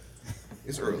early.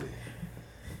 It's early.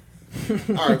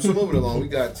 All right, so moving along, we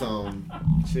got Chill,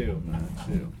 man.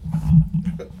 Chill.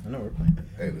 I know we're playing.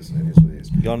 Hey, listen, it is what it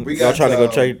is. Y'all We got, trying to go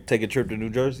take a trip to New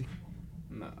Jersey?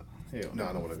 Nah. Hell. No,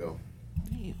 I don't want to go.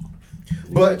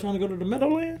 But But trying to go to the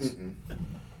Meadowlands? mm-mm.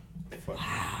 Fuck.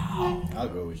 I'll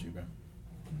go with you, bro.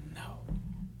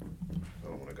 I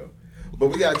don't want to go. But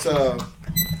we got the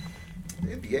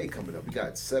NBA coming up. We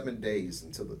got 7 days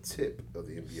until the tip of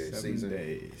the NBA 7 season.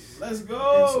 days. Let's And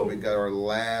go. so we got our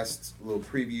last little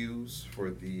previews for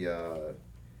the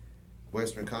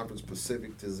Western Conference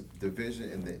Pacific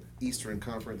Division and the Eastern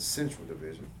Conference Central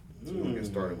Division. So we'll get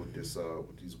started with this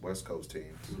with these West Coast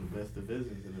teams. Two of the best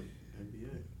divisions in the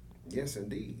NBA. Yes,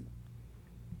 indeed.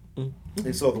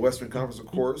 And so the Western Conference, of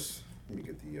course. Let me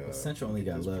get the Central only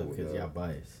got this love pulled because up. y'all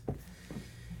biased.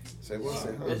 Say what?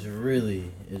 Say huh? It's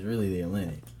really the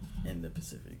Atlantic and the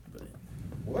Pacific, but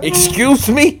What? Excuse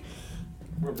me?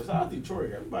 Bro, besides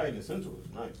Detroit, everybody in the Central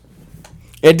is nice.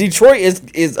 And Detroit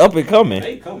is up and coming.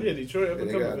 They come. Yeah, Detroit up Yeah, and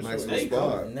they coming got a for nice sure. little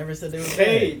spot. I never said they were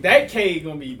K, bad. that K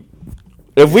gonna be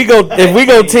If we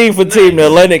go team for team, the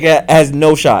Atlantic has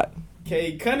no shot.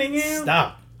 K Cunningham.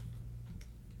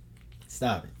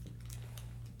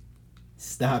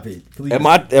 Stop it, please. Am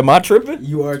I tripping?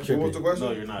 You are What was the tripping. question?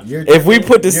 No, you're not. If we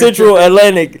put the You're Central tripping.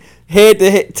 Atlantic head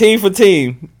to head, team for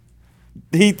team,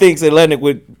 he thinks Atlantic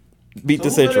would beat the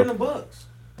So who better than Central. the Bucks?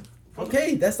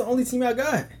 Okay, that's the only team I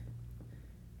got.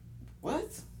 What?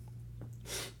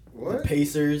 What? The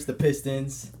Pacers, the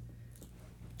Pistons,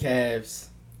 Cavs,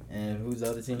 and who's the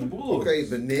other The team? Bulls. Okay,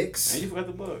 the Knicks. And you forgot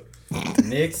the Bucks. The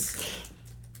Knicks.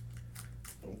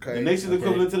 Okay. The Knicks is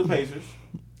equivalent to the Pacers.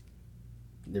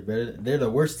 They're better. They're the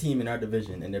worst team in our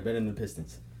division, and they're better than the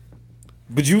Pistons.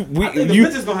 But you, I think the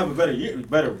Pistons gonna have a better year.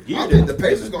 I think the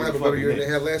Pacers gonna have a better year than they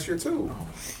had last year too.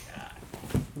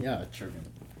 Yeah, tripping.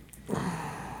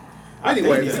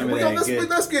 Anyway, think some of that good.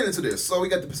 let's get into this. So we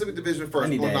got the Pacific Division I first.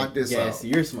 need We'll that knock this gas. out.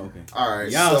 You're smoking. All right,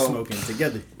 Y'all so smoking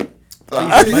together. Phoenix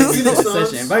Invite me to the Suns-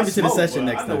 session. Invite me to the session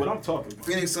next I know what time. I'm talking about.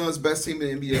 Phoenix Suns best team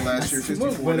in the NBA last year, Smoke,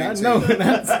 64 but I 18. know.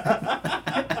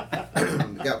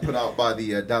 Got put out by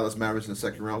the Dallas Mavericks in the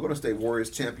second round. Golden State Warriors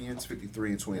champions,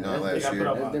 53-29 They last got put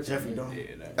out year. by Jeffrey Dahmer.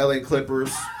 Yeah, that- LA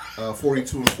Clippers,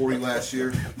 42-40 last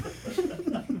year.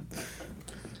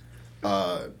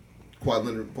 Kawhi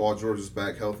Leonard, Paul George is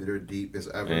back healthy. They're deep as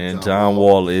ever. and John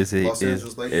Wall is Los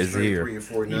Angeles Lakers here.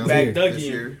 33-49 He back this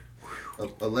again. year.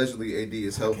 Allegedly, AD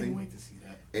is healthy. Can't wait to see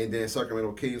that. And then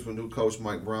Sacramento Kings with new coach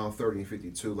Mike Brown,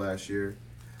 30-52 last year.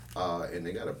 And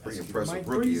they got a pretty impressive Mike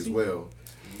rookie as Breezy. well.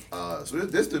 So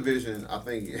this division, I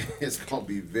think, is going to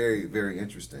be very, very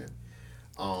interesting.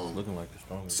 Looking like the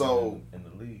strongest So- team in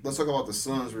the league. Let's talk about the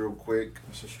Suns real quick.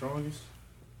 That's the strongest.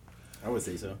 I would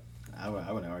say so. I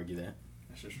wouldn't argue that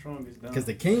That's the strongest. because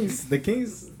the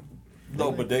Kings.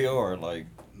 No, but they are like.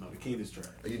 No, the King is trash.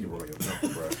 You need to roll your jumper,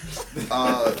 bro.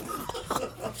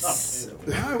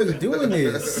 Why are we doing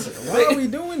this? Why are we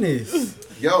doing this?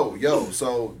 Yo.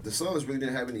 So the Suns really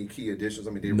didn't have any key additions.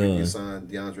 I mean, they None. really signed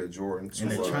DeAndre Jordan to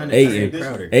And they're trying to Ayton. trade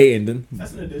Crowder. Ayton.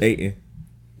 That's an addition. Ayton.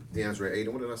 DeAndre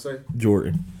Ayton. What did I say?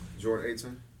 Jordan. Jordan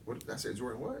Ayton. What did I say?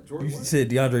 Jordan what? You Jordan what? said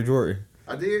DeAndre Jordan.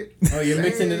 I did. Oh, you're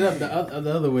mixing it up the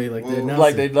other way, like they're Well,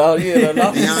 Like they know, yeah.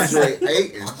 DeAndre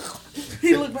Ayton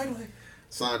He looked back like.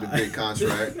 signed a big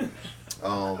contract.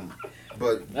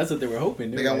 But That's what they were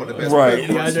hoping. they got one of the best Right. backcourts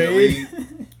in the DeAndre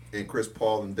league, and Chris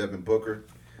Paul and Devin Booker.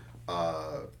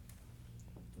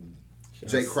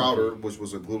 Jay Crowder, which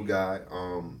was a glue guy,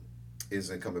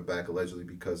 isn't coming back allegedly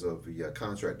because of the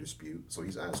contract dispute. So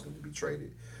he's asking to be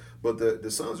traded. But the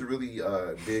Suns are really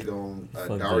big on Fuck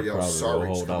Dario Jay Crowder, Saric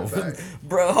hold coming on. back.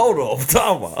 Bro, hold on.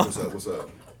 Talk about. What's up?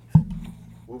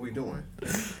 What we doing?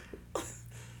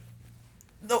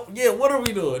 No, yeah, what are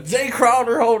we doing? Jay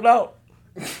Crowder holding out.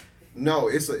 No,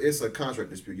 it's a contract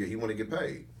dispute. Yeah, he want to get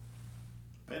paid,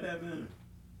 Pay that man.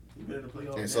 He been in the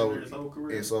playoffs and so his whole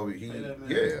career. and so he Pay that man.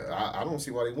 yeah. I don't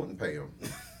see why they wouldn't pay him.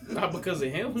 Not because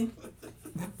of him.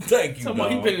 Thank you, Someone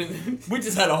he dog. been in. We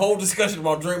just had a whole discussion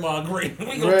about Draymond Green.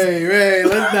 We gonna Ray,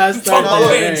 let's not talk start about No,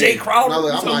 paying that. Jay Crowder. No,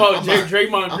 look, Talking about Draymond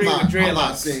Green with I'm not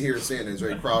dreadlocks. sitting here saying that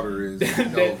Jay Crowder is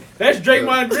That's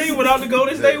Draymond Green without the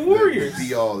Golden State Warriors.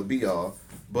 the be all.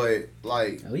 But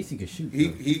like At least he can shoot.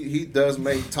 he does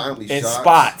make timely in shots.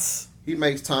 spots. He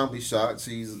makes timely shots.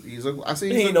 He's a I see.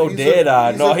 He he's ain't a- no he's dead a,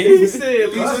 eye. he's No, a- He said at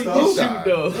He's least a he glue can guy. shoot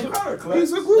though. Jay Crowder clutch.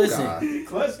 He's a glue Listen, guy.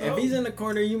 Clutch, If he's in the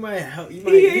corner, you might help. You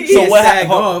He- can't So what sag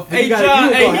hap- off. but Hey you gotta, John,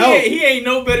 you gonna help. he ain't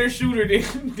no better shooter than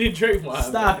Draymond.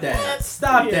 Stop that.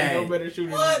 Stop He that. ain't no better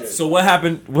shooter than that. So what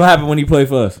happened? What happened when he played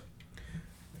for us?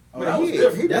 Oh, that was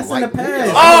different. That's in the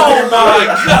past. Oh my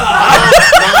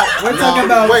God! We're talking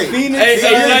about wait. Phoenix. Hey,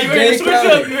 versus John, you ready to Jay switch Crowder.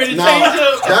 up? You ready to No, change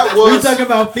up? that We're was talking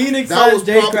about Phoenix that was versus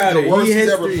Jay probably Crowder. the worst He he's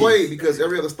hits ever threes. played because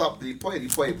every other stop that he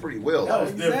played pretty well. That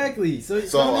was different. Exactly. So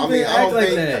So I don't mean, even I act don't like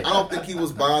think that. I don't think he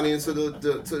was buying into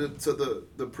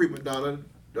the prima donna,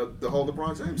 the whole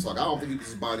LeBron James talk. I don't think he was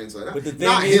just buying into that. But the thing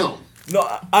Not is- him.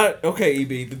 No, okay,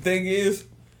 EB. The thing is,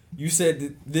 you said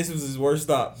that this was his worst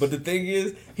stop, but the thing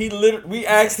is, we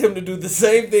asked him to do the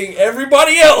same thing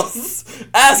everybody else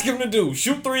asked him to do: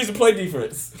 shoot threes and play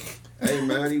defense. Hey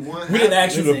man, he won. We didn't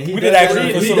ask you to. Listen, he We does didn't ask that-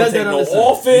 you to he does facilitate that on no the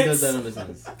Suns. He does offense. that on the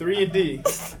Suns. 3 and D.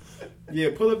 Yeah,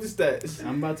 pull up the stats.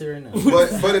 I'm about to right now.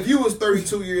 But if you was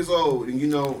 32 years old and you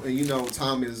know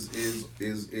time is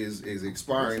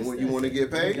expiring when you want to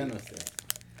get paid.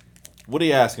 What are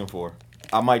you asking for?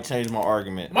 I might change my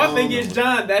argument. My thing is,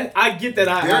 John, that I get that,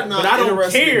 They're not but I don't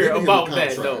interested in care giving him about a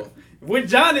that contract. though. What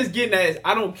John is getting at is,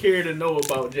 I don't care to know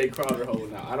about Jay Crowder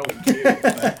holding out. I don't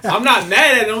care. I'm not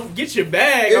mad at him. Get your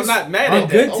bag. I'm It's- not mad On at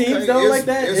good that. teams though, like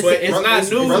that. But it's not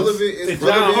news relevant. to It's John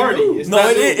relevant Hardy. news. It's No, not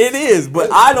news. it is,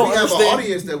 but I don't we have an understand.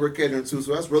 audience that we're catering to,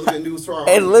 so that's relevant news to our And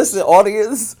audience. listen,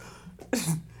 audience,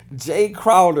 Jay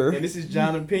Crowder And this is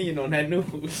John's opinion on that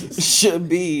news. should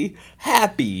be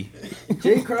happy.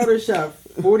 Jay Crowder shot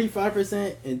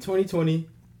 45% in 2020,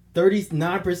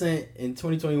 39% in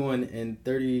 2021, and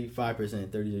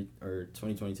 35%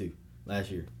 2022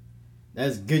 last year.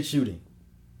 That's good shooting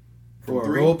for From a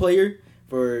three? role player,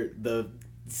 for the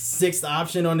sixth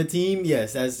option on the team.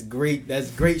 Yes, that's great.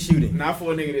 That's great shooting. Not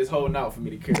for a nigga that's holding out for me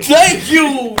to care. Thank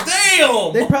you.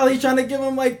 Damn. They probably trying to give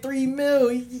him like $3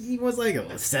 million. He was like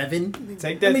a 7. Take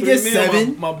Let that me 3 get mil,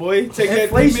 7. my boy. Take that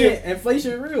 3 mil.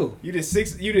 Inflation real. You the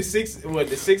six. What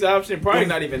the sixth option? Probably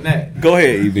not even that. Go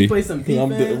ahead, EB. Play some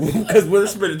defense. Because we're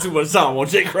spending too much time on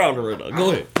Jay Crowder right now.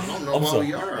 Go ahead. I don't know I'm why sorry.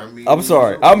 we are. I mean, I'm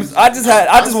sorry. I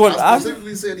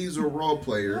specifically said he's a role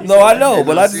player. No, I know, And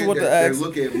but I just said want to that ask- They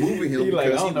look at moving him He like,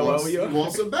 because I don't know why we he are.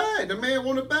 wants a bag. The man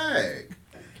want a bag.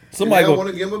 Somebody and they go. want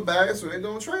to give him a bag, so they're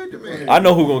gonna trade the man. I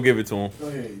know who gonna give it to him. Go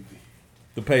ahead.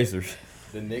 The Pacers.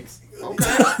 The Knicks.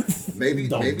 Okay, maybe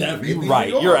You're New right.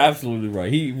 York. You're absolutely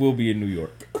right. He will be in New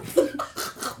York.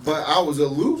 But I was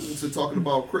alluding to talking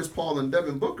about Chris Paul and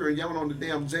Devin Booker, and y'all went on the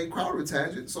damn Jay Crowder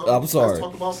tangent. So I'm sorry. Let's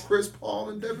talk about Chris Paul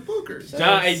and Devin Booker.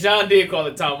 John did call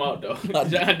a timeout though.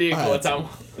 John did call a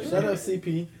timeout. Shout out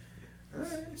CP.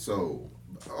 So,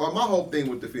 my whole thing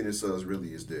with the Phoenix Suns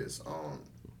really is this.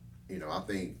 I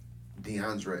think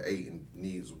DeAndre Ayton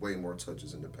needs way more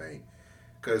touches in the paint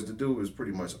because the dude is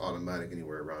pretty much automatic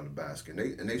anywhere around the basket.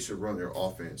 And they should run their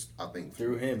offense, I think,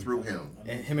 Through him.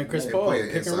 And him and Chris and Paul, play an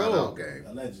pick and inside-out roll. game.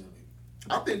 Allegedly.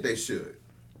 I think they should.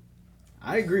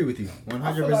 I agree with you, I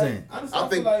 100%. feel like, honestly, I I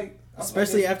think- feel like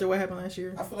Especially they, after what happened last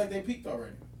year. I feel like they peaked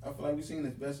already. I feel like we've seen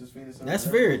as best as Phoenix. Suns That's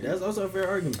ever. fair. That's also a fair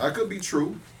argument. That could be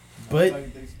true. But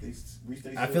Like they reached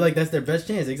their I feel like that's their best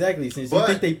chance. Exactly. Since But- you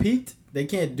think they peaked, they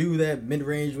can't do that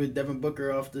mid-range with Devin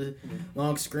Booker off the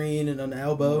long screen and on the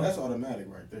elbow. That's automatic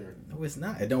right there. No, it's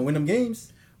not. It don't win them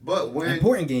games. But when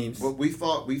Important games. But we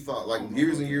thought like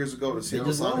years and years ago, the Seattle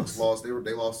just Sonics lost. lost.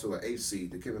 They lost to an 8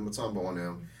 seed to Kevin Mutombo on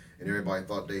them, and everybody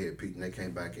thought they had peaked, and they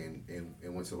came back and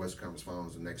went to the Western Conference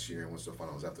Finals the next year and went to the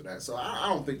finals after that. So I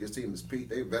don't think this team is peaked.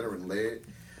 They veteran led.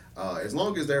 As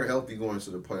long as they're healthy going to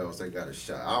the playoffs, they got a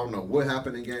shot. I don't know what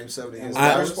happened in Game 7 And against with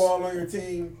Dallas. Chris Paul on your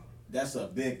team, that's a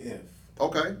big if.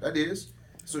 Okay, that is.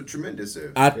 It's a tremendous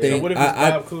if. I So think. what if it's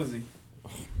Bob Cousy?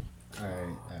 All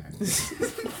right.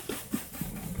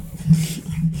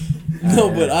 No,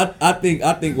 but I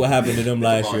think what happened to them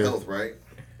last About year. health, right?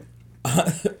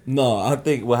 No, I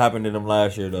think what happened to them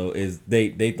last year though is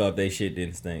they thought they shit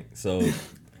didn't stink. So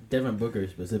Devin Booker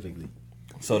specifically.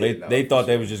 they thought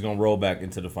they was just gonna roll back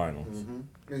into the finals. Mm-hmm.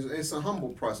 It's a humble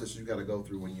process you got to go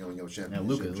through when you're on your Now championship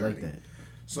Luka's journey. like that.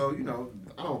 So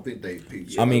I don't think they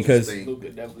peaked. I mean, 'cause- Luka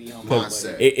definitely on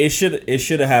mindset. It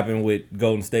should have happened with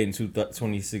Golden State in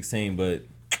 2016, but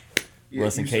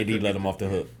Russ and Houston KD could let be- them off the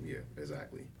hook. Yeah,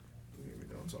 exactly. We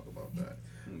don't talk about that.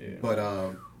 Yeah.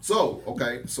 But so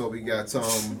we got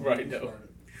Right though.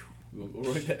 We'll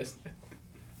go right past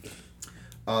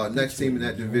that. next team in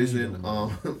that division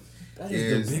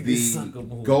is the the biggest sucker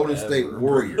move Golden ever. State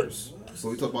Warriors. So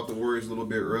we talked about the Warriors a little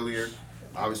bit earlier.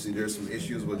 Obviously, there's some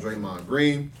issues with Draymond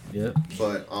Green, Yep.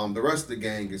 but the rest of the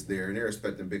gang is there, and they're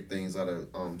expecting big things out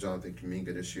of Jonathan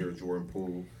Kuminga this year, Jordan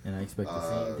Poole. And I expect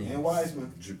the same thing. And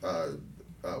Wiseman.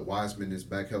 Wiseman is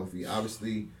back healthy.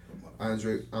 Obviously,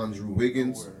 Andrew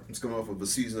Wiggins is coming off of a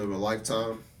season of a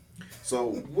lifetime.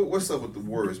 So what's up with the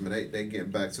Warriors, man? They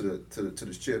getting back to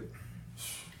the chip.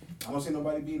 I don't see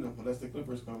nobody beating them unless the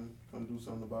Clippers come do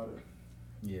something about it.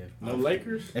 Yeah. No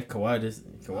Lakers? If Kawhi's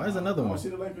another I don't one. see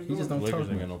the Lakers He just doing don't Lakers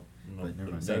talk ain't got much. no But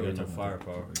never mind. they ain't got no Sorry,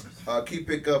 firepower. Key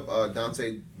pickup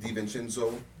Dante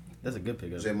DiVincenzo, That's a good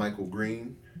pickup. J. Michael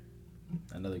Green,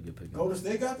 Another good pickup. Golden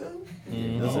State got them?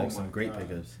 Those Oh are some my great God.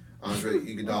 pickups. Andre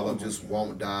Iguodala just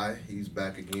won't die. He's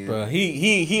back again. Bro,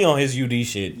 he on his UD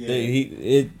shit.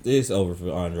 Yeah. It's over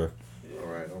for Andre. All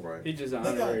right. He just an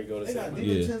They got, honorary go to they got second.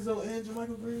 Yeah. DiVincenzo and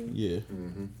JaMychal Green. Yeah.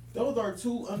 Mm-hmm. Those are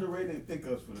two underrated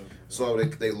pickups for them. So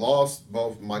they lost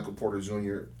both Michael Porter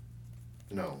Jr.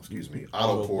 No, excuse me,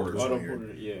 Otto Porter Otto Jr.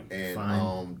 Porter, yeah. and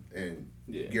Fine. and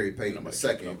Yeah. Gary Payton Nobody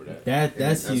II. can cover that.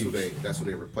 That's And huge. That's what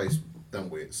they replaced them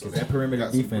with. So 'Cause they that perimeter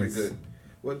got some pretty defense- Good,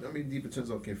 well, I mean,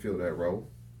 DiVincenzo can fill that role.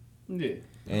 Yeah.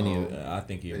 And I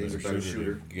think he's And he's a better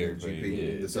shooter. than Gary than GP.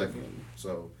 Payton. Yeah, the second. definitely.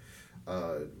 So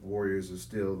Warriors are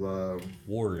still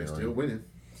Warrior. they're still winning.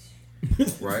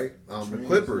 Right? The Trey's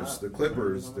Clippers. not-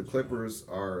 The Clippers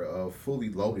are fully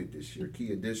loaded this year.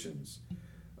 Key additions.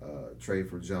 Trade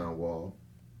for John Wall.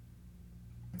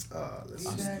 Let's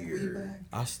see here.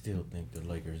 I still think the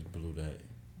Lakers blew that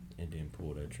and didn't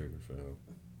pull that trigger for him.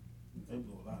 They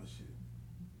blew a lot of shit.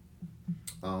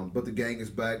 But the gang is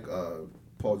back.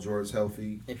 Paul George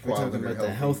healthy. If we're talking about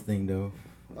the health thing though,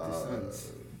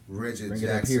 Reggie bring it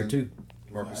up here Jackson. too,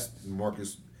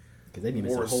 Marcus. because they need to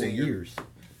miss a Morris whole Senior. years.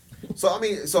 So I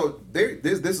mean, this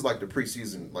is like the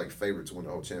preseason like favorite to win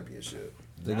the whole championship.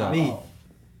 They Not me.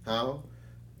 How?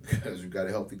 Because you got a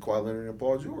healthy Kawhi Leonard and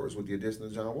Paul George with the addition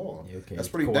of John Wall. Yeah, okay. That's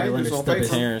pretty Kawhi dangerous Leonard on stuck his-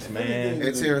 paper. Terrence Mann.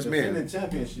 And Terrence Mann. The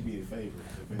champion should be the favorite.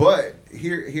 But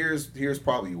here's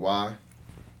probably why.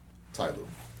 Tyler,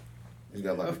 you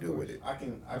got a lot to Of do course. with it. I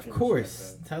can Of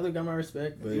course, Tyler got my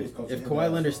respect, but He was coaching if him Kawhi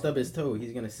last Leonard summer. stub his toe,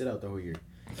 he's gonna sit out the whole year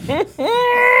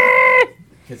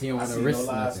because he don't I want to see no risk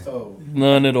lies nothing. told.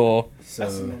 None at all. I see no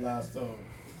So lies told.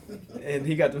 And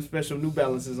he got them special New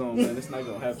Balances on, man. It's not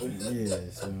gonna happen. yeah,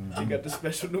 so He got the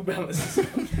special New Balances.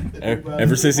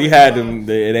 Ever since he had them,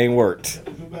 it ain't worked.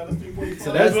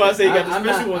 So that's why I say he got the I'm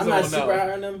special not, ones I'm not on super now.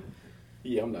 high on them,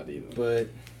 Yeah, I'm not either. but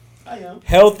I am.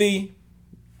 Healthy,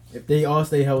 if they all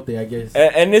stay healthy, I guess.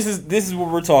 and this is what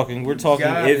we're talking. We're talking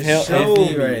Gotta if show healthy,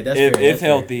 me. Right, that's if fair, that's fair.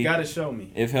 healthy, Gotta show me.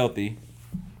 if healthy,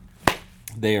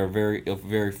 they are a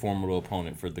very formidable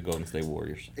opponent for the Golden State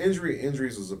Warriors.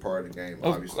 Injuries is a part of the game,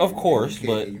 Of- obviously. of course, you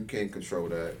can't, but- you can't control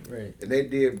that. Right. And they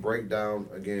did break down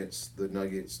against the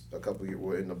Nuggets a couple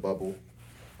years in the bubble,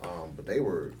 but they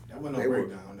were That wasn't They no were-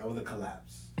 breakdown. That was a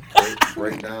collapse.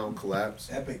 breakdown, collapse.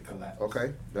 Epic collapse.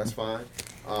 Okay, that's fine.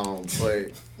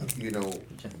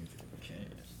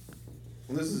 But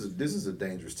this is a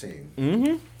dangerous team.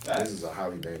 Mm-hmm. This is a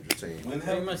highly dangerous team, When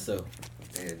Very hell? much so.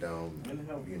 and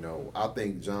When hell? I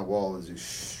think John Wall is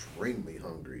extremely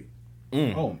hungry.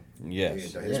 Oh,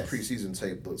 Yes. And his Yes. preseason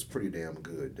tape looks pretty damn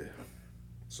good.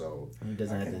 So he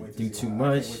doesn't I have can't to wait to do see too how- I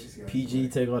much. can't wait to see how he PG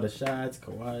plays. take all the shots.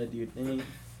 Kawhi do your thing.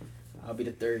 I'll be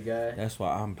the third guy. That's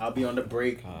why I'm. I'll be on the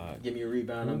break. God. Give me a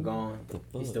rebound. I'm gone. The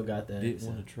He fuck? still got that. Didn't so.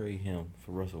 want to trade him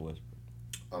for Russell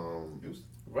Westbrook.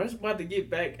 Russ about to get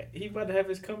back. He about to have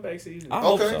his comeback season. I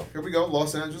hope okay, so. here we go.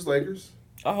 Los Angeles Lakers.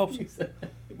 I hope so.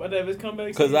 He about to have his comeback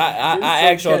Because season.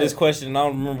 I asked y'all this question, and I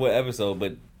don't remember what episode,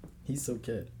 but He's so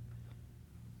cat.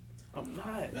 I'm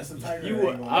not. That's a Tiger. You, that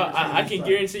ain't gonna never I change can his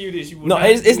guarantee you this. You will no, not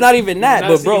it's see- not even you that. will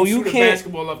not But see bro, him you shoot a can't.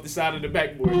 basketball off the side of the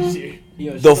backboard this year.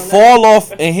 The fall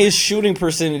off in his shooting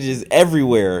percentages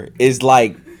everywhere is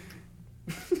like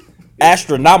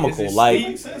astronomical. Is it Like steep?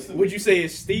 Makes sense to me. Would you say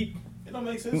it's steep? It don't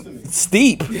make sense to me.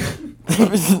 steep.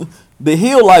 The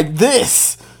hill like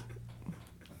this.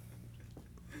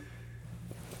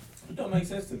 It don't make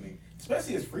sense to me.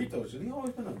 Especially his free throw shooter. He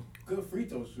always been a good free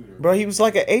throw shooter. Bro, he was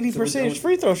like an 80%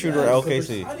 free throw shooter at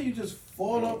OKC. How do you just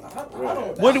fall off? I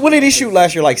don't. What did he shoot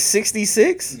last year? Like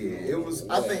 66? Yeah, it was.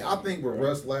 I think with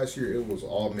Russ last year, it was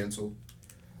all mental.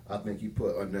 I think he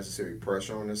put unnecessary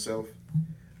pressure on himself.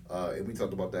 And we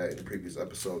talked about that in the previous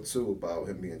episode too, about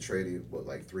him being traded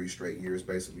like 3 straight years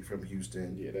basically from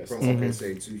Houston, from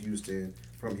OKC to Houston,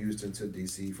 from Houston to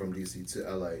DC, from DC to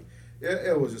LA. Yeah,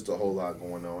 it was just a whole lot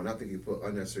going on. I think he put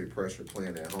unnecessary pressure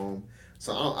playing at home.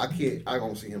 So I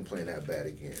don't see him playing that bad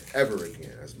again, ever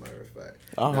again. As a matter of fact,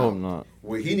 I hope not.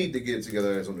 What he need to get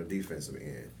together is on the defensive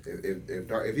end.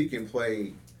 If he can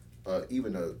play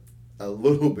even a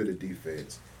little bit of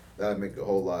defense, that'd make a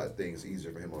whole lot of things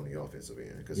easier for him on the offensive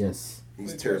end because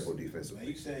he's terrible defensively.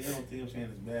 You said you don't think him playing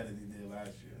as bad as he did last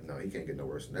year. No, he can't get no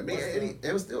worse than that. Man,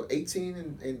 it was still 18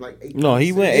 and like 8. No,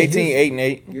 he went 18, 8 and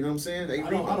 8. You know what I'm saying? I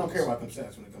don't care about them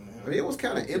stats when it comes to him. I mean, it was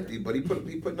kind of empty, but he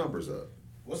put numbers up.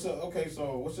 What's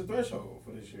the threshold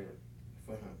for this year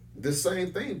for him? The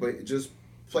same thing, but just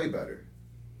play better.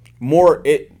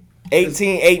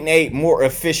 18, 8 and 8 more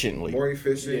efficiently. More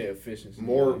efficient. Yeah, efficiency.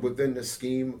 More within the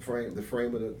frame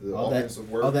of the offensive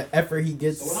work. All that effort he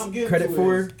gets So what I'm getting credit to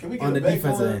for is, can we get on a the bet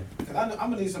defensive for it? end. Because I'm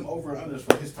gonna need some over and unders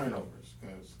for his turnovers.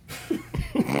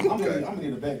 Because I'm gonna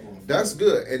need a bet for him. That's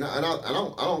good, and I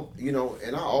don't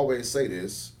and I always say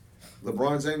this: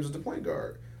 LeBron James is the point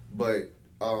guard, but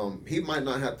he might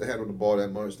not have to handle the ball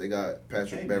that much. They got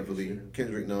Patrick Beverly,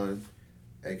 Kendrick Nunn,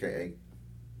 aka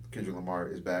Kendrick Lamar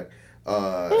is back.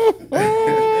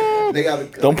 They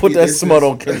got Don't put that smut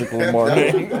on Kendrick Lamar.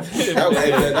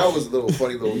 that was a little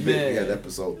funny little bit. We had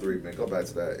episode 3, man. Go back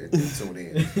to that and tune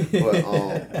in.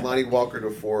 But Lonnie Walker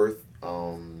the fourth,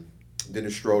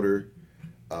 Dennis Schroeder.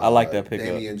 I like that pickup.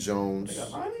 Damian Jones. They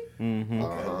got Lonnie?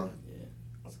 Mm-hmm.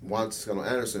 Juan Toscano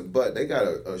Anderson, but they got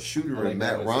a shooter in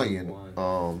Matt Ryan,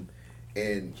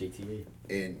 and JTA.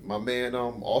 and my man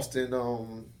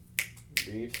Austin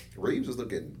Reeves is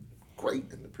looking great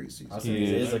in the preseason. Austin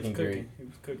Reeves is looking great. He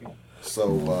was cooking.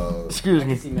 So Excuse I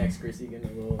me. can see Max Christie getting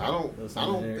a little. I don't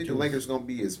think the Lakers gonna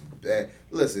be as bad.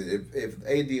 Listen, if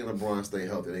AD and LeBron stay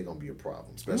healthy, they're gonna be a problem,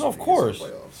 especially No, of if they get to the course.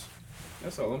 playoffs.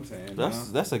 That's all I'm saying.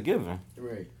 That's a given.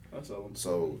 Right. That's all I'm saying.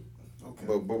 So, Okay.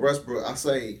 but Westbrook, I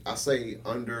say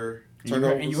under And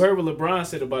turnovers. you heard what LeBron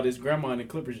said about his grandma in the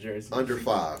Clippers jersey. Under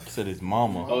 5. Said his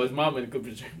mama. Oh, his mom in the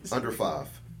Clippers jersey. Under 5.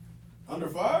 Under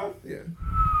 5? Yeah.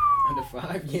 Under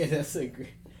 5? Yeah, that's a great.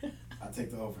 I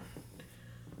take the over.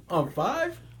 On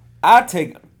 5? I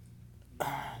take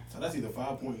So that's either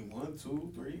 5.1,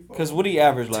 2, 3, 4. because what he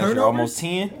averaged last year, Turnovers? almost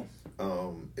 10.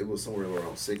 It was somewhere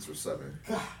around 6 or 7.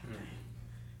 God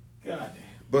damn.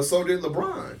 But so did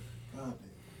LeBron. God damn.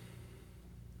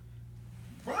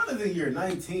 Bron is in year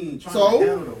 19 trying So? to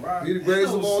handle the rock. He the Ain't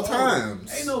greatest no of all soul.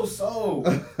 times. Ain't no soul.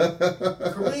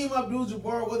 Kareem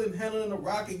Abdul-Jabbar wasn't handling the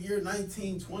rock in year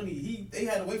 1920. They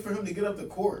had to wait for him to get up the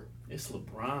court. It's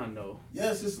LeBron though.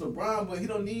 Yes, it's LeBron, but he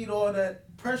don't need all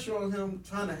that pressure on him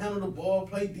trying to handle the ball,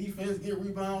 play defense, get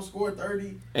rebounds, score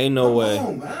 30. Ain't no way. Come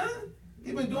on, man.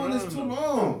 He been doing this too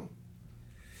long.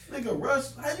 Nigga,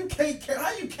 Russ, how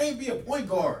you can't be a point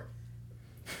guard?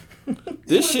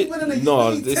 This He shit, been in the no,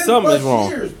 league 10 something is plus wrong.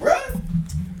 Years, bruh.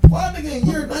 Why nigga in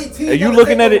year 19? Are you gotta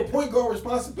looking take at over it? Point guard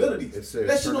responsibilities. It says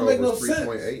That shit don't make no turnovers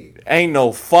sense. 3.8. Ain't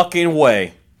no fucking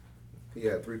way. He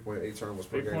had 3.8 turnovers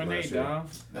per game last 3.8, year. dog.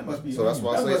 That must be. So that's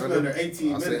why I that say must be under 18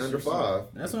 I minutes. say under or something. 5.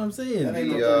 That's what I'm saying. That ain't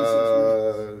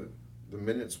no The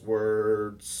minutes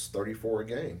were 34 a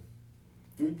game.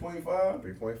 3.5,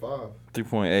 3.5. 3.8.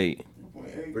 3.8.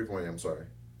 3.8, I'm sorry.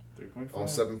 3.5. On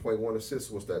 7.1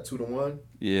 assists, what's that? 2 to 1?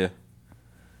 Yeah.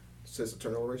 Assist to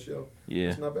turnover ratio? Yeah.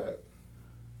 It's not bad.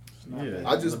 Yeah.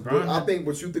 I think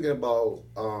what you're thinking about,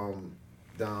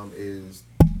 Dom, is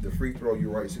the free throw. You're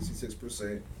right,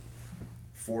 66%,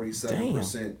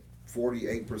 47%,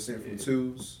 48% from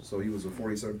twos. So he was a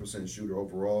 47% shooter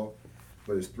overall.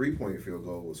 But his 3-point field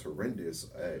goal was horrendous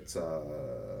at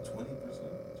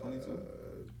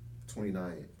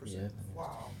 29%. Yeah,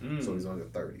 Wow. So he's under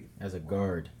 30. as a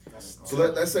guard. So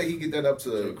let's say he get that up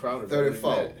to Crowder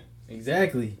 34.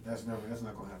 Exactly. That's not gonna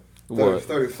happen. What?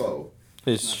 34.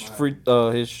 His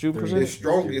his shoot His percentage?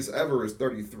 strongest ever is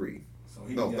 33. So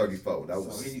he No, gets- 34. That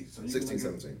was so he's 16, gonna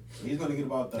 17. get, so he's gonna get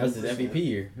about 30%. That was his MVP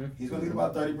year. Huh? He's gonna get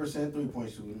about 30%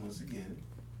 3-point shooting once again.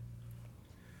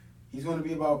 He's gonna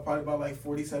be probably about like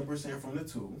 47% from the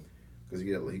two. Because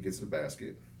he gets the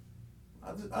basket.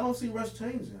 I don't see Russ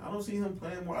changing. I don't see him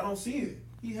playing more. I don't see it.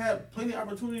 He had plenty of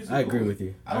opportunities. To I do agree it. with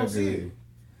you. I don't see it.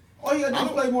 All you gotta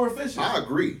do is play more efficient. I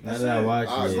agree. Now That's that I it. watch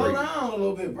I it, Slow agree. down a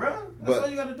little bit, bro. That's But- all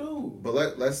you gotta do. But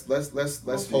let's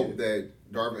Okay. hope that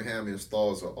Darvin Ham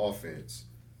installs an offense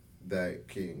that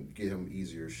can get him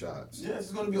easier shots. Yes,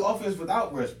 it's gonna be offense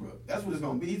without Westbrook. That's what it's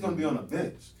gonna be. He's gonna be on the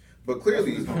bench. But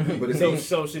clearly, That's what it's gonna be. but if So, he,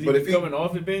 so should he but be if he- coming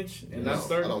off the bench and No, not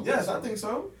starting? I don't Yes, I think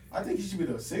so. I think he should be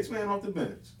the sixth man off the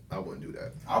bench. I wouldn't do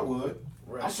that I would.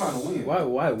 I'm trying to win.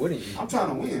 Why wouldn't you? I'm trying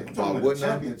to win. I'm Why trying to win wouldn't the I?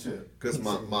 championship. because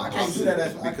my I can't do that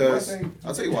as- because I think-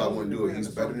 I'll tell you why I wouldn't do it. He's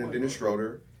better than Okay. Dennis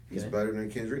Schroeder. He's Okay. better than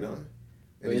Kendrick Nunn.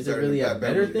 And Wait, he's is it better really than a Pat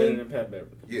better Beverly. Better thing? than Pat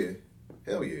Beverly. Yeah,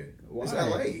 hell yeah. It's Why?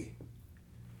 LA.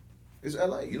 It's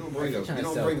LA. You don't bring Trying to you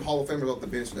don't sell. bring Hall of Famers off the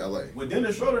bench in LA. With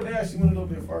Dennis Schroeder, they actually went a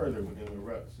little bit further than with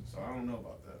Russ. So I don't know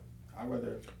about that. I'd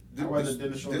rather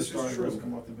Dennis Schroeder This start is and Russ true.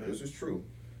 come off the bench. This is true.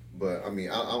 But I mean,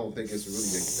 I don't think it's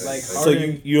really Like, So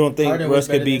Harden- you don't think Harden was Russ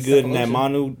could better be than good Steph in that Ocean.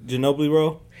 Manu Ginobili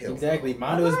role? hell Exactly. no.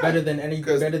 Manu is better than any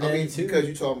Because better than I mean, any two. because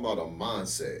you're talking about a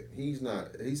mindset. He's not.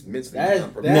 He's mentally That is- not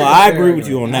that prepared. No, is I a fair agree with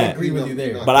you argument. on I that. agree with you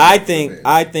there. But I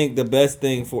think the best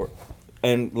thing for,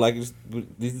 and like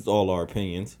this is all our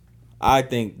opinions. I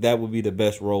think that would be the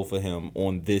best role for him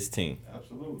on this team.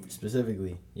 Absolutely.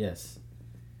 Specifically, yes.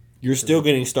 You're still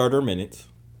getting starter minutes.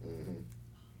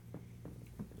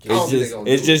 I don't think It's they just gonna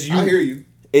it's do just it. I hear you. you.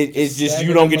 It's just you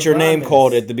Stagger don't the get your LeBron name minutes.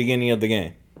 called at the beginning of the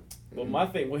game. But my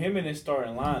thing with him in his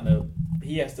starting lineup,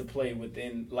 he has to play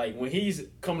within, like, when he's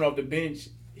coming off the bench,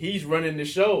 he's running the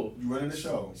show. You running the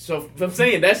show. So I'm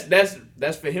saying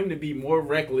that's for him to be more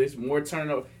reckless, more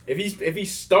turnover. If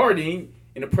he's starting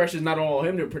and the pressure's not on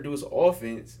him to produce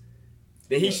offense,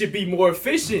 then he should be more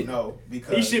efficient. No,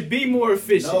 because He should be more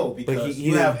efficient. No, because he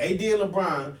you didn't- have AD and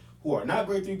LeBron who are not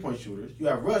great 3-point shooters. You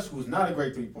have Russ who's not a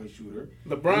great 3-point shooter.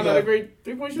 LeBron You not a got- great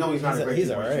 3-point shooter. No, he's not a great He's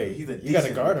 3-point alright. shooter. He's a You gotta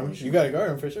decent guard him. 3-point shooter. You gotta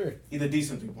guard him for sure. He's a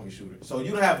decent 3-point shooter. So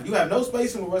you have no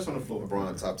spacing with Russ on the floor.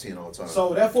 LeBron top 10 all time.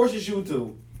 So that forces you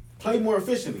to play more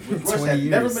efficiently, which Russ 20 had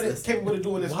never years. been capable of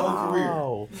doing his whole career.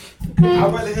 Wow.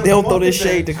 I'd rather him They'll come throw off this the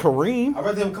shade to bench. Kareem. I'd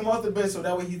rather him come off the bench so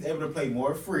that way he's able to play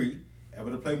more free,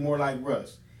 able to play more like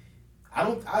Russ.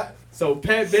 So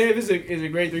Pat Bev is a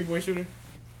great 3-point shooter.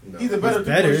 No. He's a better He's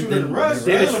better 3-point shooter than than Russ.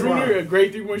 Dennis and Schroeder, a LeBron.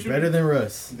 great 3-point shooter. Better than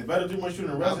Russ. He's a better 3-point shooter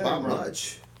than Russ. Not by and LeBron.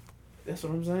 much. That's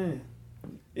what I'm saying.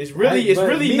 It's really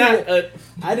But me- not a.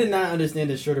 I did not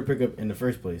understand the Schroeder pickup in the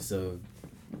first place. So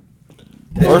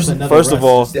First of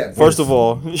all, That first of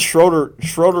all,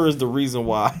 Schroeder is the reason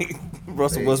why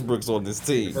Russell Westbrook's on this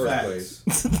team. First Facts.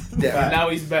 place. And Yeah. now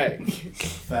he's back.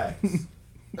 Facts.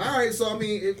 All right, so I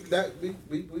mean,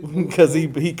 we Because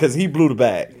he blew the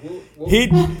bag. we'll-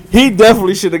 He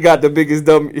definitely should have got the biggest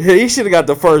dummy. He should have got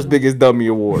the first biggest dummy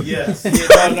award. Yes. No,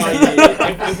 yeah.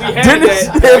 If we had Dennis,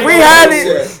 that, if we had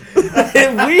it,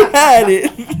 if we had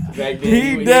it, back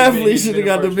then, he definitely he'd should been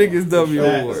have got the first biggest dummy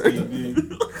Facts, award.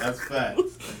 TB. That's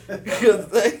facts.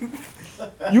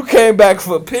 'Cause you came back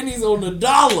for pennies on the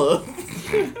dollar.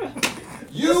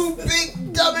 You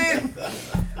big dummy!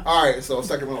 All right, so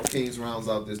Sacramento Kings rounds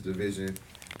out this division.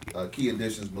 Key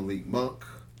additions: Malik Monk,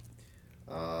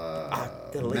 the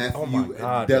Lak- Matthew oh my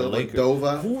God, the Lakers.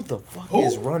 Dellavedova, Who the fuck Who?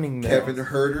 is running that? Kevin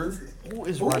Herter, Who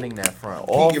is running that front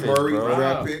Keegan office, Murray, bro?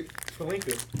 draft pick,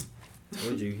 Palinka.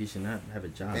 told you he should not have a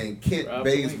job. and Kent Rob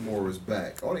Bazemore is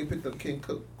back. Oh, they picked up Quinn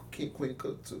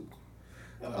Cook too.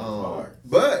 Hard.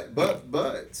 But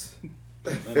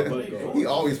Nobody go. he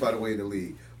always find a way in the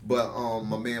league. But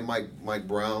my man Mike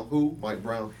Brown, Mike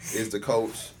Brown is the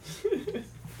coach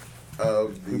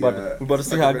of the. We about to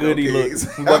see how Sacramento good he Kings.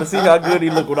 look. We about to see how good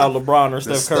he look without LeBron or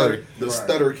the Steph Curry.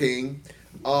 stutter king.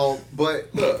 But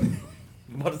look,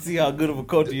 We about to see how good of a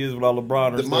coach he is without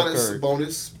LeBron or the Steph minus Curry.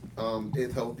 bonus,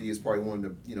 if healthy, is probably one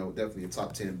of the definitely a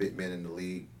top 10 big men in the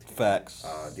league. Facts.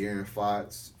 De'Aaron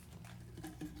Fox.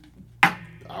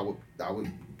 I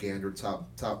would gander top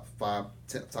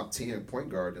 10 point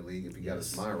guard in the league if he got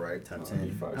his mind right. Top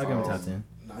 10. I'll I'll give him top 10.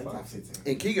 Nah, he top 15.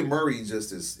 And Keegan Murray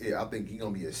just is. Yeah, I think he's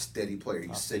gonna be a steady player.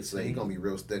 He's 6'8". He's gonna be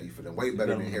real steady for them. Way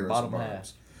better got than him in the Harrison bottom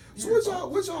Barnes. So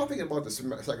what y'all thinking about the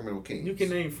Sacramento Kings? You can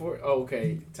name 4. Oh,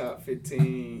 okay, top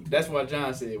 15. That's what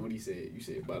John said. What he said. You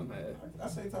said bottom half. I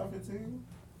say top 15.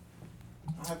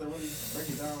 I have to really break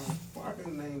it down. Well, I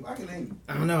can name.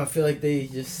 I don't know. I feel like they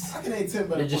just I can name 10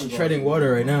 better. they're just point treading guards.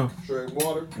 water right now. Treading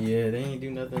water. Yeah, they ain't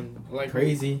do nothing Like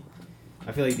crazy.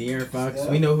 I feel like De'Aaron Fox. Yeah.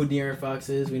 We know who De'Aaron Fox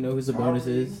is. We know who Sabonis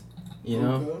is. You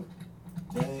know,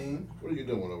 Luka, Dame, What are you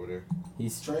doing over there?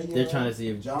 he's. Trey They're Young, trying to see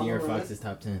if John De'Aaron Morant. Fox is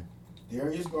top 10.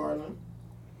 Darius Garland.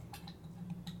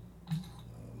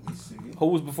 Let me see. Who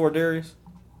was before Darius?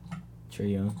 Trey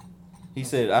Young. He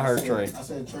said, I heard Trey. I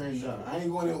said Trey Young. I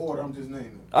ain't going in order. I'm just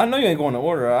naming. I know you ain't going to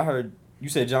order. I heard you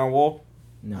said John Wall.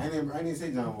 No, I didn't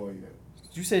say John Wall yet.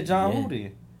 You said John Yeah. who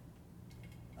did?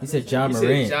 he said John You said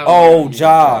Morant. Ja Oh, Morant.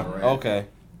 Ja. Morant. Okay.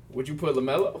 Would you put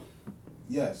LaMelo?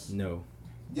 Yes. No,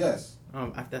 Yes.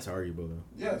 That's arguable though.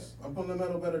 Yes, I'm putting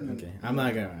LaMelo better than. Okay,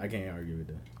 I can't argue with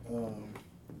that. Who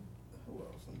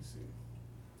else? Let me see.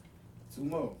 2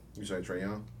 more. You say Trae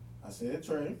Young? I said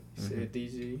Trey. Said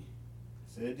DG.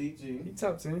 Said DG. He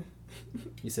top 10.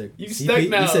 You said You CP? stuck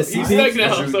now. You said You CP? stuck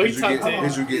now. Did you- So he did you top get- 10.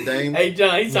 Did you get Dame? Hey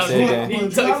John, he top said 10. that. He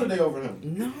Put top Holiday 10. over him.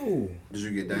 No. Did you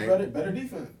get He's Dame? better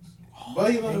defense.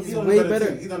 But he's on He's a way better better.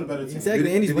 team. He's on a better team.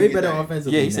 Exactly, and he's Did way he get better Dame?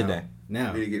 offensively Yeah, he said now. that.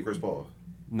 Now, Did he get Chris Paul?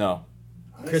 No,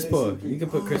 I didn't Chris say Paul. CP. You can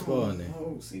put Chris Paul in there.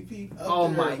 Oh, CP. Up Oh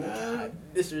there, my man. God.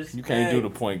 Disrespect. you can't do the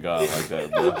point guard like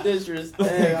that, bro. Disrespect.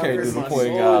 Hey, You can't do the My point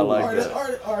soul. guard like all right,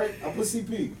 that. all right. I'll put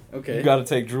CP. Okay. You got to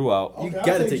take Drew out. You Okay,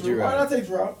 gotta I'll take Drew All out. right, I'll take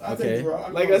Drew out. I'll Okay. take Drew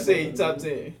out. Like I said, he top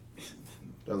 10.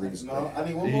 That leaves- No, I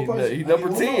need one more person. He I need number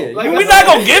one 10. more. Like We're I not said-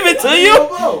 gonna give it to I need you.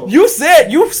 one more. You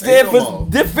said no for more.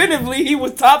 definitively he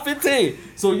was top 15.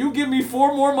 So you give me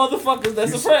 4 more motherfuckers.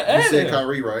 That's You a friend. you said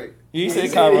Kyrie, right? He He said He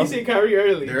Kyrie. said Kyrie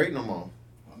early. There ain't no more.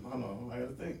 Hold on, I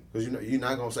gotta think. Because you're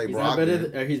not going to say He's not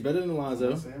Brockton. better. He's better than I'm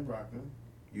Lonzo. saying Brockton.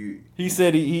 He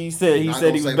said he said Not he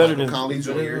gonna was say better Michael than. Conley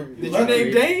Jr. Did you Lucky.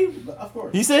 name Dame? Of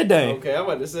course. He said Dame. Okay, I'm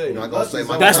about to say. You're not going to say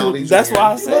Michael That's Conley what. Jr. That's why I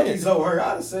Lucky said. Zoe hurt. I'd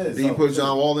have said Did you Zoe. put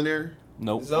John Wall in there?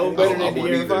 Nope. Zoe better I than wouldn't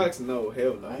De'Aaron either. Fox? No,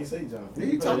 hell I no. ain't say John. Yeah,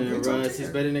 He's better than He's top Russ. He's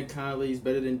 10. better than Conley. He's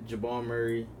better than Jamal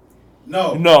Murray.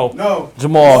 No. No. No.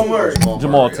 Jamal. Murray. Jamal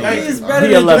Murray. team. Okay. He is All better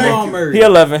He than 11. Jamal Murray. He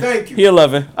 11. Thank you. He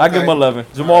 11. I give him Okay. 11.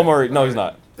 Jamal All right. Murray. No, All he's right.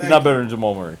 not. He's Thank not you. better than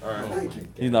Jamal Murray. All right. Thank you.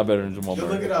 He's not better than Jamal Just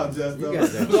look Murray. it out, Justin. You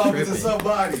guys are Belong to tripping.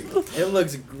 somebody. It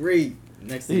looks great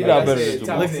next to He you. not Like I better said, than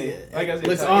top Jamal. 10. Like I said,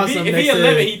 Looks top- awesome If he next to-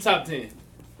 11, he top 10.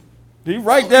 He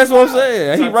right. That's what I'm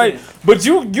saying. He Top right. 10. But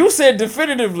you said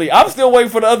definitively. I'm still waiting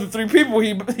for the other 3 people.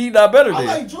 He not better I than.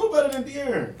 like Drew better than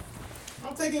De'Aaron.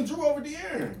 I'm taking Drew over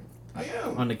De'Aaron. I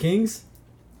am. On the Kings?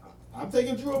 I'm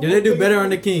taking Drew over Do they do better on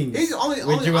the Kings? He's only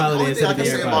With Drew Holiday only thing I instead can of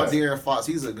say De'Aaron about Fox. De'Aaron Fox,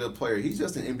 he's a good player. He's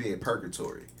just an NBA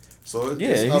purgatory. So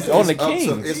Yeah, he's on the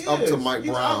Kings. It's up to Mike I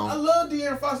Brown. love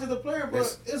De'Aaron Fox as a player, but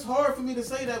It's- it's hard for me to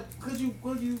say that because you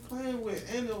playing with.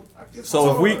 And it's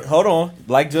So if we hard. hold on,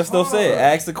 like Justo said, hard.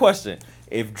 ask the question: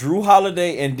 if Drew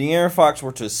Holiday and De'Aaron Fox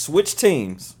were to switch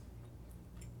teams,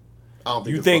 I don't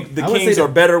think you the think Bucks- the I would Kings say are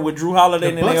better with Drew Holiday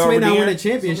The than they Bucks are may with not win a De'Aaron?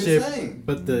 championship, That's what I'm saying.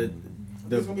 but the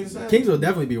It's gonna be the same. Kings will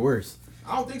definitely be worse.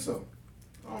 I don't think so.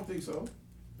 I think it's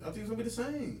gonna be the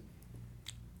same.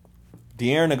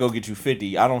 De'Aaron will go get you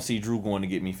 50. I don't see Drew going to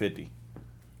get me 50.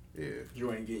 Yeah.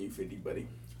 Drew ain't getting you 50, buddy.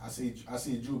 I see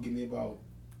Drew give me about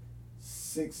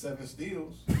 6-7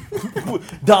 steals.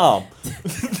 Dom.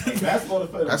 Basketball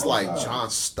player. That's like John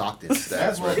Stockton stats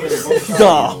Basketball right player. there. Both sides.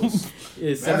 Dom.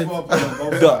 Yeah, seven. Basketball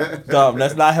player. Both Dom. sides. Dom.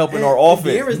 That's not helping our And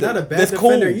offense. De'Aaron's not a bad That's cool.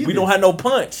 defender We either. don't have no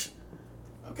punch.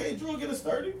 Okay, Drew will get us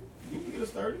 30. You can get us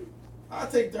 30. I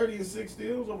take 30 and 6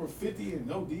 steals over 50 and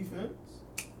no defense.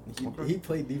 He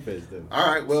played defense though.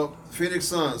 All right, well, Phoenix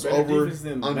Suns Better over defense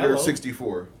than under Melo.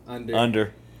 64.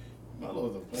 Under.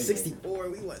 Melo's a player. 64.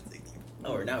 We won 64.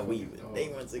 Or not we. They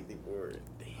won 64.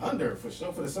 Under for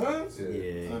sure for the Suns.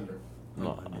 Yeah. Under.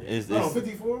 No, it's No,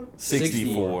 54.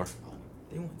 64.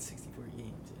 They won 64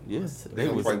 games. Yes, They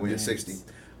will probably win 60.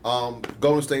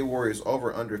 Golden State Warriors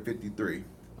over under 53.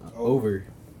 Over.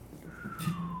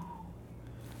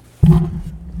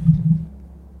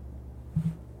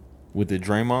 With the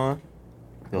Draymond?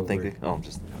 They'll think Over. they. Oh, I'm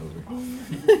just.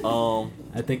 Over.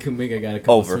 I think Kuminga got a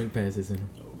couple Over. swing passes in him.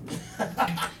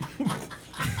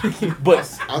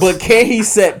 But can he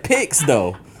set picks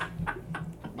though?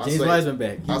 James Wiseman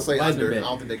back. I'll say Wiseman under. back. I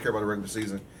don't think they care about the regular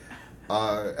season.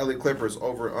 LA Clippers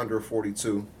over under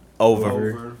 42. Over.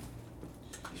 Over.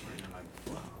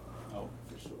 Oh,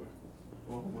 for sure.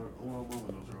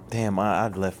 Damn, I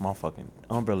left my fucking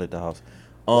umbrella at the house.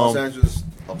 Los Angeles.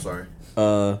 I'm sorry.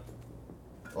 Over.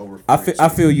 42. I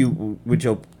feel you with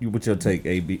your take,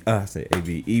 AB. I say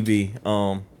AB. EB.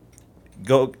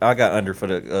 Go. I got under for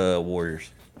the Warriors.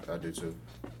 I do too.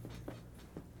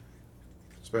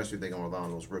 Especially if they're gonna rely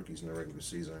on those rookies in the regular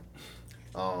season.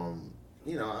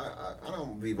 You know, I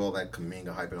don't believe all that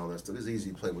Kuminga hype and all that stuff. It's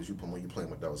easy to play with you when you're playing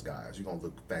with those guys. You're gonna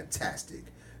look fantastic.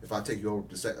 If I take you over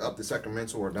up to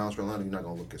Sacramento or down to Orlando, you're not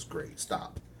gonna look as great.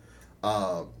 Stop.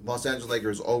 Los Angeles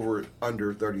Lakers over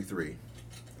under 33.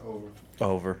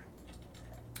 Over.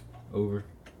 Over.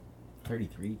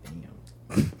 33.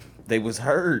 Damn. They was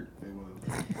hurt,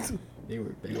 They were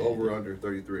bad. Over under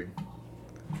 33.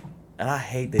 and I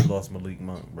hate they lost Malik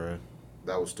Monk, bro.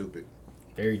 That was stupid.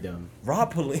 Very dumb.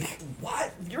 Rob Pelinka.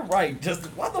 What? You're right,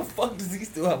 Justin. Why the fuck does he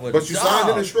still have a But you job? signed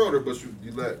Dennis Schroeder, but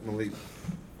you let Malik.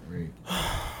 Right.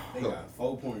 They got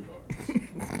 4 point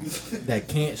guards. That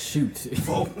can't shoot.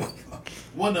 4 point guards.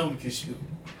 One of them can shoot.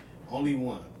 Only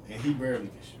one, and he barely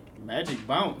can shoot. Magic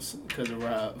bounce because of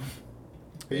Rob.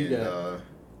 Who you And, got?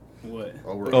 What?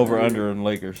 Over under on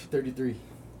Lakers. 33.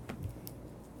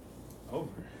 Over.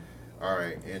 All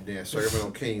right, and then Sacramento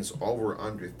Kings over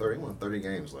under 30. Won 30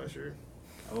 games last year.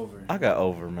 Over. I got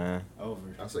over, man. Over.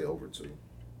 I say over too.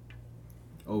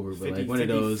 Over, but 50, like one of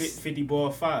those. 50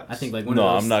 ball Fox. I think like one No,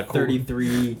 of those I'm not cool.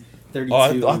 33, 32.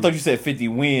 Oh, I thought you said 50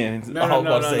 wins. No, I no, was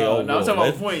about to say no. over. I'm talking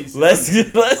about points. Let's.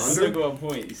 I'm talking about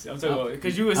points. I'm talking about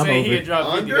because you were I'm saying he over. had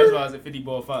dropped 50. Under? That's why I said 50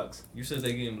 ball Fox. You said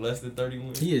they getting less than 30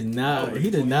 wins. He is not. He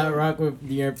did not rock with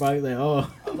De'Aaron Fox. Like, oh,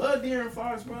 I love De'Aaron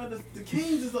Fox, bro. The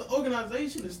Kings is the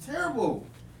organization is terrible.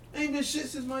 Ain't been shit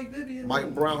since Mike Bibby. and Mike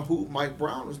them. Brown, Mike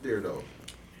Brown was there though.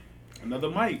 Another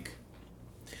Mike.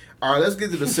 All right, let's get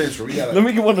to the Central. We Let gotta,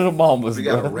 me get one of the bombers, we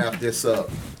gotta bro. wrap this up.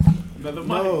 Another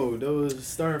Mike. no, those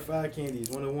starting five candies,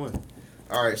 101.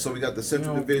 All right, so we got the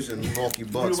Central No. Division: Milwaukee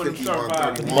Bucks You wanna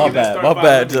start 51-31. My bad, my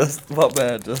bad, just my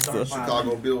bad, just.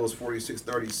 Chicago Bills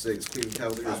 46-36. Cleveland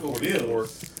Cavaliers Chicago 44.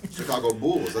 Bills. Chicago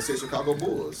Bulls. I said Chicago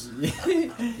Bulls.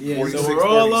 Yeah, 46, So we're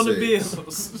all on the 36.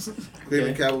 Bills.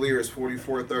 Cleveland Cavaliers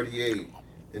 44-38.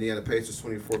 Indiana Pacers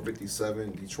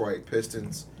 24-57. Detroit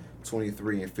Pistons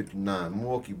 23-59.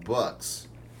 Milwaukee Bucks.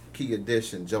 Key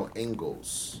addition Joe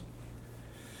Ingles.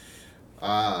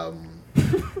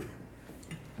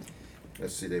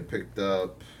 Let's see. They picked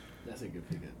up that's a good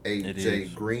pickup. It AJ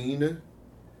is. Green. I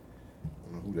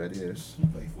don't know who that is. He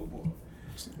play football.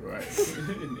 Right.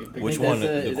 Which think one?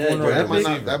 that's The is that- corner But or that the might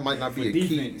receiver? not. That might not be For a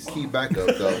defense. key backup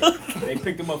though. They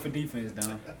picked him up for defense,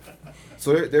 Don.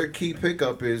 So their key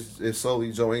pickup is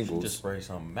solely Joe Ingles. Just spray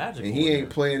some magic. And he ain't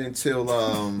playing until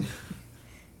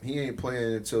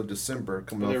December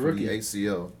coming For off the of the rookie.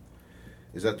 ACL.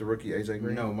 Is that the rookie AJ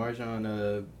Green? No,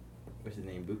 Marjon. What's his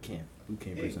name? Boot camp or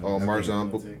something. Oh, I think Marjon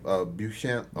he'll take-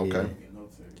 Beauchamp. Yeah. Okay. Yeah, no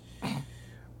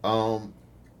take.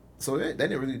 So they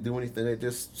didn't really do anything. They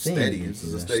just They steady. didn't This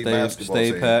is a do steady stay, basketball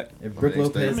stay team. packed. If Brook I mean,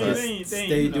 Lopez they- just they-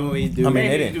 stay you doing know. what he's doing, I mean, They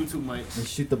they didn't didn't. do too much. and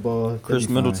shoot the ball. Chris they'll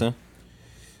be Middleton.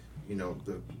 You know,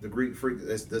 the Greek freak.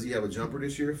 Does he have a jumper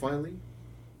this year? Finally.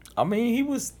 I mean, he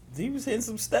was hitting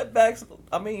some step backs.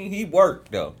 I mean, he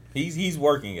worked though. He's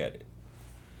working at it.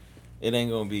 It ain't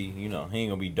gonna be, he ain't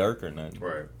gonna be Dirk or nothing.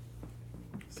 Right.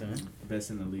 Son, best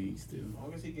in the league still. As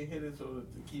long as he can hit it to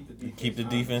keep the defense. Keep the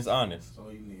defense honest. That's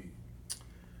all you need.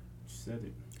 Said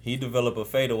it. He develop a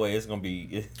fadeaway. It's gonna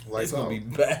be Lights gonna out. be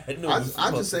bad news.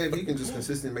 I just say if he can just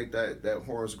consistently make that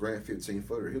Horace Grant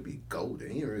 15-footer, he'll be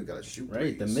golden. He ain't really got to shoot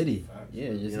Right, the threes. midi. Facts.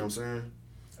 Yeah, You just know what I'm saying?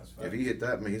 That's If fact. he hit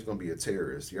that, man, he's gonna be a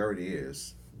terrorist. He already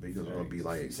is. But he's gonna be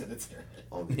like He said it's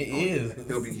on He is.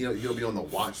 He'll be on the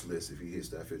watch list if he hits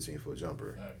that 15-foot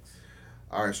jumper. facts.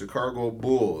 All right, Chicago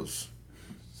Bulls.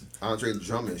 Andre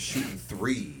Drummond shooting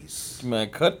threes. Man,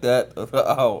 cut that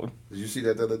out, Did you see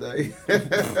that the other day?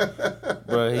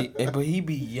 bro. But he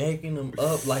be yanking them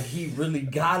up like he really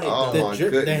got it. Oh, though. my the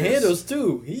goodness. handles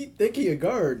too. He think he a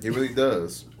guard. He really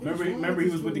does. Remember he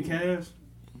was with the Cavs?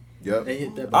 Yep. They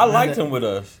hit that I behind liked that- him with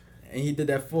us, and he did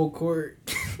that full court.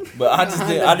 but I just Behind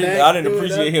didn't. the I didn't. back, I didn't doing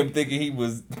appreciate that. him thinking he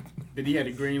was That he had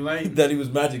a green light? that he was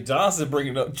Magic Johnson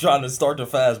bringing up, trying to start the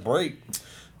fast break.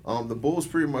 The Bulls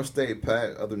pretty much stayed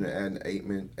pat, other than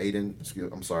adding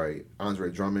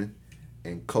Andre Drummond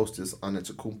and Kostas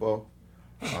Antetokounmpo.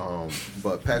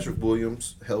 But Patrick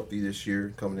Williams healthy this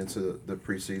year coming into the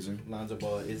preseason. Lonzo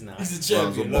Ball is not. He's a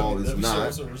champion. Lonzo Ball is Let me show not.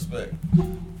 him some respect.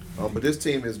 But this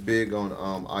team is big on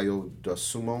Ayo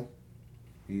Dosunmu.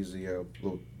 He's the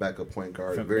little backup point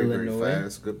guard, From very Illinois. very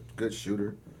fast, good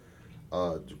shooter.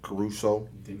 Caruso.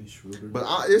 Dennis Schroeder.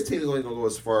 But this team is only gonna go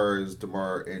as far as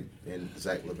DeMar and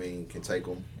Zach LaVine can take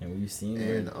them, And we've seen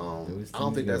and where those I don't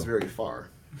teams think that's go. very far.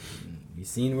 We've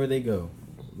seen where they go.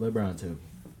 LeBron too.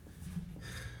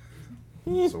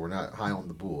 So we're not high on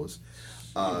the Bulls.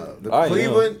 The I am.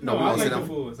 Cleveland. No, we I gonna like say the them-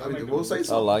 Bulls. I like the We'll Bulls. say I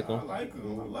so. like I him. like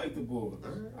them. I like the Bulls.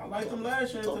 I liked them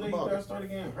last year Talk until they about got it. started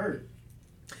getting hurt.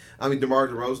 I mean, DeMar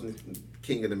DeRozan,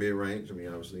 king of the mid range. I mean,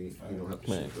 obviously, you don't have to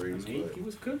Man. shoot threes, He but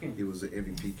was cooking. he was the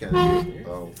MVP candidate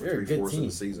for They're a good 3/4 of team.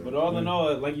 the season. But all in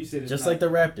all, like you said, it's Just not, like the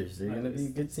Raptors, they're Right, gonna be a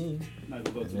good team. not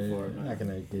gonna go And too they're far. not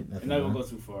gonna get They're nothing. not gonna wrong. go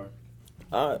too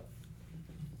far.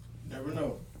 Never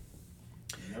know.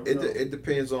 Never It, know. it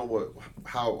depends on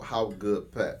how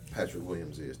good Patrick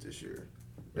Williams is this year.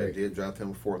 They Right. did draft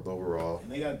him 4th overall.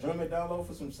 And they got Drummond down low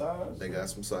for some size. They got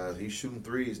some size. He's shooting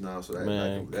threes now, so that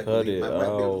Man, might cut be it able to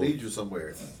out. lead you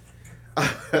somewhere.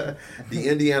 The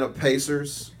Indiana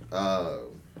Pacers.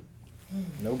 No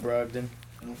Brogdon.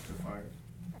 Dumpster fire.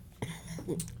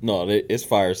 No, it's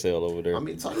fire sale over there. I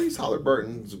mean, Tyrese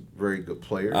Halliburton's a very good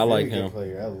player. I like Very good him.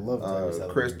 Player. I love Tyrese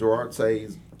Chris Halliburton.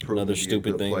 Duarte's proven Another to be a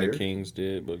stupid good thing player. the Kings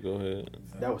did, but go ahead.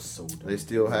 That was so dumb. They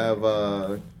still have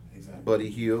Exactly. Buddy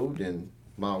Hield and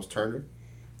Miles Turner.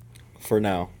 For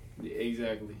now, Yeah,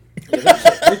 exactly.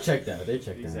 They're checked out. They're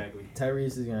checked Exactly. out.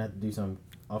 Tyrese is gonna have to do something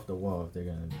off the wall if they're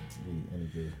gonna be any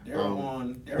good. They're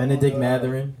on. They're Benedict on,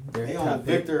 Matherin. They They're on top pick.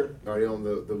 Victor. Are they on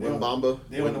the They on- Bamba?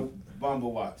 They on the Bamba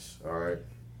watch. All right.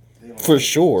 They on- For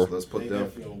sure. So let's put They them.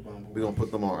 definitely on Bamba We're gonna watch.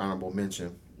 put them on honorable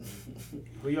mention.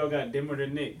 Who y'all got? Them or the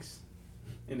Knicks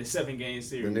in the 7-game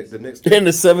series? The Knicks. In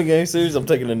the 7-game series, I'm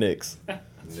taking the Knicks.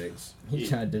 Knicks. He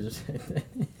tried to just.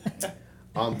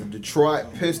 The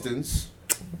Detroit Pistons.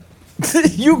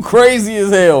 You crazy as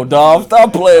hell, dog.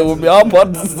 Stop playing with me. I'm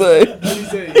about to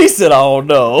say. He said, I don't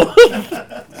know.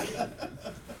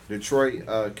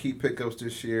 Detroit key pickups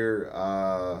this year.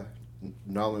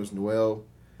 Nerlens Noel.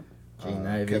 Jaden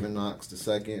Ivey. Kevin Knox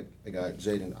II. They got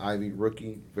Jaden Ivey,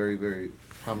 rookie. Very, very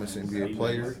promising NBA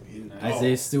player.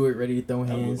 Isaiah Stewart ready to throw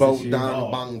hands. This year.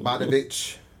 Bogdan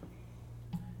Bogdanovic.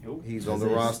 Nope. He's on the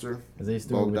Isaiah- roster. Isaiah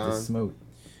Stewart with the Bogdan. smoke.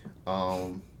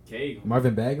 Cade.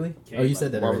 Marvin Bagley? Oh, you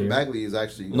said that Marvin earlier. Bagley is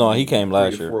actually No, he came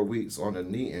last 3 to year. 4 weeks on a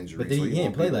knee injury. But he won't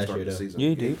didn't be play able to last start year, the though. season. Yeah,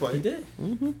 he He did. played. He did?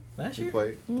 Mm-hmm. Last He year?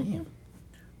 played. Damn.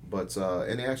 But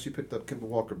and they actually picked up Kemba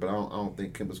Walker, but I don't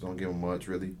think Kemba's gonna give him much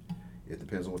really. It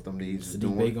depends on what them needs is Sadiq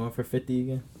Bey doing. going for 50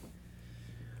 again?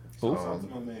 Shout out to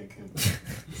my man Kim.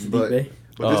 Sadiq But- Bey?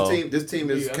 But Oh. this team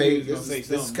is I knew he K. was gonna This say is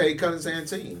this is something. K Cunningham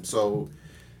team. So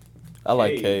I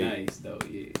like Cade, Cade. nice though.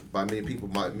 Yeah. by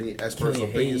many experts' Killian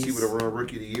opinions, he Hayes. would have run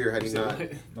Rookie of the Year had he not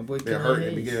My boy been hurt in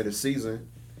the beginning of the season.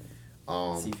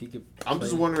 See if he could I'm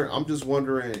just play. wondering. I'm just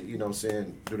wondering. You know,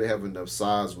 saying do they have enough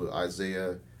size with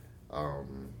Isaiah,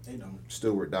 They don't.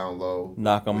 Stewart down low?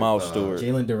 Knock him with, out, Stewart.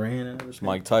 Jalen Duran. It's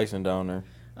Mike Tyson down there.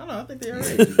 I don't know. I think they're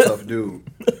He's alright. a tough dude.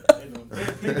 They don't. I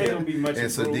think they're gonna be much And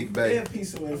improved. Sadiq They Bey. a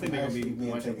piece away I think from they're gonna actually be being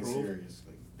much taken improved.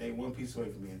 seriously. They one piece away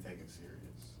from being taken serious.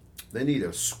 They need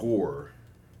a scorer.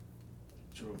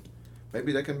 True.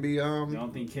 Maybe that can be You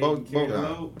don't think Cade Bo- can carry the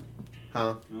Bogdan. load?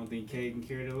 huh? You don't think Cade can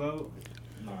carry the load?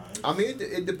 Nah. I mean,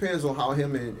 it depends on how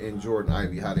him and Jordan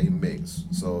Ivey how they mix.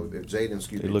 So if Jaden,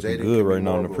 They looking Jaden good can be right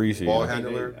now more in the of a preseason. ball I think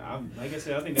handler. like I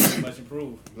said, I think they're gonna be much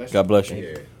improved. God bless you.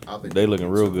 Yeah, I think They looking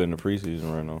do real too. good in the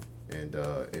preseason right now. And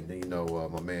then you know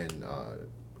my man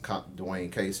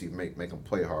Dwayne Casey make them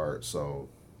play hard. So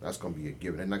that's gonna be a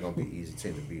given. They're not gonna be an easy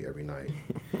team to beat every night.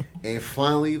 And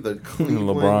finally, the Cleveland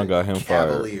LeBron got him fired.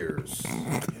 Cavaliers.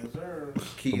 Yes, sir.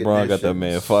 Key LeBron got that man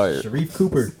additions. fired. Sharif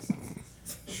Cooper.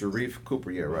 Sharif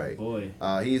Cooper, yeah, right. Boy.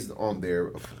 He's on there,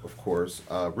 of course.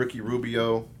 Ricky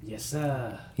Rubio, Yes,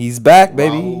 sir. He's back, Raul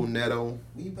baby. Neto,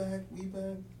 We back.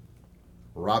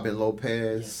 Robin Yes,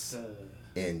 Lopez, sir.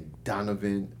 and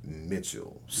Donovan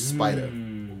Mitchell. Spider.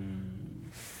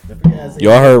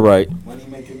 Y'all heard right. Money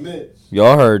making Mitch.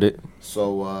 Y'all heard it.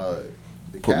 So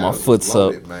the Put my Cavs is foots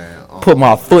loaded, up. man. Put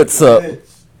my foots up. Mitch.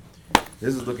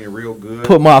 This is looking real good.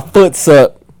 Put my foots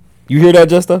up. You hear that,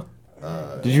 Justo?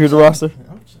 Did you hear the roster?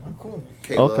 I'm cool.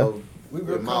 K-Love, Okay. We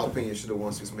real in my comfortable. opinion, should have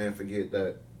won 6 man. Forget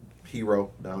that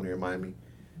hero down there in Miami.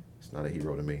 It's not a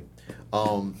hero to me.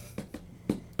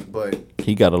 But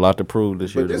He got a lot to prove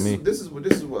this year But to me. this is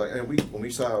what, and when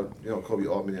we saw Kobe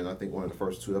Altman in I think one of the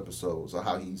first 2 episodes of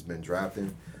how he's been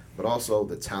drafting, but also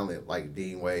the talent like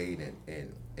Dean Wade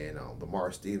and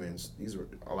Lamar Stevens. These are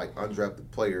like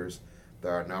undrafted players that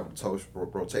are now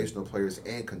rotational players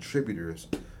and contributors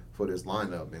for this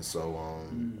lineup. And so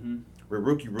with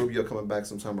Rookie Rubio coming back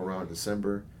sometime around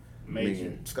December, Major. I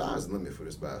mean, sky's the limit for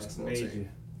this That's basketball major. team.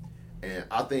 And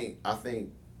I think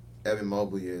Evan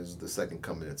Mobley is the second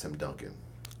coming of Tim Duncan.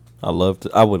 I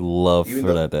would love Even for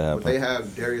though- that to But they happen.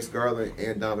 have Darius Garland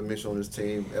and Donovan Mitchell on this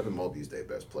team. Evan Mobley is their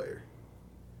best player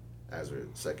as a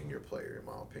second-year player, in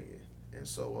my opinion. And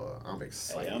so I'm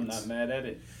excited. Hey, I'm not mad at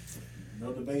it.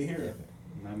 No debate here.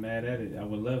 I'm not mad at it. I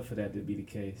would love for that to be the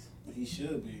case. He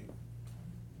should be.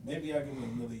 Maybe I'll give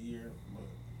him another year. But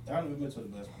Donovan Mitchell the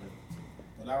best player on the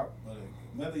team. But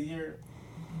another year,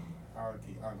 I'll go with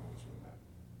you on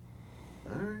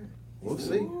that. All right, we'll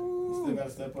see. He still got to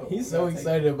step up. He's He so gotta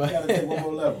excited take, about He got to take one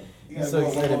more level. He He's gotta so go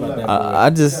one excited more about that. level. boy. I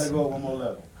He just got to go one more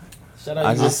level. Shout I out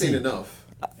I've just- seen USC. enough.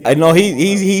 I know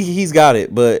he's got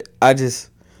it, but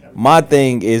my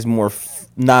thing is more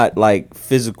not like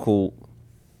physical.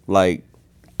 Like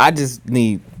I just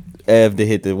need Ev to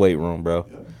hit the weight room, bro.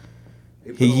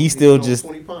 He still put on just-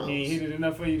 20 pounds. He ain't hit it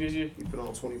enough for you this year. He put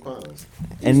on 20 pounds.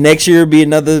 And next year be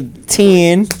another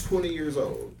 10. He's 20 years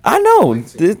old. I know.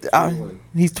 21.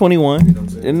 He's 21. You know what I'm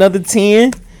saying? Another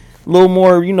 10. A little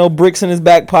more, bricks in his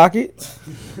back pocket.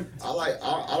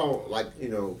 I don't like,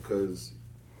 because,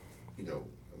 I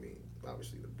mean,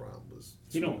 obviously LeBron was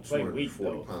He don't play weak,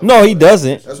 240 though. pounds. No, he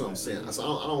doesn't. That's what I'm saying. So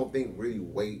I don't think really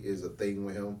weight is a thing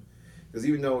with him. Because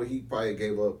even though he probably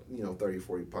gave up, 30,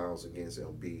 40 pounds against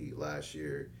Embiid last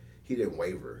year, he didn't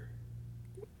waver.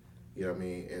 You know what I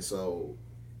mean? And so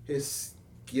his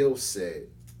skill set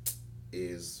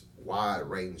is wide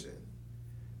ranging.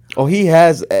 Oh, he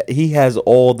has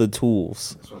all the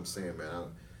tools. That's what I'm saying, man.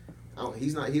 I don't,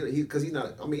 he's not because he's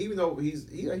not. I mean, even though he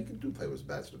can do play with his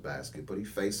back to the basket, but he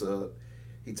face up,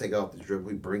 he take out the dribble,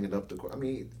 he bring it up the court. I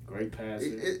mean, Great passer.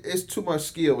 it's too much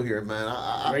skill here,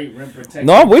 man. Great rim protection.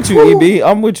 No, I'm with you, EB.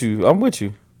 I'm with you. I'm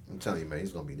telling you, man,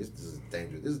 he's gonna be. This is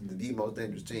dangerous. This is the most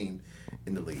dangerous team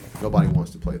in the league. Nobody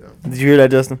wants to play them. Did you hear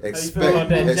that, Justin? you feel about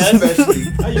that, Especially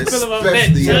How you feel about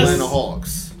that, the Justin? Atlanta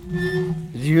Hawks.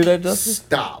 Did you hear that, Justin?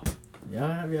 Stop. Y'all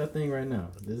have y'all thing right now.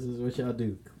 This is what y'all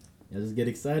do. Y'all just get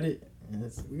excited, and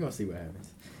we gonna see what happens.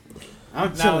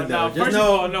 I'm chilling though.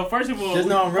 First of all, just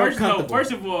know I'm real comfortable.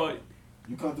 First of all,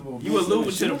 You comfortable? with you Ben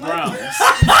alluding Simmons to the shooting like Browns.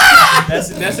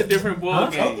 that? That's a different ball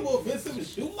You game. comfortable with Ben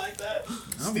Simmons shooting like that?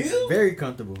 I'm Still? very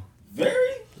comfortable.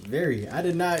 Very? I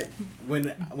did not when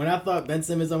I thought Ben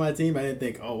Simmons on my team, I didn't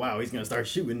think, oh wow, he's gonna start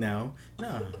shooting now.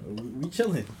 Nah, we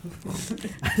chilling.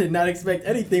 I did not expect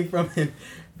anything from him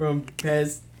from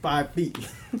past 5 feet.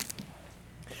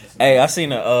 Hey, I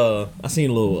seen a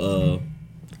little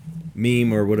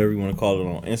meme or whatever you want to call it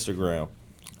on Instagram.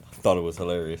 I thought it was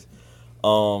hilarious.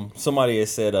 Somebody had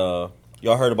said, y'all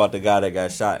heard about the guy that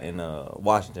got shot in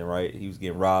Washington, right? He was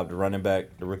getting robbed, the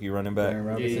rookie running back. Aaron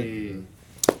Robinson.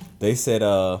 They said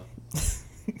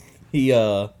he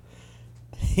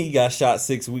got shot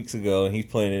 6 weeks ago and he's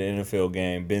playing an NFL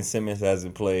game. Ben Simmons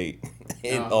hasn't played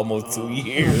in almost 2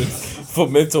 years for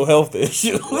mental health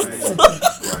issues.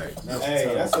 Right.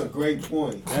 Hey, that's a great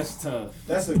point. That's tough.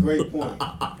 That's a great point.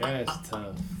 That's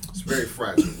tough. It's very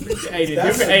fragile. Hey,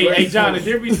 That's a great John, the point.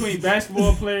 difference between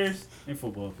basketball players and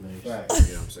football players. Right.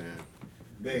 You know what I'm saying?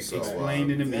 Big So,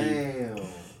 Explain it to me. Damn.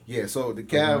 Yeah, so the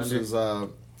Cavs is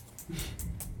I'm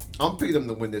picking them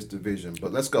to win this division,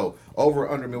 but let's go. Over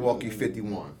under Milwaukee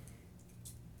 51.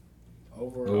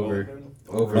 Over.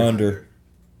 Under.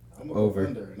 I'm gonna Over. go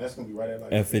under, and that's gonna be right at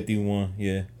like At 51,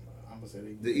 yeah. I'm gonna say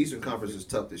The Eastern Conference is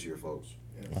tough this year, folks.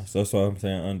 So that's why I'm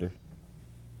saying under.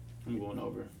 I'm going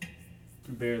over.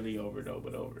 Barely over though,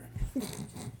 but over.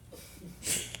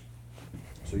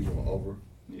 So you going over?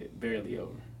 Yeah, barely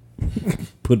over.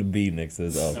 Put a B next to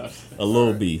it. A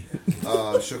little B.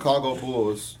 Chicago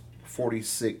Bulls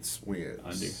 46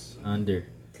 wins. Under.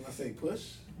 Can I say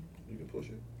push? You can push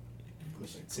it.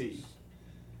 Push it. T.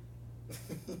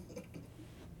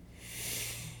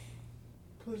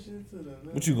 Push it to the.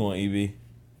 What you going, EB?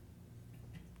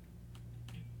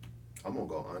 I'm gonna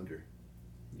go under.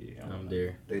 Yeah, I'm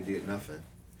there. They did nothing.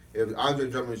 If Andre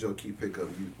Drummond is your key pickup,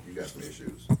 you got some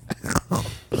issues.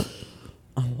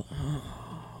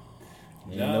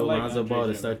 You Yeah, I know like Lonzo Andre Ball to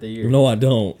Drummond. start the year. No, I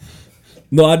don't.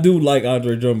 No, I do like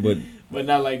Andre Drummond, but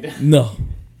not like that. but no.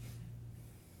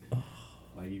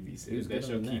 Like you be He was saying, that's good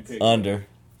your on key that. pick. Under.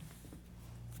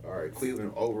 All right,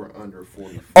 Cleveland over under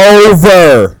 40.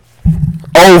 Over.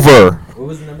 What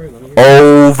was the number? Let me hear it.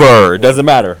 Over. It doesn't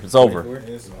matter. It's over.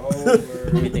 24? It's over.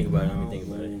 Let me think about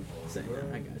it. Say,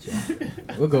 I got you.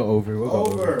 We'll go over. We'll go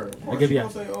over. Over. Of course I'll give you you.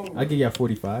 gonna say over. I'll give you a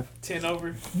 45 10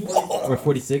 over. or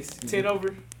 46. 10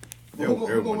 over. We're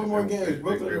gonna win more games.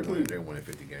 Brooklyn or They're Cleveland? winning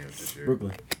 50 games this year.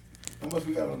 Brooklyn. How much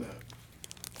we got on that?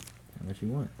 How much you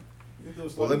want?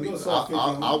 Well, let me. I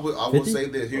will 50? say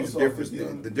this. Here's the What's difference. up,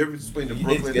 50? The difference between the It's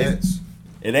Brooklyn good. Nets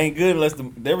It ain't good unless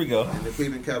the. There we go. and the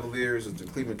Cleveland Cavaliers is the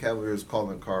Cleveland Cavaliers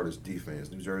calling Carter's defense.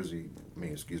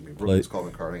 Brooklyn's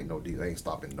calling Carter ain't no ain't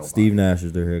stopping nobody. Steve Nash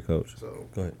is their head coach. So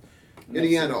Go ahead.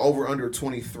 Indiana over under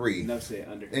 23 Enough said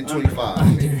under. and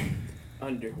 25.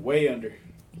 Under. Way under.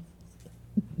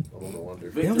 I'm on under.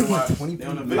 They only got 20 They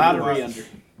on the people. Lottery under.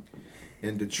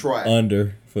 In Detroit,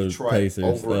 Under for the Detroit Pacers.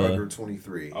 over under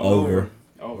 23. Over.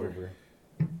 Over.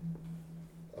 I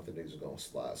think they just gonna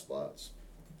slide spots.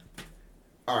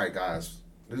 All right, guys.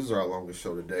 This is our longest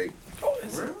show to date.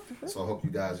 So I hope you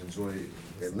guys enjoyed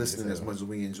it and listening as much as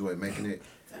we enjoyed making it.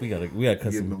 We gotta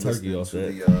cut You've some been turkey listening off to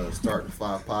that. the Start the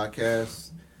Five podcast,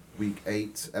 week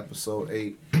 8, episode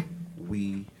 8.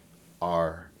 We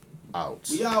are out.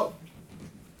 We out.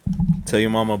 Tell your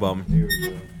mama about me. There we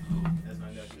go.